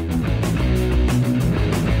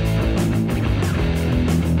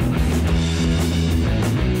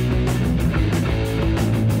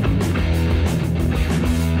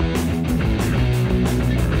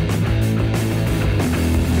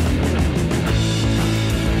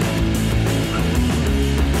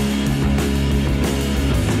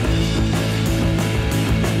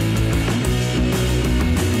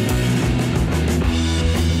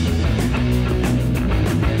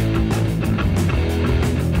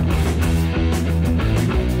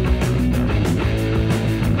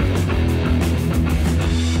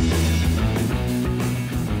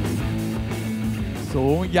สู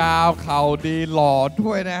งยาวเข่าดีหล่อ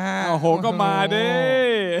ด้วยนะฮะโอ้โหก็มาดิ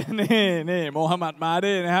นี่โมฮัมหมัดมา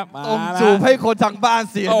ดินะครับต้องสูบให้คนทางบ้าน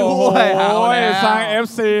เสียด้วยโอ้ยสร้าง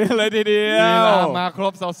FC เลยทีเดียวมาคร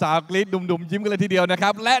บสาวๆกรี๊ดดุมๆยิ้มกันเลยทีเดียวนะครั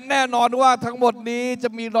บและแน่นอนว่าทั้งหมดนี้จะ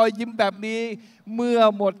มีรอยยิ้มแบบนี้เมื่อ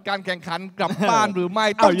หมดการแข่งขันกลับบ้านหรือไม่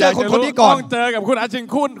ต้องเจอคนนี้ก่อนต้องเจอกับคุณอาชิง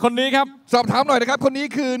คุณคนนี้ครับสอบถามหน่อยนะครับคนนี้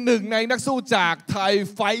คือหนึ่งในนักสู้จากไทย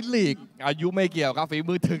ไฟท์ลีกอายุไม่เกี่ยวครับฝี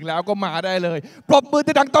มือถึงแล้วก็มาได้เลยปรบมือ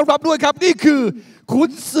ดังต้อนรับด้วยครับนี่คือขุ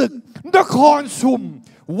นศึกนครชุม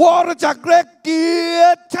วรจักรเล็กเกีย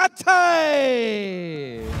รติชัดชัย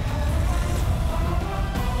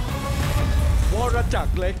วรจัก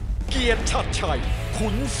รเล็กเกียรติชัดชัยขุ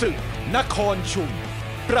นศึกนครชุม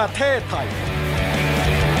ประเทศไทย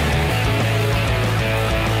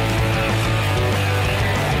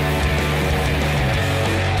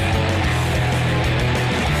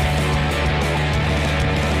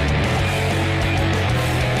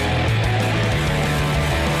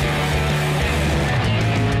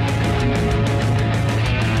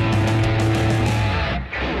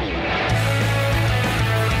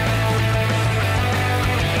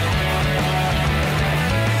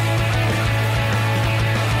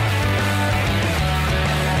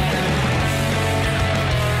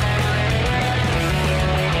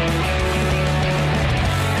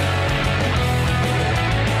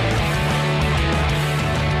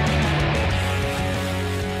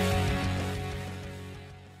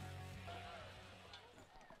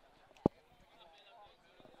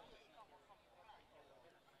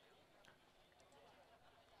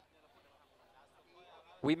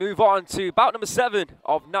We move on to bout number 7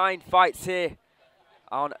 of 9 fights here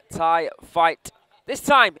on Thai Fight. This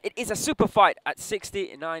time, it is a super fight at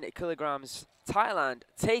 69 kilograms. Thailand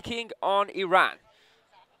taking on Iran.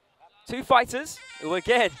 Two fighters who,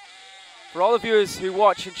 again, for all the viewers who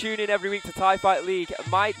watch and tune in every week to Thai Fight League,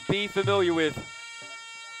 might be familiar with.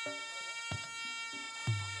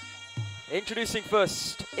 Introducing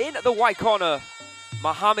first, in the white corner,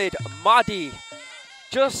 Mohammed Mahdi.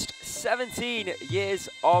 Just 17 years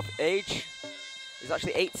of age. He's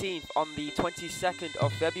actually 18th on the 22nd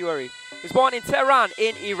of February. He was born in Tehran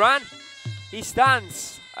in Iran. He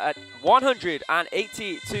stands at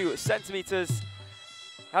 182 centimeters.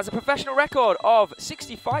 Has a professional record of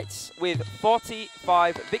 60 fights with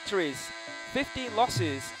 45 victories, 15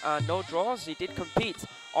 losses and no draws. He did compete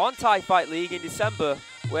on Thai Fight League in December,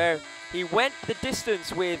 where he went the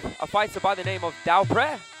distance with a fighter by the name of Dao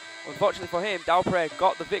Pre. Unfortunately for him, Dao Pre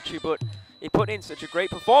got the victory, but he put in such a great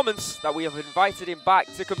performance that we have invited him back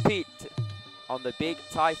to compete on the big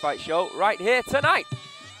Thai Fight show right here tonight.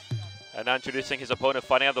 And now introducing his opponent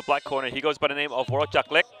fighting out of the black corner, he goes by the name of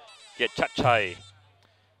Worachaklek, Saenchai.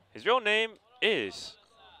 His real name is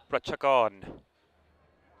Prachuap.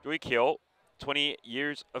 20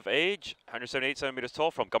 years of age, 178 centimeters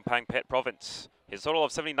tall, from Kampang Phet province. His total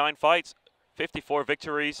of 79 fights, 54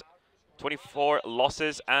 victories, 24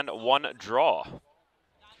 losses and 1 draw.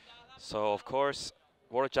 So of course,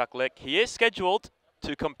 Worachaklek, he is scheduled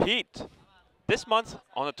to compete this month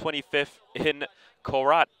on the 25th in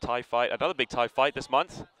Korat Thai Fight, another big Thai fight this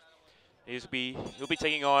month. He'll be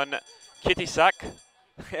taking on Kheewphet.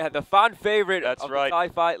 Yeah, the fan favorite of right. the Thai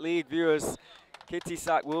Fight League viewers.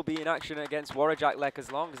 Kheewphet will be in action against Worachaklek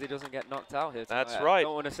as long as he doesn't get knocked out here tonight. That's right. I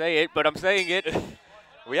don't want to say it, but I'm saying it.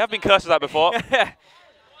 We have been cursed with that before.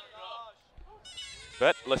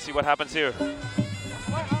 But let's see what happens here.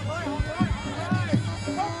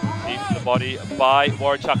 Deep the body by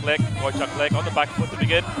Worachaklek. Worachaklek on the back foot to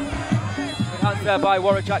begin. Good hands there by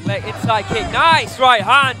Worachaklek. Inside kick. Nice right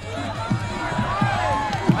hand.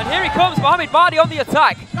 And here he comes, Mohamed Mahdi on the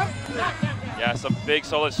attack. Yeah, some big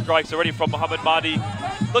solid strikes already from Mohamed Mahdi.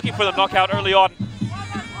 Looking for the knockout early on.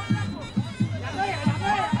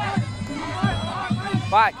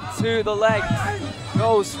 Back to the legs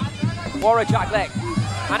goes Worachaklek.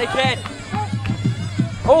 And again.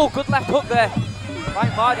 Oh, good left hook there by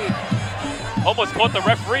Mahdi. Almost caught the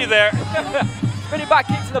referee there. Spinning back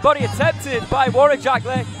kick to the body attempted by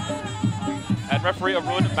Worachaklek. And referee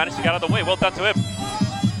Arun managed to get out of the way. Well done to him.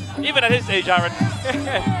 Even at his age, Aaron.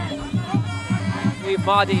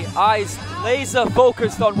 Mahdi, eyes laser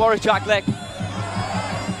focused on Worachaklek.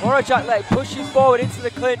 Worachaklek pushes forward into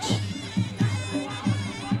the clinch.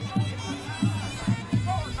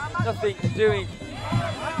 Nothing doing.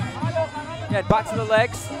 Again, back to the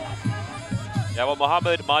legs. Yeah, what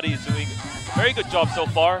Mohamed Mahdi is doing a very good job so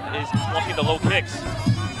far is blocking the low kicks.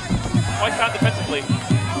 Quite sound defensively.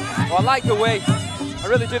 Well, I like the way, I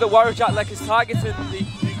really do, that Worachaklek is targeting the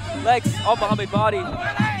legs of Mohamed Mahdi.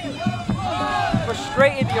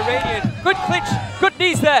 Frustrating the Iranian. Good clinch, good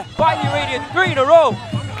knees there by the Iranian. 3 in a row.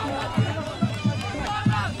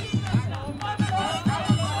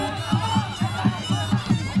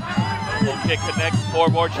 Low kick connects for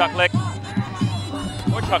Worachaklek.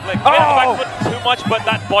 Worachaklek hit the back foot too much, but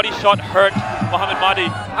that body shot hurt Mohamed Mahdi.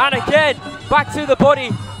 And again, back to the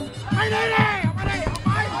body.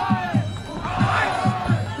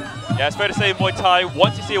 Yeah, it's fair to say in Muay Thai,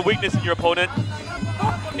 once you see a weakness in your opponent,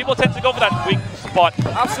 people tend to go for that weak spot.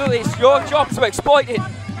 Absolutely, it's your job to exploit it.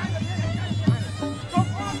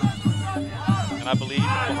 And I believe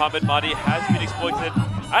Mohamed Mahdi has been exploited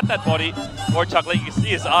at that body. Worachaklek, you can see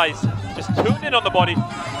his eyes just tuned in on the body,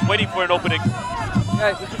 waiting for an opening.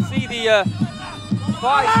 Yeah, you can see the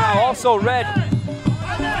thighs now also red.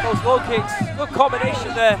 Those low kicks, good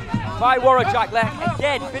combination there by Worachaklek.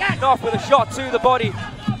 Again, finishing off with a shot to the body.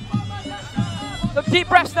 Some deep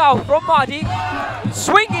breaths now from Mahdi,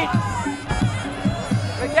 swinging.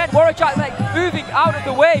 Again, Worachaklek moving out of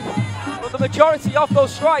the way from the majority of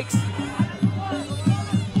those strikes.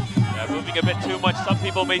 Yeah, moving a bit too much, some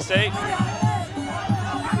people may say.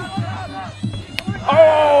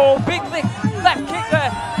 Oh, big left kick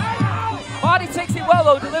there. Mahdi takes it well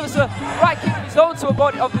though, delivers a right kick of his own to a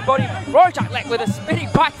body of the body. Worachaklek with a spinning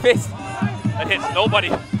back fist. That hits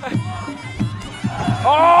nobody.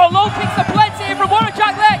 Oh, low kicks are plenty from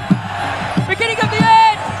Worachaklek. Beginning of the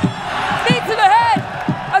end. Knee to the head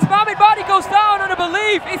as Mohamed Mahdi goes down, and I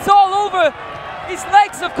believe it's all over. His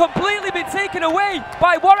legs have completely been taken away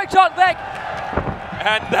by Worachaklek.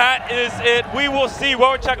 And that is it. We will see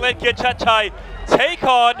Worachaklek Saenchai take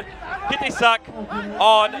on Kheewphet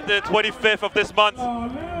on the 25th of this month.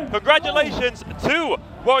 Congratulations to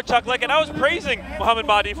Worachaklek, and I was praising Mohamed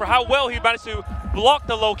Mahdi for how well he managed to block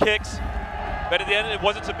the low kicks. But at the end, it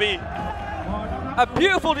wasn't to be. A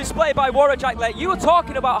beautiful display by Worachaklek. You were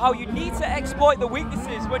talking about how you need to exploit the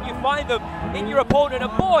weaknesses when you find them in your opponent.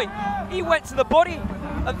 And boy, he went to the body,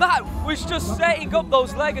 and that was just setting up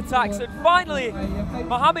those leg attacks. And finally,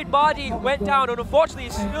 Mohamed Mahdi went down, and unfortunately,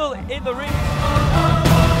 he's still in the ring.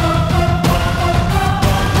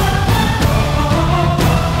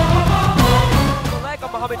 The leg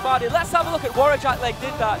of Mohamed Mahdi. Let's have a look at Worachaklek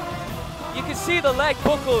did that. You can see the leg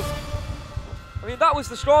buckles. I mean, that was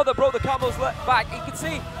the straw that broke the camel's back. You can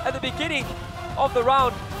see at the beginning of the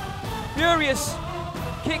round, furious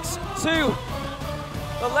kicks to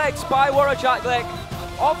the legs by Worachaklek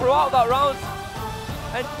all throughout that round.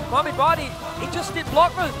 And Mohamed Badi, he just didn't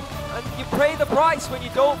block them. And you pay the price when you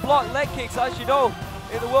don't block leg kicks, as you know,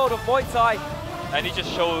 in the world of Muay Thai. And he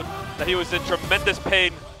just showed that he was in tremendous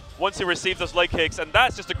pain once he received those leg kicks. And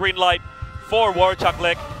that's just a green light for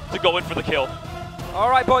Worachaklek to go in for the kill. All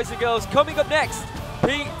right, boys and girls, coming up next,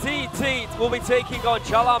 PTT will be taking on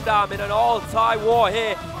Chalamdam in an all-Thai war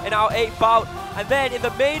here in our 8th bout. And then in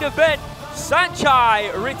the main event,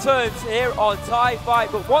 Saenchai returns here on Thai Fight.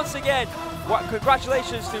 But once again,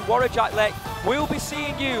 congratulations to Worachaklek. We'll be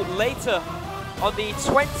seeing you later on the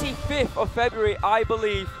 25th of February, I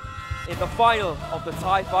believe, in the final of the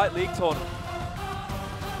Thai Fight League tournament.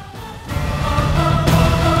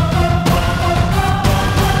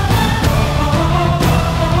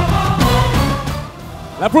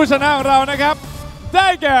 และผู้ชนะของเรานะครับได้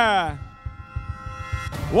แก่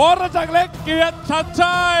วรจักรเล็กเกียรติชัด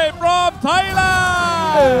ชัยพร้อมไทยแล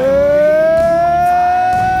นด์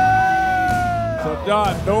สุดยอ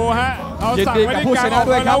ดดูฮะเขาสั่งไว้ที่การออก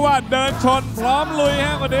มาแล้วว่าเดินชนพร้อมลุยฮ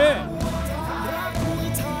ะวันนี้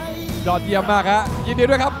ยอดเยี่ยมมากฮะยินดี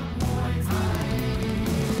ด้วยครับ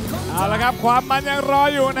เอาละครับความมันยังรอ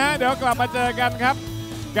อยู่นะฮะเดี๋ยวกลับมาเจอกันครับ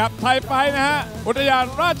กับไทยไฟท์นะฮะอุทยาน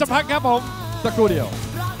ราชภัฏครับผมสักครู่เดียว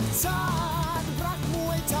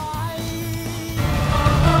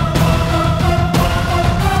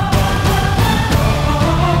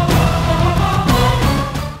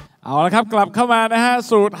เอาละครับกลับเข้ามานะฮะ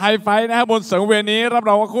สู่ไทยไฟท์นะฮะบนสังเวียนนี้รับร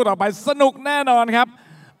องว่าคู่ต่อไปสนุกแน่นอนครับ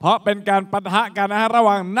เพราะเป็นการปะทะกันนะฮะระห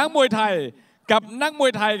ว่างนักมวยไทยกับนักมว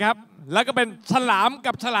ยไทยครับแล้วก็เป็นฉลาม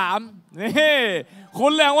กับฉลามนี่คุ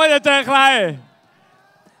ณเรียกว่าจะเจอใคร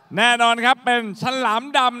แน่นอนครับเป็นฉลาม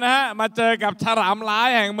ดำนะฮะมาเจอกับฉลามร้าย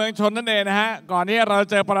แห่งเมืองชนนั่นเองนะฮะก่อนที่เรา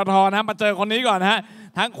เจอปตทนะมาเจอคนนี้ก่อนนะฮะ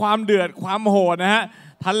ทั้งความเดือดความโหดนะฮะ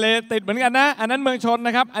ทะเลติดเหมือนกันนะอันนั้นเมืองชนน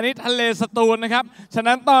ะครับอันนี้ทะเลสตูลนะครับฉะ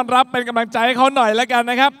นั้นต้อนรับเป็นกำลังใจให้เขาหน่อยแล้วกัน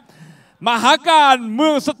นะครับมหาการเมื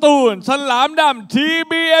องสตูลฉลามดำ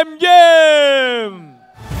TBM เยี่ยม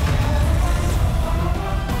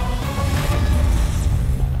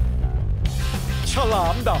ฉลา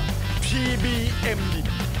มดำ TBM ยิม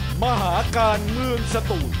มหาการเมืองส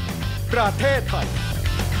ตูลประเทศไทย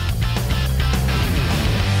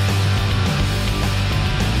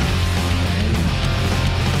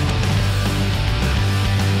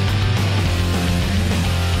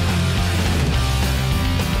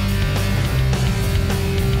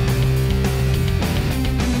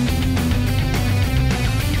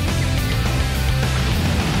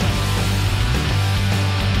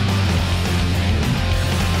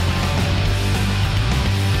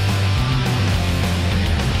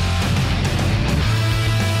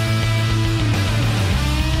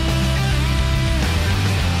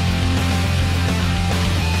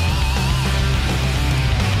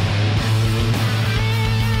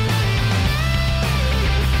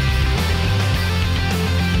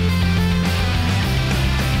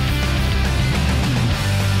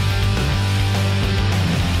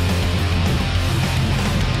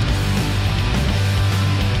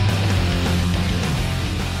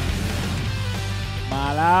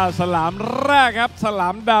ฉลามแรกครับฉลา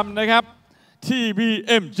มดำนะครับ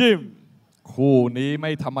TBM Gym คู่นี้ไ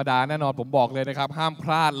ม่ธรรมดาแน่นอนผมบอกเลยนะครับห้ามพ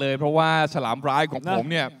ลาดเลยเพราะว่าฉลามร้ายของผม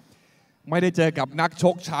เนี่ยไม่ได้เจอกับนักช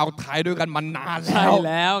กชาวไทยด้วยกันมานานแล้วใช่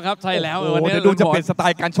แล้วครับใช่แล้ววันนี้ดูจะเป็นสไต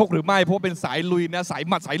ล์การชกหรือไม่เพราะเป็นสายลุยนะสาย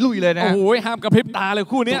หมัดสายลุยเลยนะโอ้โหห้ามกระพริบตาเลย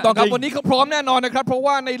คู่นี้ถูกต้องครับวันนี้เขาพร้อมแน่นอนนะครับเพราะ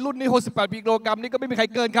ว่าในรุ่นนี้68กิโลกรัมนี่ก็ไม่มีใคร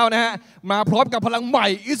เกินเขานะฮะมาพร้อมกับพลังใหม่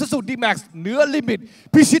Isuzu D-Max เหนือลิมิต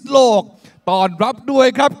พิชิตโลกต้อนรับด้วย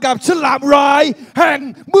ครับกับฉลามร้ายแห่ง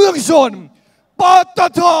เมืองชนปต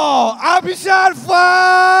ท.อภิชาติฟา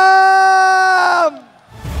ร์ม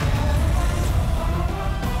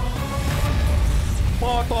ป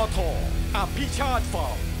ตท.อภิชาติฟา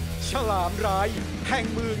ร์มฉลามร้ายแห่ง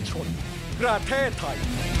เมืองชนประเทศไทย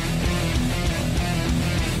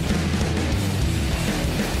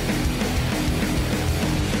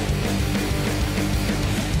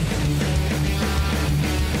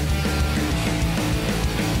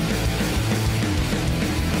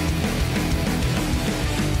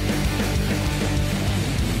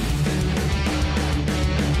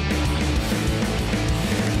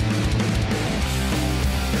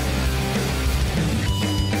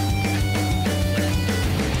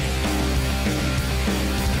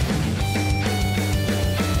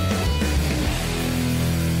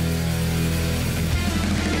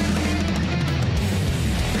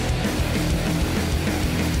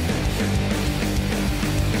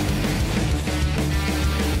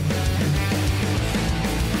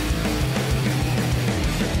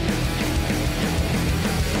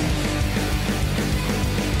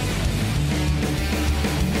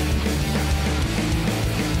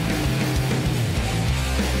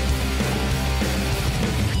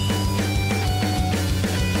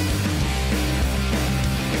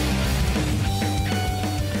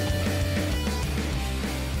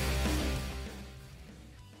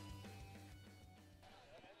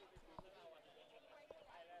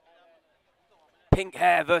pink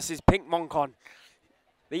hair versus pink Moncon.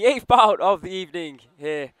 The 8th bout of the evening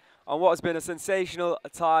here on what has been a sensational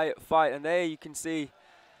Thai fight. And there you can see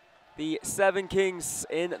the 7 kings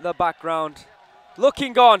in the background,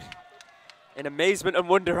 looking on in amazement and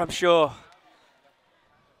wonder, I'm sure.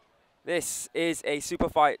 This is a super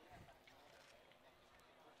fight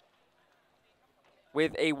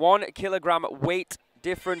with a 1 kilogram weight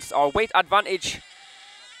difference, or weight advantage.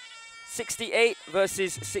 68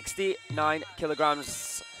 versus 69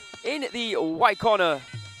 kilograms. In the white corner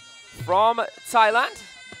from Thailand.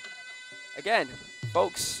 Again,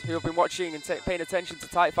 folks who have been watching and paying attention to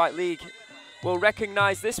Thai Fight League will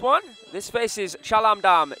recognize this one. This face is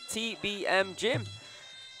Chalamdam TBM Gym.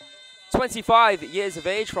 25 years of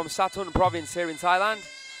age from Satun province here in Thailand.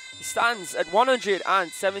 He stands at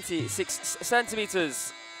 176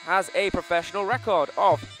 centimeters, has a professional record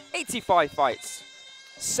of 85 fights,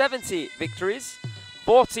 70 victories,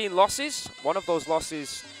 14 losses. One of those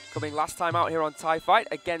losses coming last time out here on Thai Fight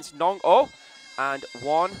against Nong-O, and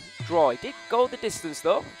 1 draw. He did go the distance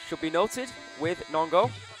though, should be noted, with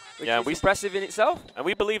Nong-O, which is impressive in itself. And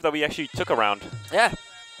we believe that we actually took a round. Yeah,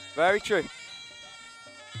 very true.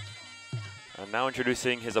 And now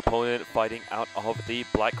introducing his opponent fighting out of the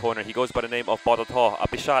black corner. He goes by the name of Bodator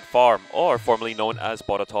Apishat Farm, or formerly known as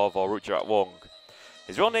Bodator Worachaklek.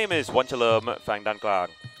 His real name is Wanchalerm Phangdan Klang.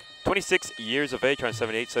 26 years of age and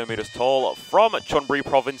 78 centimeters tall, from Chonburi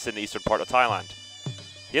province in the eastern part of Thailand.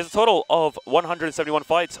 He has a total of 171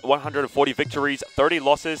 fights, 140 victories, 30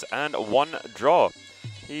 losses, and 1 draw.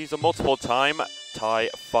 He's a multiple-time Thai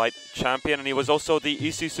Fight champion, and he was also the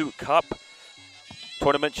Isuzu Cup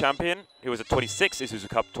tournament champion. He was a 26 Isuzu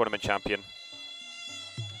Cup tournament champion.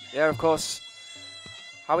 Yeah, of course.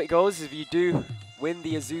 How it goes is if you do win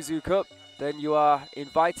the Isuzu Cup, then you are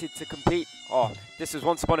invited to compete, or this was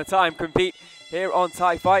once upon a time, compete here on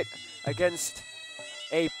Thai Fight against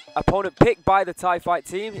a opponent picked by the Thai Fight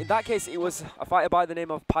team. In that case, it was a fighter by the name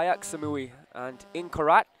of Payak Samui. And in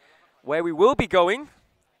Korat, where we will be going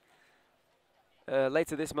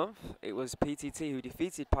later this month, it was PTT who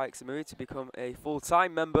defeated Payak Samui to become a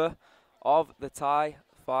full-time member of the Thai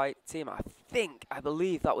Fight team. I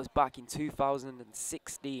believe that was back in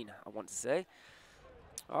 2016, I want to say.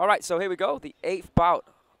 All right, so here we go, the 8th bout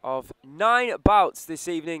of 9 bouts this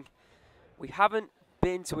evening. We haven't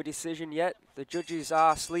been to a decision yet. The judges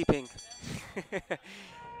are sleeping.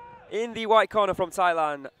 In the white corner from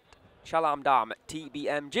Thailand, Chalamdam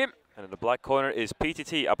TBM Gym. And in the black corner is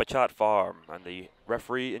PTT Apachat Farm. And the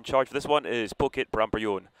referee in charge for this one is Pukit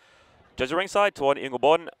Pramprayun. Judge ringside, Tuan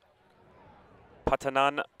Ingobon,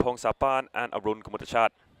 Patanan Pongsapan, and Arun Kumutachat.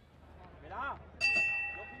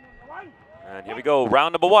 And here we go,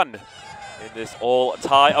 round number 1 in this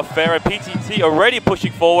all-Thai affair. And PTT already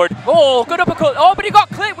pushing forward. Oh, good uppercut. Oh, but he got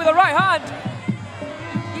clipped with a right hand.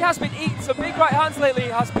 He has been eating some big right hands lately,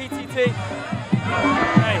 has PTT.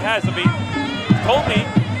 Yeah, he has. I mean, he told me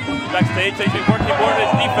backstage that he's been working more on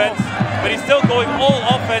his defense, but he's still going all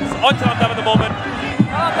offense on Chalamdam at the moment.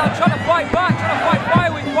 Chalamdam trying to fight back, trying to fight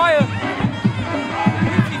fire with fire.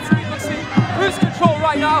 PTT looks in cruise control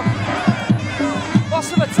right now.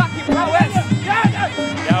 Lots of attacking prowess.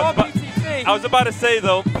 I was about to say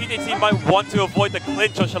though, PTT might want to avoid the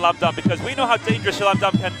clinch on Chalamdam because we know how dangerous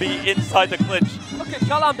Chalamdam can be inside the clinch. Look at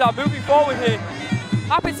Chalamdam moving forward here.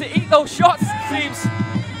 Happy to eat those shots, it seems.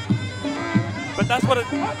 But that's what a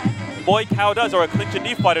Muay Cow does, or a clinch and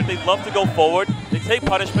knee fighter. They love to go forward. They take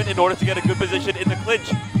punishment in order to get a good position in the clinch.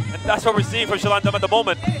 And that's what we're seeing from Chalamdam at the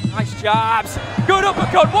moment. Nice jabs. Good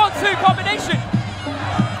uppercut. 1-2 combination.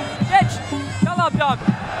 Edge. Chalamdam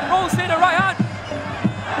rolls in a right hand.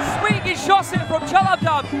 Swinging shots in from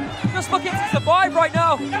Chalamdam. Just looking to survive right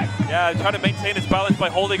now. Yeah, trying to maintain his balance by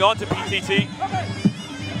holding on to PTT.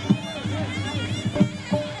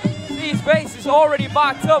 See, his face is already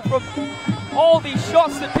backed up from all these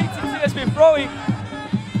shots that PTT has been throwing.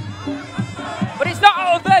 But he's not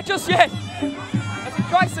out of there just yet, as he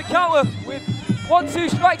tries to counter with 1-2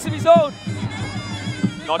 strikes of his own.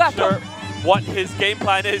 Not sure what his game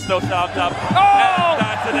plan is though, Chalamdam. Oh! And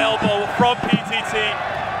that's an elbow from PTT.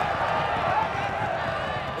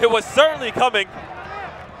 It was certainly coming.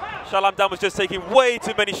 Chalamdam was just taking way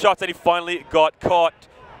too many shots and he finally got caught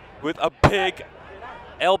with a big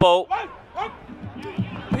elbow.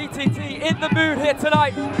 PTT in the mood here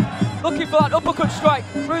tonight, looking for that uppercut strike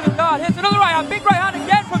through the guard. Here's another right hand, big right hand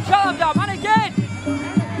again from Chalamdam, and again.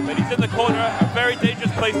 But he's in the corner, a very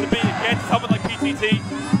dangerous place to be against someone like PTT.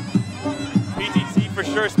 PTT for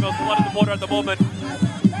sure smells blood in the water at the moment.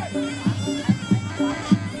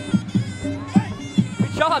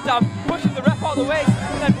 Chalamdam pushing the ref out of the way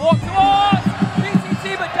and then walks towards PTT.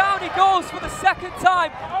 PTT, but down he goes for the second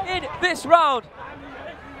time in this round.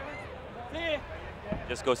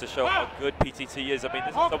 Just goes to show how good PTT is. I mean,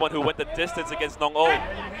 this is someone who went the distance against Nong-O.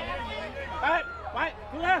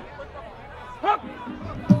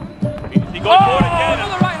 He goes for it again.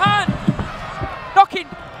 Another right hand, knocking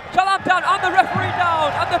Chalam down and the referee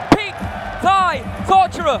down, and the pink Thai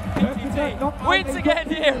torturer PTT wins again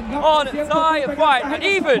here on Thai Fight, and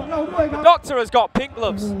even the doctor has got pink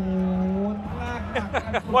gloves.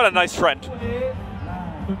 What a nice trend.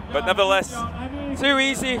 But nevertheless, too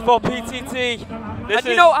easy for PTT. And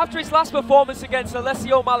you know, after his last performance against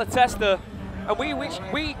Alessio Malatesta, and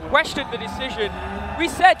we questioned the decision, we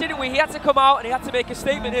said, didn't we, he had to come out and he had to make a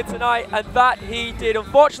statement here tonight, and that he did.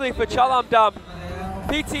 Unfortunately for Chalam Dam,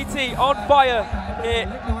 PTT on fire here,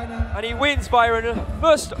 and he wins via a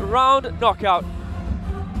first round knockout.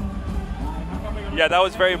 Yeah, that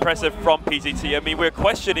was very impressive from PTT. I mean, we're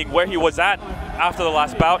questioning where he was at after the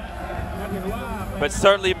last bout, but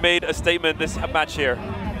certainly made a statement this match here.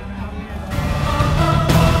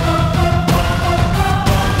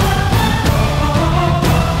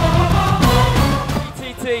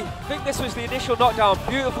 PTT, I think this was the initial knockdown,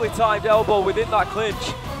 beautifully timed elbow within that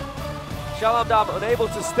clinch. Chalam Dam unable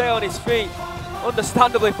to stay on his feet,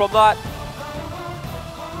 understandably from that.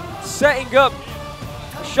 Setting up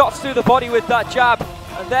shots through the body with that jab,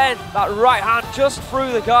 and then that right hand just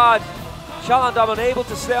through the guard. Chalam Dam unable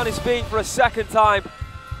to stay on his feet for a second time.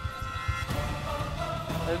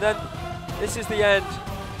 And then this is the end.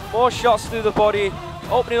 More shots through the body,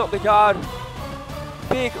 opening up the guard.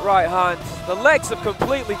 Big right hand. The legs have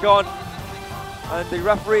completely gone, and the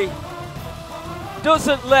referee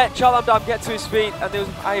doesn't let Chalam Dam get to his feet, and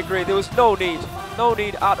I agree, there was no need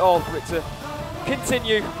at all for it to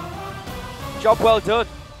continue. Job well done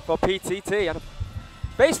for PTT, and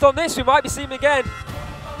based on this we might be seeing him again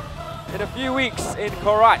in a few weeks in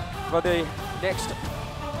Korat for the next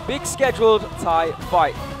big scheduled Thai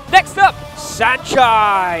fight. Next up,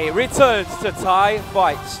 Saenchai returns to Thai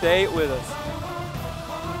Fight. Stay with us.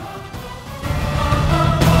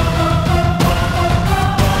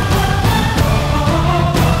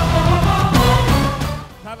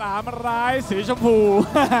 ฉลามร้ายสีชมพู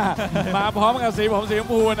มาพร้อมกับสีผมสีชม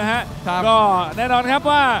พูนะฮะก็แน่นอนครับ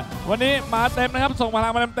ว่าวันนี้มาเต็มนะครับส่งพลั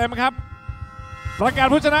งมาเต็มครับประกาศ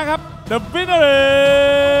ผู้ชนะครับ The winner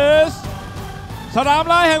is ฉลาม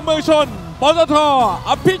ร้ายแห่งเมืองชนปตท.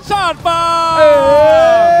อภิชาติปา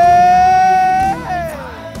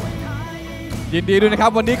ยินดีด้วยนะครั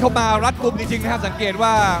บวันนี้เขามารัดกุมจริงๆนะครับสังเกต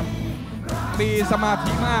ว่ามีสมา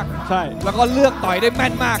ธิมากใช่แล้วก็เลือกต่อยได้แม่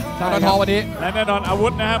นมากปตท.วันนี้และแน่นอนอาวุ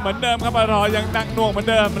ธนะฮะเหมือนเดิมครับปตท.ยังหนักหน่วงเหมือน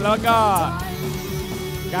เดิมแล้วก็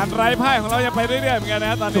การไร้พ่ายของเรายังไปเรื่อยๆเหมือนกันน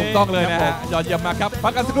ะตอนนี้ถูกต้องเลยนะฮะยอดเยี่ยมมากครับพั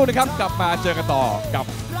กกันสักครู่นะครับกลับมาเจอกันต่อกับ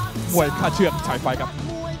มวยค่าเชือกชายไฟครับ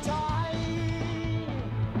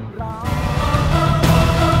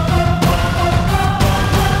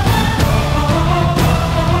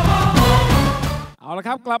เอาละค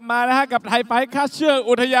รับกลับมานะฮะกับไทยไฟท์ค่าเชือก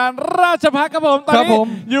อุทยานราชภัฏครับผมตอนนี้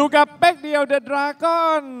อยู่กับเป๊กเดียวเดอะดราก้อ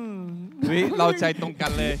นเราใจตรงกั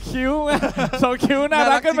นเลยคิ้วโซคิ้วน่า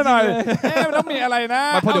รักขึ้นมาหน่อยต้องมีอะไรนะ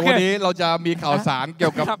เพราะเดี๋ยววันนี้เราจะมีข่าวสารเกี่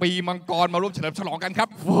ยวกับปีมังกรมาร่วมเฉลิมฉลองกันครับ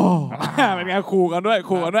เป็นไงขู่กันด้วย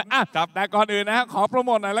อ่ะแต่ก่อนอื่นนะฮะขอโปรโม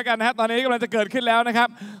ทหน่อยแล้วกันนะฮะตอนนี้กำลังจะเกิดขึ้นแล้วนะครับ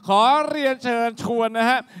ขอเรียนเชิญชวนนะ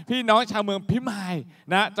ฮะพี่น้องชาวเมืองพิมาย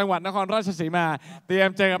นะจังหวัดนครราชสีมาเตรียม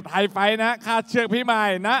เจอกับไทยไฟท์นะค่าเชือกพิมาย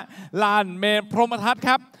นะลานเมนพรหมทัศน์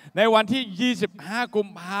ครับในวันที่ 25 กุม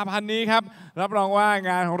ภาพันธ์นี้ครับรับรองว่า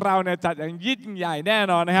งานของเราเนี่ยจัดอย่างยิ่งใหญ่แน่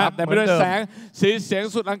นอนนะครับแต่ไปด้วยแสงสีเสียง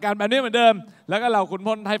สุดอลังการแบบนี้เหมือนเดิมแล้วก็เหล่าขุนพ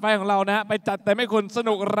ลไทยไฟของเรานะฮะไปจัดแต่ไม่คุณส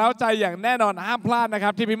นุกเร้าใจอย่างแน่นอนห้ามพลาดนะครั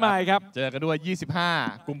บที่พิมายครับเจอกันด้วย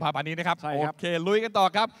 25 กุมภาพันธ์นี้นะครับโอเคลุยกันต่อ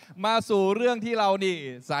ครับมาสู่เรื่องที่เรานี่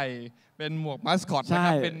ใส่เป็นหมวกมัสคอตนะค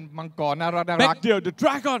รับเป็นมังกรน่ารักเบ็กเดียว The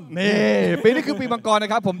Dragon นี่ปีนี้คือปีมังกรน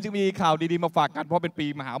ะครับผมจึงมีข่าวดีๆมาฝากกันเพราะเป็นปี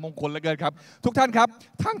มหามงคลเหลือเกินครับทุกท่านครับ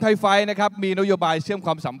ทางไทยไฟท์นะครับมีนโยบายเชื่อมค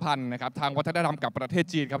วามสัมพันธ์นะครับทางวัฒนธรรมกับประเทศ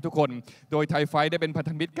จีนครับทุกคนโดยไทยไฟท์ได้เป็นพัน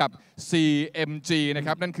ธมิตรกับ CMG นะค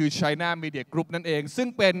รับนั่นคือ China Media Group นั่นเองซึ่ง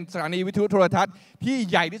เป็นสถานีวิทยุโทรทัศน์ที่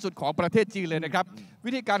ใหญ่ที่สุดของประเทศจีนเลยนะครับ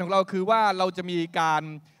วิธีการของเราคือว่าเราจะมีการ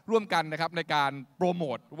ร่วมกันนะครับในการโปรโม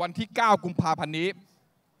ทวันที่ 9 กุมภาพันธ์นี้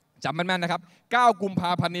จำแม่นๆนะครับ 9 กุมภ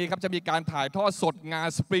าพันธ์นี้ครับจะมีการถ่ายทอดสดงาน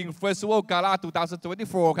Spring Festival Gala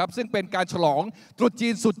 2024 ครับซึ่งเป็นการฉลองตรุษจี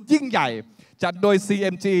นสุดยิ่งใหญ่ จัดโดย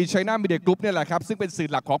CMG China Media Group เนี่ยแหละครับซึ่งเป็นสื่อ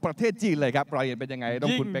หลักของประเทศจีนเลยครับรายละเอียดเป็นยังไงต้อ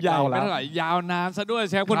งคุณเป๊กเล่าแล้วยาวนานซะด้วย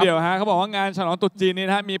แชมป์คนเดียวฮะเขาบอกว่างานฉลองตรุษจีนนี้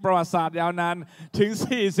นะฮะมีประวัติศาสตร์ยาวนานถึง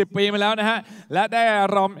 40 ปีมาแล้วนะฮะและ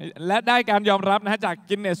ได้การยอมรับนะฮะจาก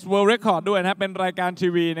Guinness World Record ด้วยนะฮะเป็นรายการที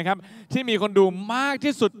วีนะครับที่มีคนดูมาก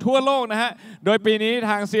ที่สุดทั่วโลกนะฮะโดยปีนี้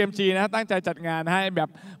ทาง CMG นะฮะตั้งใจจัดงานให้แบบ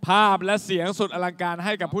ภาพและเสียงสุดอลังการใ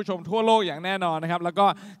ห้กับผู้ชมทั่วโลกอย่างแน่นอนนะครับแล้วก็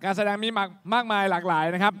การแสดงมีมากมายหลากหลาย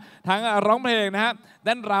นะครับทั้งร้องเพลงนะฮะเ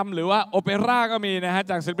ต้นรำหรือว่าโอเปร่าก็มีนะฮะ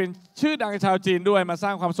จากศิลปินชื่อดังชาวจีนด้วยมาสร้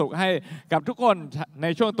างความสุขให้กับทุกคนใน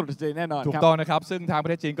ช่วงตรุษจีนแน่นอนถูกต้องนะครับซึ่งทางประ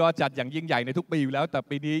เทศจีนก็จัดอย่างยิ่งใหญ่ในทุกปีอยู่แล้วแต่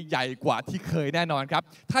ปีนี้ใหญ่กว่าที่เคยแน่นอนครับ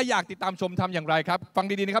ถ้าอยากติดตามชมทำอย่างไรครับฟัง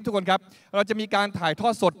ดีๆนะครับทุกคนครับเราจะมีการถ่ายทอ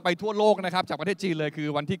ดสดไปทั่วโลกนะครับจากประเทศจีนเลยคือ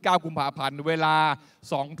วันที่ 9 กุมภาพันธ์เวลา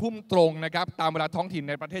 2 ทุ่มตรงนะครับตามเวลาท้องถิ่น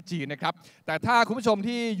ในประเทศจีนนะครับแต่ถ้าคุณผู้ชม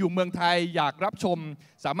ที่อยู่เมืองไทยอยากรับชม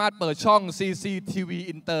สามารถเปิดช่อง CCTV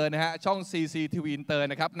Inter นะฮะช่อง CCTV Inter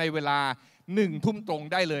นะครับในเวลา 1 ทุ่มตรง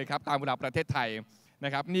ได้เลยครับตามเวลาประเทศไทยน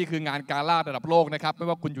ะครับนี่คืองานกาล่าระดับโลกนะครับไม่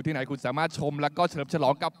ว่าคุณอยู่ที่ไหนคุณสามารถชมและก็เฉลิมฉลอ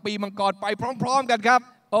งกับปีมังกรไปพร้อมๆกันครับ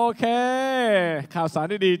โอเคข่าวสาร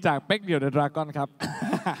ดีๆจากเป็กเดี่ยวเดอะดราก้อนครับ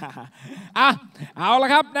เอาละ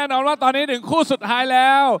ครับแน่นอนว่าตอนนี้ถึงคู่สุดท้ายแ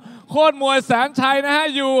ล้วโคตรมวยแสนชัยนะฮะ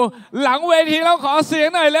อยู่หลังเวทีแล้วขอเสียง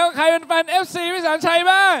หน่อยแล้วใครเป็นแฟน FC พี่แสนชัย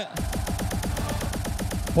บ้าง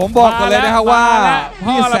ผมบอกกันเลยนะครับว่า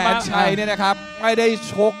พี่แสนชัยเนี่ยนะครับไม่ได้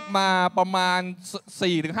ชกมาประมาณ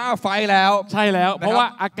 4-5 ไฟต์แล้วใช่แล้วเพราะว่า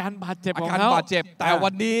อาการบาดเจ็บของเขาแต่วั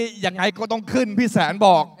นนี้ยังไงก็ต้องขึ้นพี่แสนบ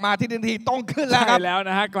อกมาที่ทีต้องขึ้นแล้วครับใช่แล้ว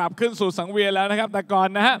นะฮะกลับขึ้นสู่สังเวียนแล้วนะครับแต่ก่อน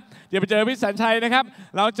นะฮะเดี๋ยวไปเจอพี่แสนชัยนะครับ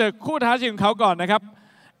เราเจอคู่ท้าชิงของเขาก่อนนะครับ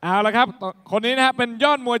เอาละครับคนนี้นะฮะเป็นย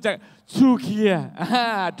อดมวยจากทูเ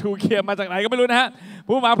คียมาจากไหนก็ไม่รู้นะฮะ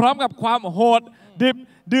ผู้มาพร้อมกับความโหดดิบ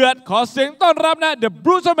เดือดขอเสียงต้อนรับนะ The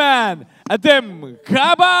Brutal Man อเดมคา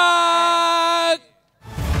บัก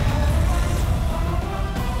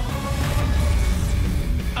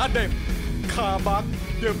อเดมคาบัก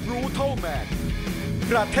The Brutal Man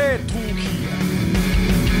ประเทศทูเคีย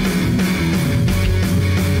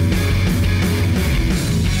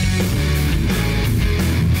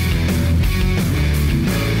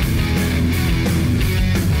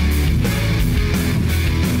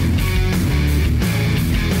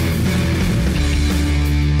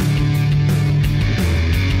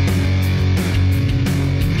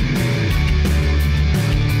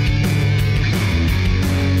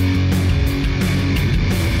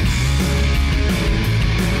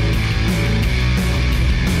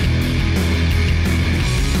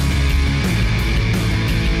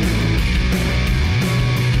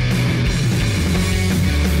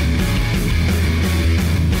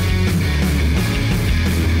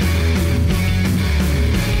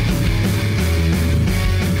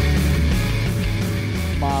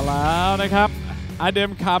นะครับอเด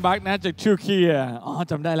มคาบักนะจากทูเคีย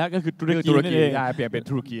จำได้แล้วก็คือตุรกีนั่นเองเปลี่ยนเป็น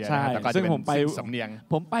ทูเคียใช่ซึ่งผมไปสำเนียง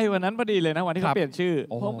ผมไปวันนั้นพอดีเลยนะวันที่เขาเปลี่ยนชื่อ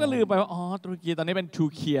ผมก็ลืมไปว่าตุรกีตอนนี้เป็นทู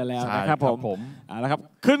เคียแล้วนะครับผมแล้วครับ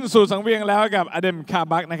ขึ้นสู่สังเวียนแล้วกับอเดมคา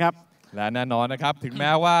บักนะครับและแน่นอนนะครับถึงแ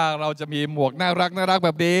ม้ว่าเราจะมีหมวกน่ารักแบ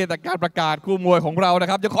บนี้แต่การประกาศคู่มวยของเรานะ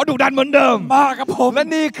ครับจะขอดุดันเหมือนเดิมมาครับผมและ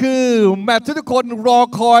นี่คือแมตช์ที่ทุกคนรอ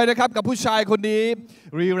คอยนะครับกับผู้ชายคนนี้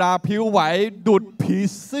รีราผิวไหวดุดผี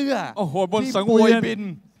เสื้อบนสังเวียนบิน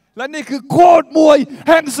และนี่คือโคตรมวย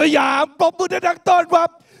แห่งสยามปรบมือดังๆต้อนรับ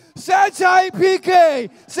แสนชัยพีเค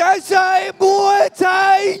แสนชัยมวยไท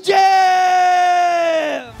ยเจ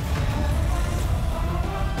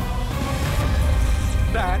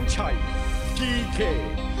แสนชัยพีเค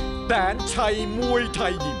แสนชัยมวยไท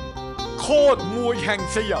ยยิมโคตรมวยแห่ง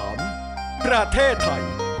สยามประเทศไทย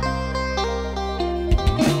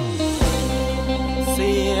เ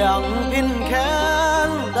สียงพินแค้น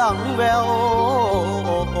ดังแวว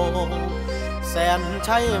แสน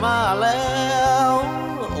ชัยมาแล้ว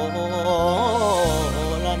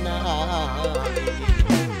ละนา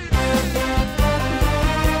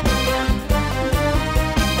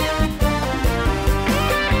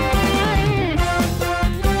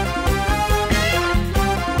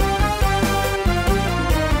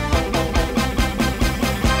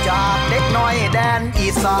จากเด็กน้อยแดนอี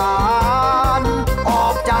สานออ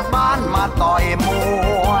กจากบ้านมาต่อยม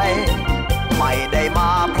วยไม่ได้ม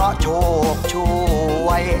าเพราะโชคช่ว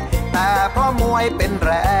ยแต่เพราะมวยเป็นแ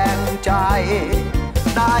รงใจ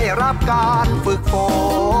ได้รับการฝึกฝ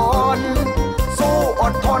นสู้อ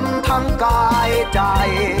ดทนทั้งกายใจ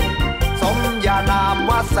สมญานาม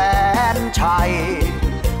ว่าแสนชัย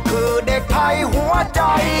คือเด็กไทยหัวใจ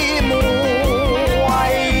มว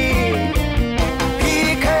ยพี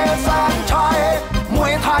เคแสนชัยมว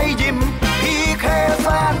ยไทยยิมพีเคแส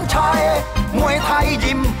นชัยมวยไทย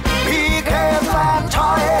ยิมพีเค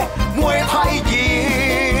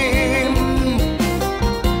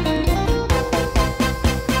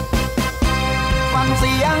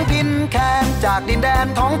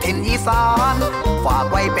อีสานฝาก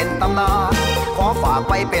ไว้เป็นตำนานขอฝาก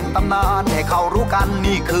ไว้เป็นตำนานให้เขารู้กัน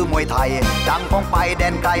นี่คือมวยไทยดังก้องไปแด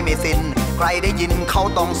นไกลไม่สิ้นใครได้ยินเขา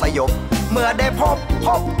ต้องสยบเมื่อได้พบ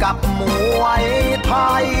กับมวยไท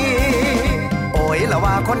ยโอ้ยละ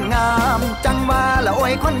ว่าคนงามจังว่าละโอ้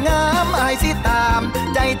ยคนงามอายสิตาม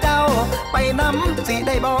ใจเจ้าไปนำสิไ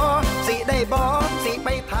ด้บ่สิไป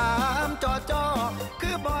ถามจอคื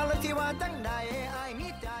อบ่ละที่ว่าจังใดอายมี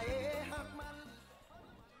ใจฮักมัน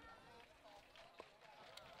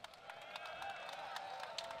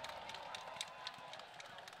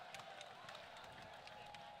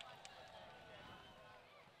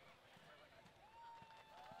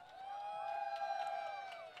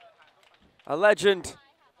A legend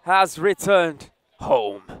has returned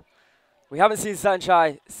home. We haven't seen Saenchai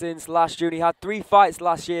since last June. He had 3 fights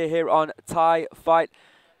last year here on THAI Fight,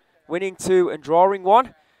 winning 2 and drawing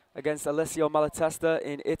 1 against Alessio Malatesta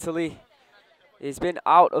in Italy. He's been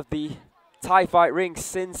out of the THAI Fight ring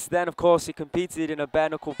since then. Of course, he competed in a bare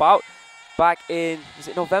knuckle bout back in, was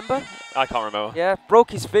it November? I can't remember. Yeah,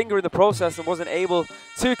 broke his finger in the process and wasn't able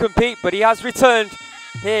to compete, but he has returned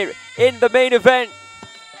here in the main event.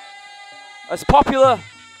 As popular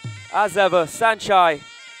as ever, Saenchai,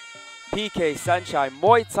 PK Saenchai,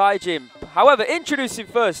 Muay Thai Gym. However, introducing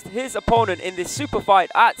first his opponent in this super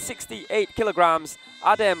fight at 68 kilograms,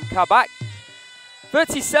 Adem Kabak.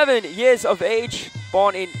 37 years of age,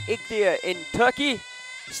 born in Igdir in Turkey,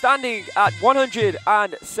 standing at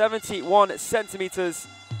 171 centimeters.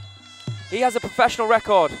 He has a professional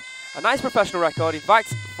record, a nice professional record. In fact,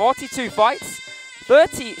 42 fights,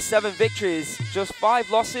 37 victories, just 5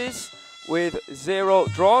 losses, with 0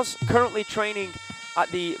 draws, currently training at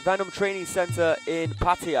the Venom Training Center in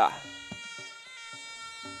Pattaya.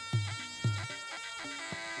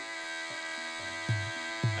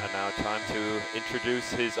 And now time to introduce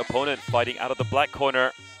his opponent, fighting out of the black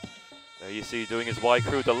corner. There you see doing his Wai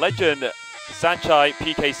Kru, the legend Saenchai,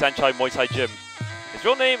 PK Saenchai Muay Thai Gym. His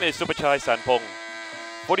real name is Supachai Sanpong.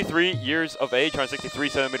 43 years of age, 163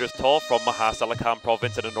 centimeters tall, from Mahasalakam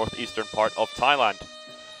province in the northeastern part of Thailand.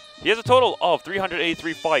 He has a total of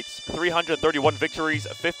 383 fights, 331 victories,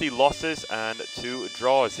 50 losses, and 2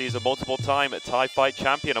 draws. He is a multiple-time Thai Fight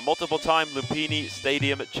champion, a multiple-time Lumpini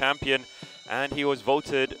Stadium champion, and he was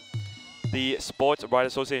voted the Sports Right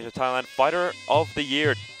Association of Thailand Fighter of the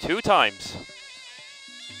Year 2 times.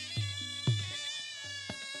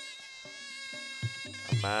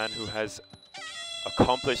 A man who has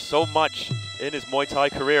accomplished so much in his Muay Thai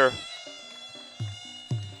career,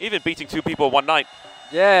 even beating 2 people one night.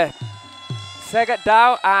 Yeah, Segat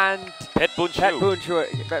Dao and Pet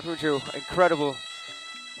Bunchu. Incredible.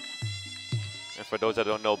 And for those that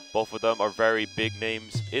don't know, both of them are very big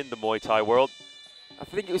names in the Muay Thai world. I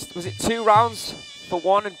think it was it 2 rounds for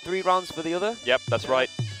one and 3 rounds for the other? Yep, that's right.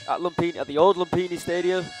 At Lumpini, at the old Lumpini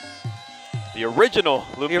Stadium. The original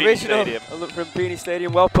Lumpini Stadium. Lumpini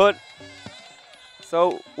Stadium, well put.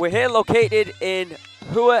 So we're here located in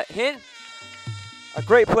Hua Hin, a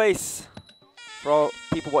great place for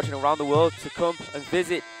people watching around the world to come and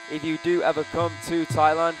visit if you do ever come to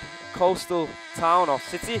Thailand, coastal town or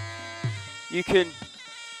city. You can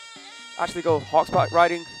actually go horseback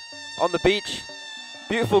riding on the beach,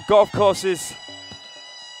 beautiful golf courses,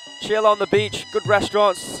 chill on the beach, good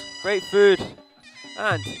restaurants, great food,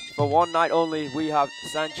 and for one night only we have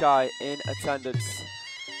Saenchai in attendance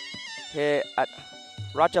here at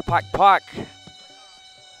Rajabhakti Park.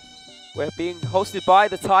 We're being hosted by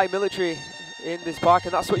the Thai military in this park,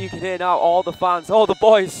 and that's what you can hear now. All the fans, all the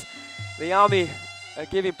boys, the army are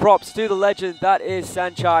giving props to the legend that is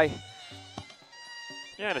Saenchai.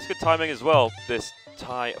 Yeah, and it's good timing as well, this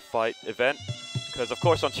Thai Fight event, because of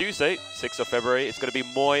course on Tuesday, 6th of February, it's going to be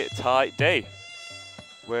Muay Thai Day,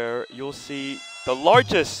 where you'll see the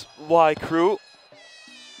largest Wai Kru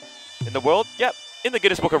in the world. Yep, in the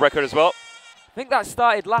Guinness Book of Record as well. I think that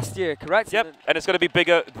started last year, correct? Yep, and it's going to be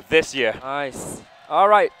bigger this year. Nice. All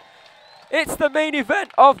right. It's the main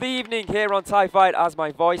event of the evening here on THAI Fight as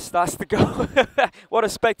my voice starts to go. What a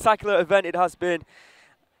spectacular event it has been.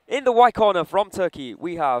 In the white corner from Turkey,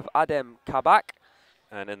 we have Adem Kabak.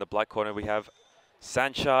 And in the black corner, we have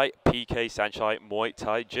Saenchai, PK Saenchai Muay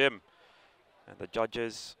Thai Gym. And the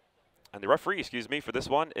judges, and the referee, excuse me, for this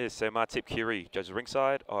one is Sematip Khiri. Judges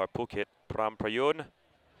ringside are Phuket Pram Prayun.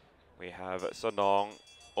 We have Sonong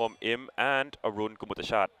Om Im and Arun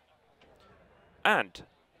Kumutachat. And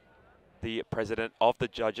the president of the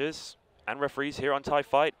judges and referees here on THAI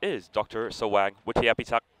Fight is Dr. Sawang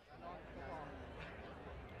Wuttiapitak.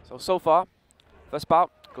 So far, first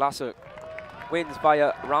bout, Glassuk. wins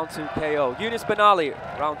via round 2 KO. Younes Benali,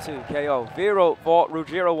 round 2 KO. Vero for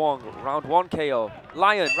Rujirawong, round 1 KO.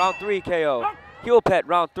 Lion, round 3 KO. Kheewphet,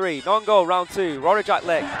 round 3. Nong-O, round 2.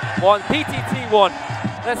 Worachaklek, 1. PTT, 1.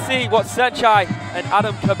 Let's see what Saenchai and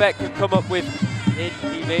Adam Kheewphet can come up with in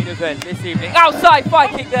the main event this evening. Outside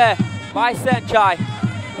fight kick there by Saenchai.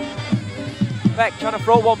 Kheewphet trying to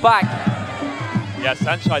throw one back. Yeah,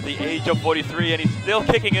 Saenchai at the age of 43 and he's still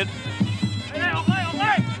kicking it.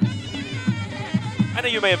 I know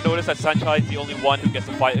you may have noticed that Saenchai is the only one who gets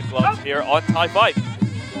to fight in gloves here on Thai Fight.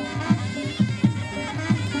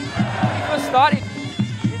 When he first started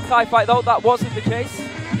in Thai Fight though, that wasn't the case.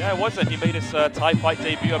 Yeah, it wasn't. He made his Thai Fight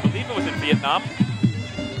debut, I believe it was in Vietnam.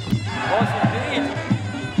 It was indeed.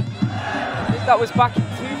 I think that was back in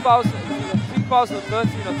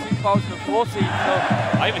 2013 or 2014. So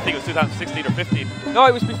I even think it was 2016 or 15. no,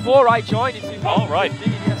 it was before I joined in 2015. Oh, right.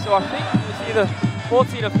 Yeah, so I think it was either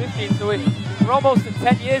 14 or 15. So we're almost in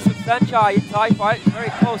 10 years of Saenchai in Thai Fight. It's very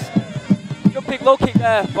close. Jumping low kick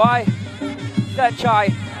there by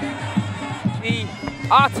Saenchai, the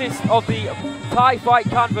artist of the Thai Fight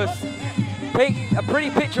canvas. Taking a pretty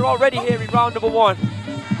picture already here in round number 1.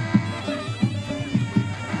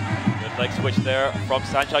 Good leg switch there from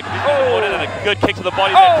Saenchai. Oh, and a good kick to the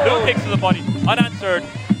body there. 2 kicks to the body, unanswered.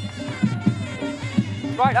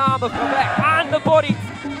 Right arm of Kheewphet and the body.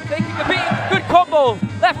 Taking a beating. Good combo.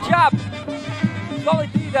 Left jab.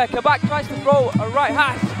 Solid knee there. Kheewphet tries to throw a right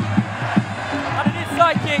hand. And an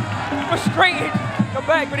inside kick. Frustrated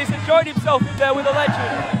Kheewphet, but he's enjoyed himself in there with a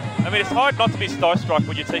legend. I mean, it's hard not to be starstruck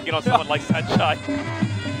when you're taking on someone like Saenchai.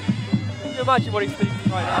 Can you imagine what he's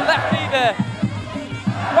thinking right now? Left knee there.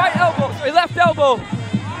 Right elbow. Sorry, left elbow.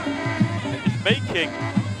 He's making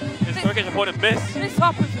his Turkish opponent miss. This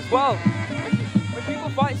happens as well. When people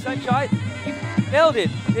fight Saenchai, nailed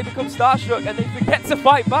it. They become starstruck and they forget to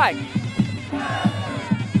fight back.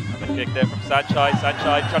 Another kick there from Saenchai.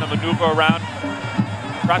 Saenchai trying to maneuver around.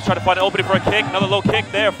 Perhaps trying to find an opening for a kick. Another low kick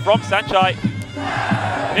there from Saenchai.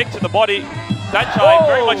 Kick to the body. Saenchai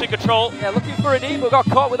very much in control. Yeah, looking for a knee, but got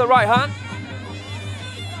caught with the right hand.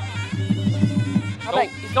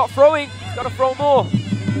 He's not throwing. He's got to throw more.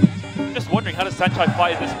 Just wondering, how does Saenchai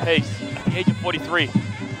fight at this pace at the age of 43?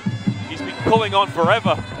 He's been pulling on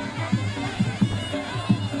forever.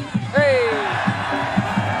 Hey!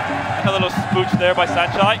 Another little smooch there by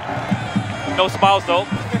Saenchai. No smiles though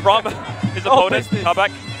from his opponent.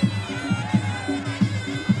 Kheewphet.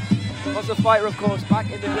 Was a fighter, of course, back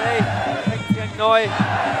in the day. Tengnueng,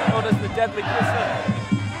 known as the Deadly Kisser.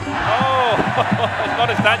 Oh, it's not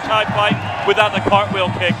a Saenchai fight without the cartwheel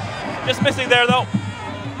kick. Just missing there though.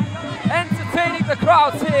 Entertaining the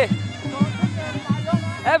crowds here.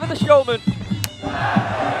 Ever the showman.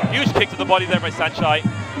 Huge kick to the body there by Saenchai.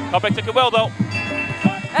 Kheewphet took it well though.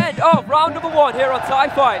 End of round number 1 here on Thai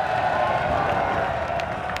Fight.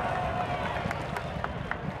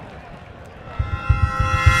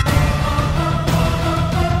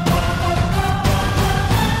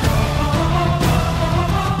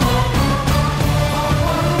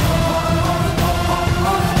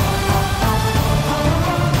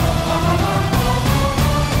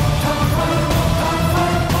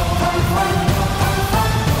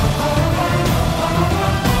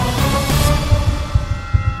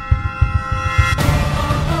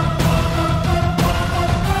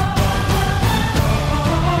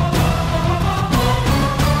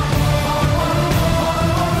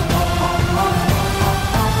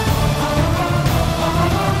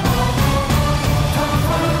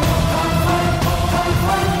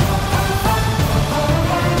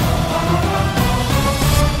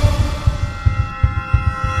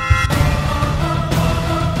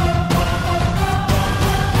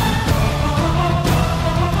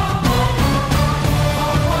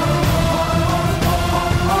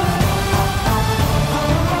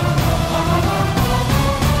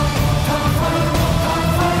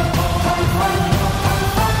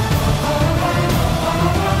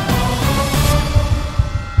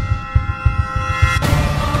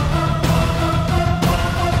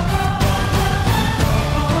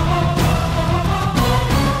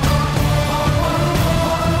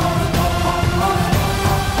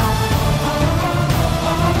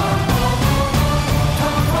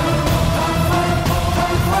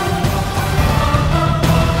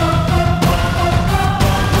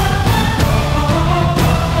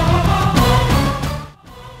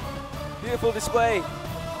 Display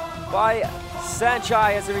by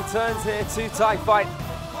Saenchai as he returns here to Thai Fight,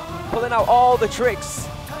 pulling out all the tricks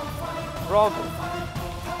from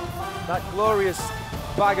that glorious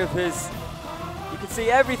bag of his. You can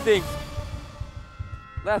see everything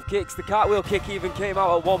Left kicks, the cartwheel kick even came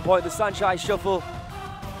out at one point, the Saenchai shuffle.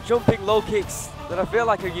 Jumping low kicks that I feel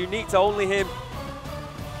like are unique to only him.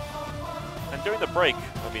 And during the break,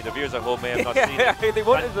 I mean, the viewers at home may have not seen it. They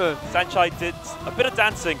wanted the... Saenchai did a bit of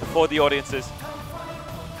dancing for the audiences.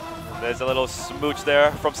 And there's a little smooch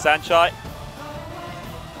there from Saenchai.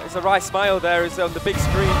 There's a wry smile there is on the big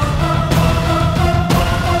screen.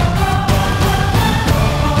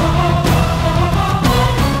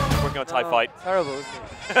 Working on Thai fight. Terrible,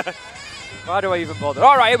 isn't it? Why do I even bother?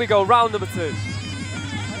 All right, here we go, round number 2.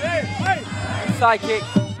 Side kick.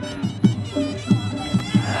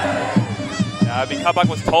 I mean, Kheewphet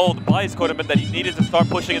was told by his cornerman that he needed to start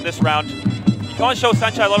pushing in this round. You can't show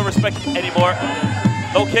Saenchai a lot of respect anymore.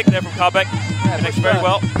 Low kick there from Kheewphet. Connects very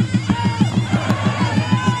well.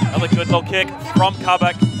 Another good low kick from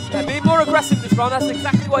Kheewphet. Yeah, being more aggressive this round, that's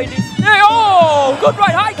exactly what he needs to do. Oh, good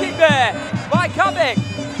right high kick there by Kheewphet.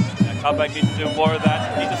 Yeah, Kheewphet needs to do more of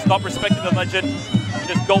that. He needs to stop respecting the legend.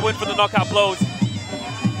 Just go in for the knockout blows.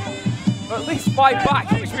 Or at least fight back,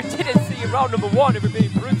 which we didn't see in round number 1, if we're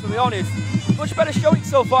being brutally honest. Much better showing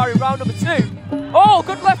so far in round number 2. Oh,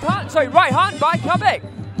 good left hand, sorry, right hand by Kheewphet.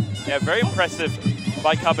 Yeah, very impressive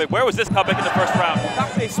by Kheewphet. Where was this Kheewphet in the first round?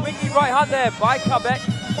 Exactly, swinging right hand there by Kheewphet.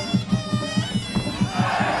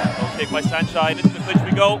 Low kick by Saenchai, into the clinch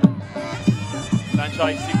we go.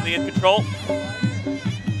 Saenchai seemingly in control.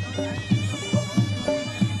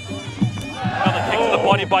 Another kick to the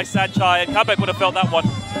body by Saenchai, and Kheewphet would have felt that one.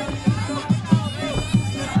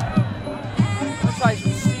 Saenchai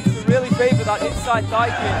seems to really favour that inside thigh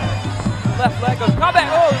kick. Left leg of Kheewphet.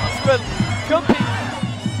 Oh, it's jumping,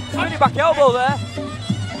 spinning back elbow there.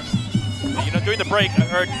 You know, during the break, I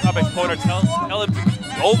heard Kheewphet's corner tell him to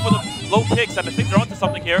go for the low kicks, and I think they're onto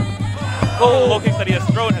something here. The low kicks that he has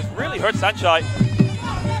thrown has really hurt Saenchai.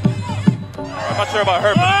 I'm not sure about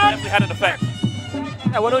her, but it definitely had an effect.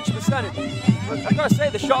 Yeah, 100%. I gotta say,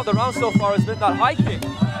 the shot of the round so far has been that high kick.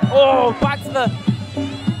 Oh, back to the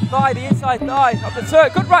thigh, the inside thigh of the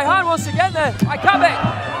Turk. Good right hand once again there by Kheewphet.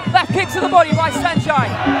 Left kick to the body by Saenchai.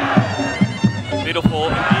 Beautiful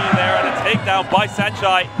knee there and a takedown by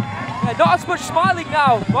Saenchai. Yeah, not as much smiling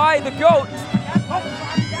now by the GOAT.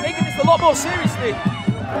 Taking this a lot more seriously.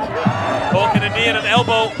 Poke and a knee and an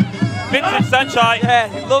elbow. Vintage Saenchai. Yeah,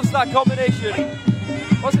 he loves that combination.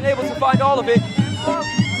 Wasn't able to find all of it.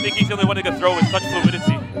 I think he's the only one who can throw with such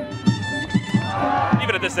fluidity.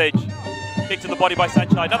 Even at this age. Kick to the body by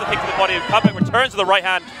Saenchai. Another kick to the body. Kheewphet returns to the right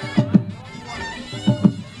hand.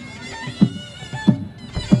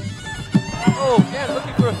 Oh, yeah,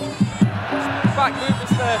 looking for a back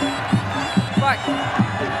movements there. Back.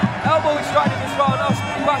 Elbow is trying in this round now,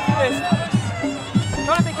 spinning back to this.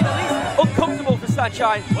 Trying to make it at least uncomfortable for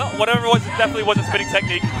Saenchai. Well, whatever it was, it definitely was a spinning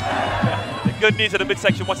technique. A good knee to the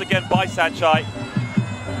midsection once again by Saenchai.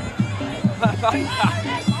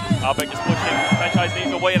 Kheewphet just pushing Saenchai's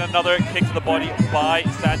knees away, and another kick to the body by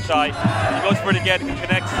Saenchai. He goes for it again, he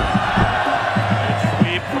connects. Good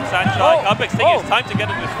sweep from Saenchai. Kheewphet's taking his time to get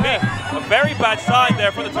into his feet. A very bad sign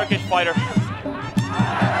there for the Turkish fighter.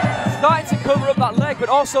 Starting to cover up that leg, but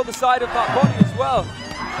also the side of that body as well.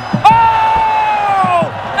 Oh!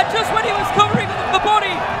 And just when he was covering the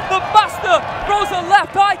body, the master throws a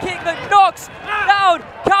left high kick that knocks down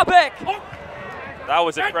Kheewphet. That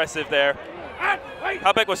was impressive there.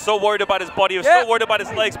 Kheewphet was so worried about his body, he was so worried about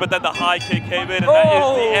his legs, but then the high kick came in, and that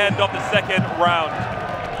is the end of the second round.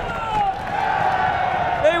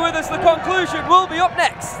 Stay with us, the conclusion will be up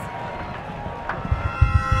next.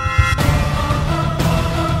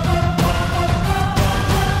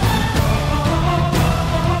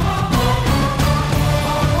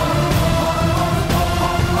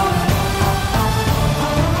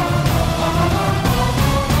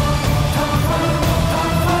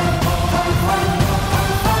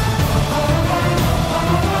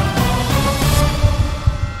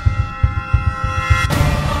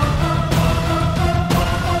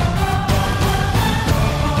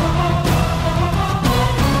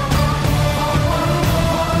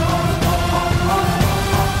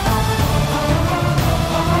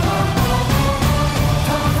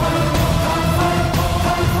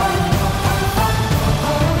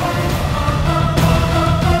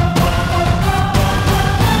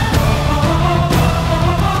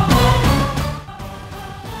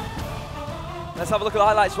 Let's have a look at the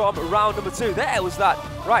highlights from round number 2. There was that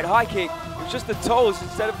right high kick. It was just the toes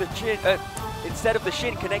instead of the chin,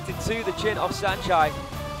 shin connected to the chin of Saenchai.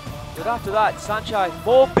 But after that, Saenchai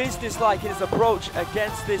more businesslike in his approach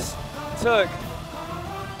against this Turk.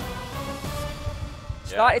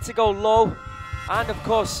 Started to go low, and of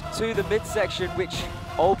course to the midsection, which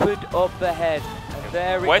opened up the head.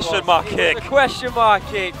 Question mark kick. The question mark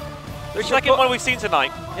kick. The second one we've seen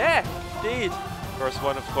tonight. Yeah, indeed. First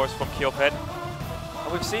one, of course, from Kheewphet.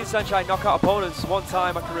 And we've seen Saenchai knock out opponents one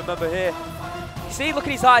time, I can remember here. You see, look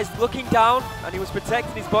at his eyes, looking down, and he was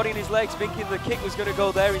protecting his body and his legs, thinking the kick was going to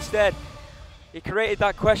go there instead. He created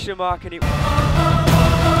that question mark, and it...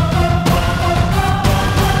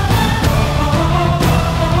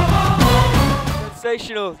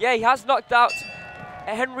 Sensational. Yeah, he has knocked out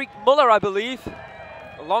Henrik Muller, I believe,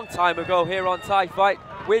 a long time ago here on Thai Fight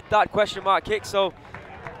with that question mark kick. So,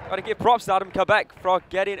 got to give props to Adam Khewphet for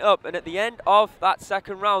getting up. And at the end of that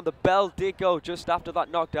second round, the bell did go just after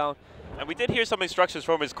that knockdown. And we did hear some instructions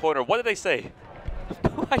from his corner. What did they say?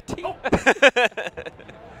 No idea.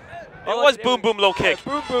 It was boom, boom, low kick.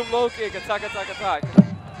 Boom, boom, low kick. Attack, attack, attack.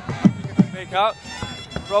 Make out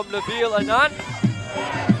from Nabil Anand.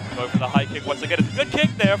 Going for the high kick once again. It's a good kick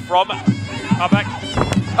there from Khewphet.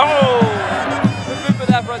 Oh! Good movement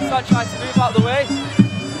there from Saenchai to move out of the way.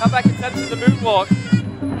 Khewphet attempts the moonwalk.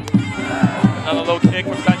 Another low kick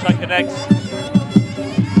from Saenchai connects.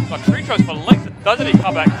 Got tree trunks for legs, doesn't he,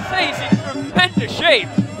 Khewphet? He's in tremendous shape.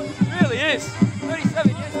 Really is.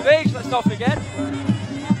 37 years of age, let's not forget.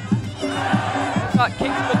 That's that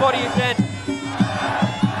kick to the body again.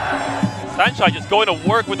 Saenchai just going to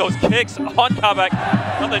work with those kicks on Khewphet.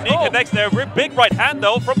 Another knee connects there. Big right hand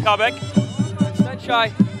though from Khewphet.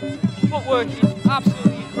 Saenchai, footwork is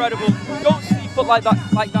absolutely incredible. You don't see foot like that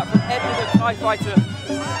from any other Thai fighter.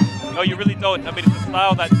 No, you really don't. I mean, it's a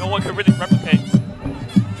style that no one can really replicate.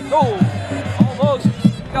 Oh, almost.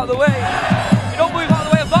 Get out of the way. You don't move out of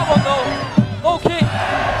the way of that one though. Low kick.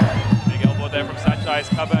 Big elbow there from Saenchai as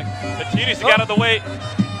Khewphet continues to get out of the way.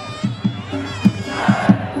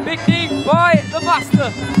 Big knee by the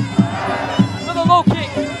master. Another low kick.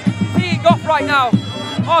 Teeing off right now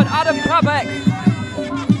on Adam Khewphet.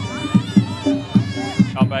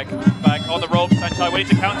 Khewphet back on the rope. Saenchai waiting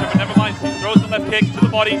to counter, but never mind. He throws the left kick to the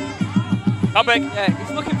body. Khewphet. Yeah,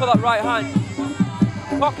 he's looking for that right hand.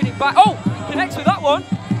 Pocketing back. Oh, he connects with that one.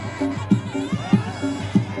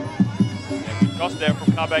 Yeah, good cross there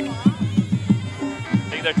from Khewphet.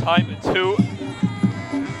 Taking their time to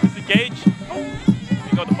disengage.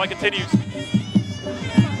 The fight continues.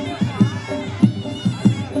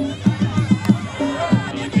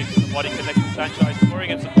 Another kick to the body connects to Saenchai, scoring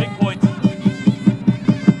him some big points.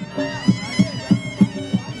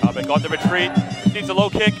 Khewphet got the retreat, needs a low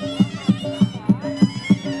kick.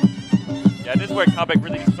 Yeah, this is where Khewphet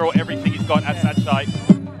really needs to throw everything he's got at Saenchai.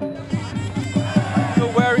 So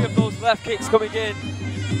wary of those left kicks coming in.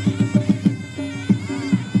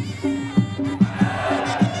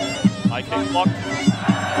 High kick blocked.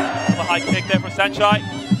 High kick there from Saenchai.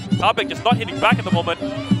 Khewphet just not hitting back at the moment.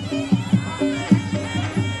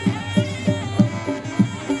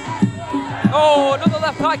 Oh, another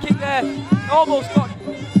left high kick there. Almost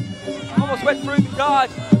went through the guard.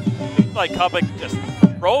 Seems like Khewphet just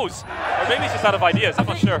froze. Or maybe he's just out of ideas, I'm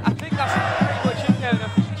not sure. I think that's pretty much it there. And I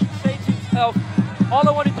think he should say to himself, all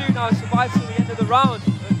I want to do now is survive till the end of the round.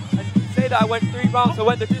 And you can say that I went 3 rounds, I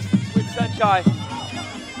went the distance with Saenchai.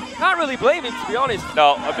 Can't really blame him, to be honest.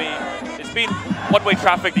 No, I mean, it's been one-way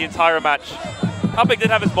traffic the entire match. Khewphet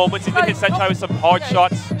did have his moments. He did hit Saenchai with some hard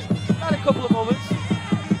shots. Had a couple of moments.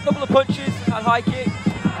 A couple of punches, that high kick.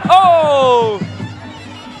 Oh!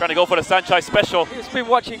 Trying to go for the Saenchai special. He's been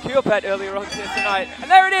watching Kheewphet earlier on here tonight.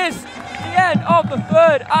 And there it is! The end of the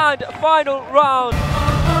third and final round.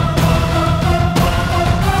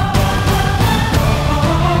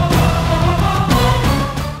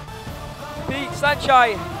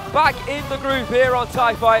 Saenchai back in the groove here on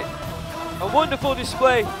Thai Fight. A wonderful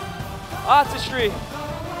display. Artistry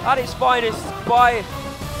at its finest by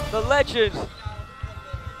the legend.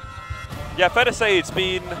 Yeah, fair to say it's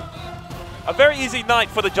been a very easy night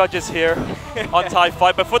for the judges here on Thai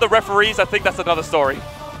Fight, but for the referees, I think that's another story.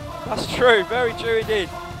 That's true, very true indeed.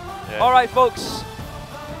 Yeah. All right, folks,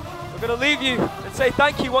 we're going to leave you and say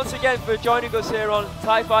thank you once again for joining us here on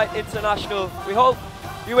Thai Fight International. We hope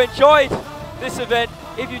you enjoyed this event.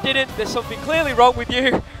 If you didn't, there's something clearly wrong with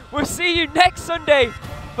you. We'll see you next Sunday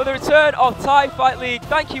for the return of Thai Fight League.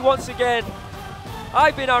 Thank you once again.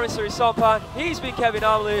 I've been Aaron Suri-Sompan. He's been Kevin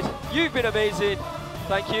Armlid. You've been amazing.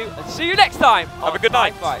 Thank you, and see you next time. Have a good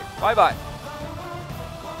night. Bye-bye.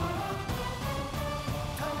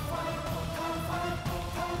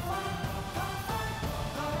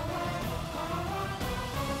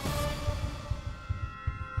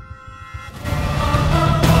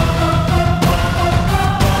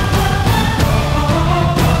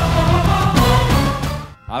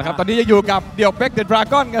เอาละครับตอนนี้จะอยู่กับเดี่ยวเป็กเดอะดรา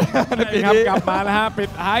ก้อนกันในปีนี้ กลับมาแล้วฮะปิด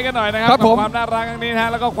ท้ายกันหน่อยนะครับกับความน่ารักครั้งนี้นะฮะ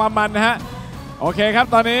แล้วก็ความมันนะฮะ โอเคครับ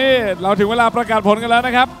ตอนนี้เราถึงเวลาประกาศผลกันแล้วน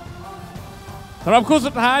ะครับสำหรับคู่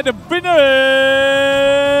สุดท้าย The winner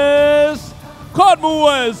is โคตรมว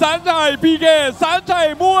ยสารชัย PK สารชัย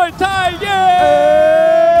มวยไทยเย้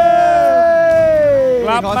ก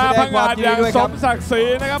ลับมาพังงานอย่างสมศักดิ์ศรี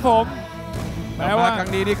นะครับผมแม้ว่าครั้ง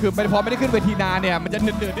นี้นี่คือพอไม่ได้ขึ้นเวทีนานเนี่ยมันจะเห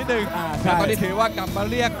นื่อยนิดนึงแต่ตอนนี้ถือว่ากลับมา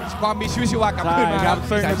เรียกความมีชีวิตชีวากลับขึ้นมาครับ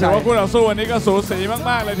ซึ่งถือว่าคู่ต่อสู้วันนี้ก็สูสี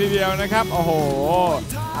มากๆเลยทีเดียวนะครับโอ้โห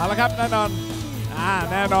เอาละครับแน่นอน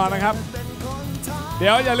นะครับเดี๋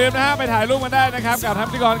ยวอย่าลืมนะฮะไปถ่ายรูปกันได้นะครับกับทัพ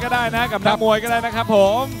พิธีกรก็ได้นะกับนักมวยก็ได้นะครับผ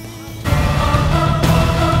ม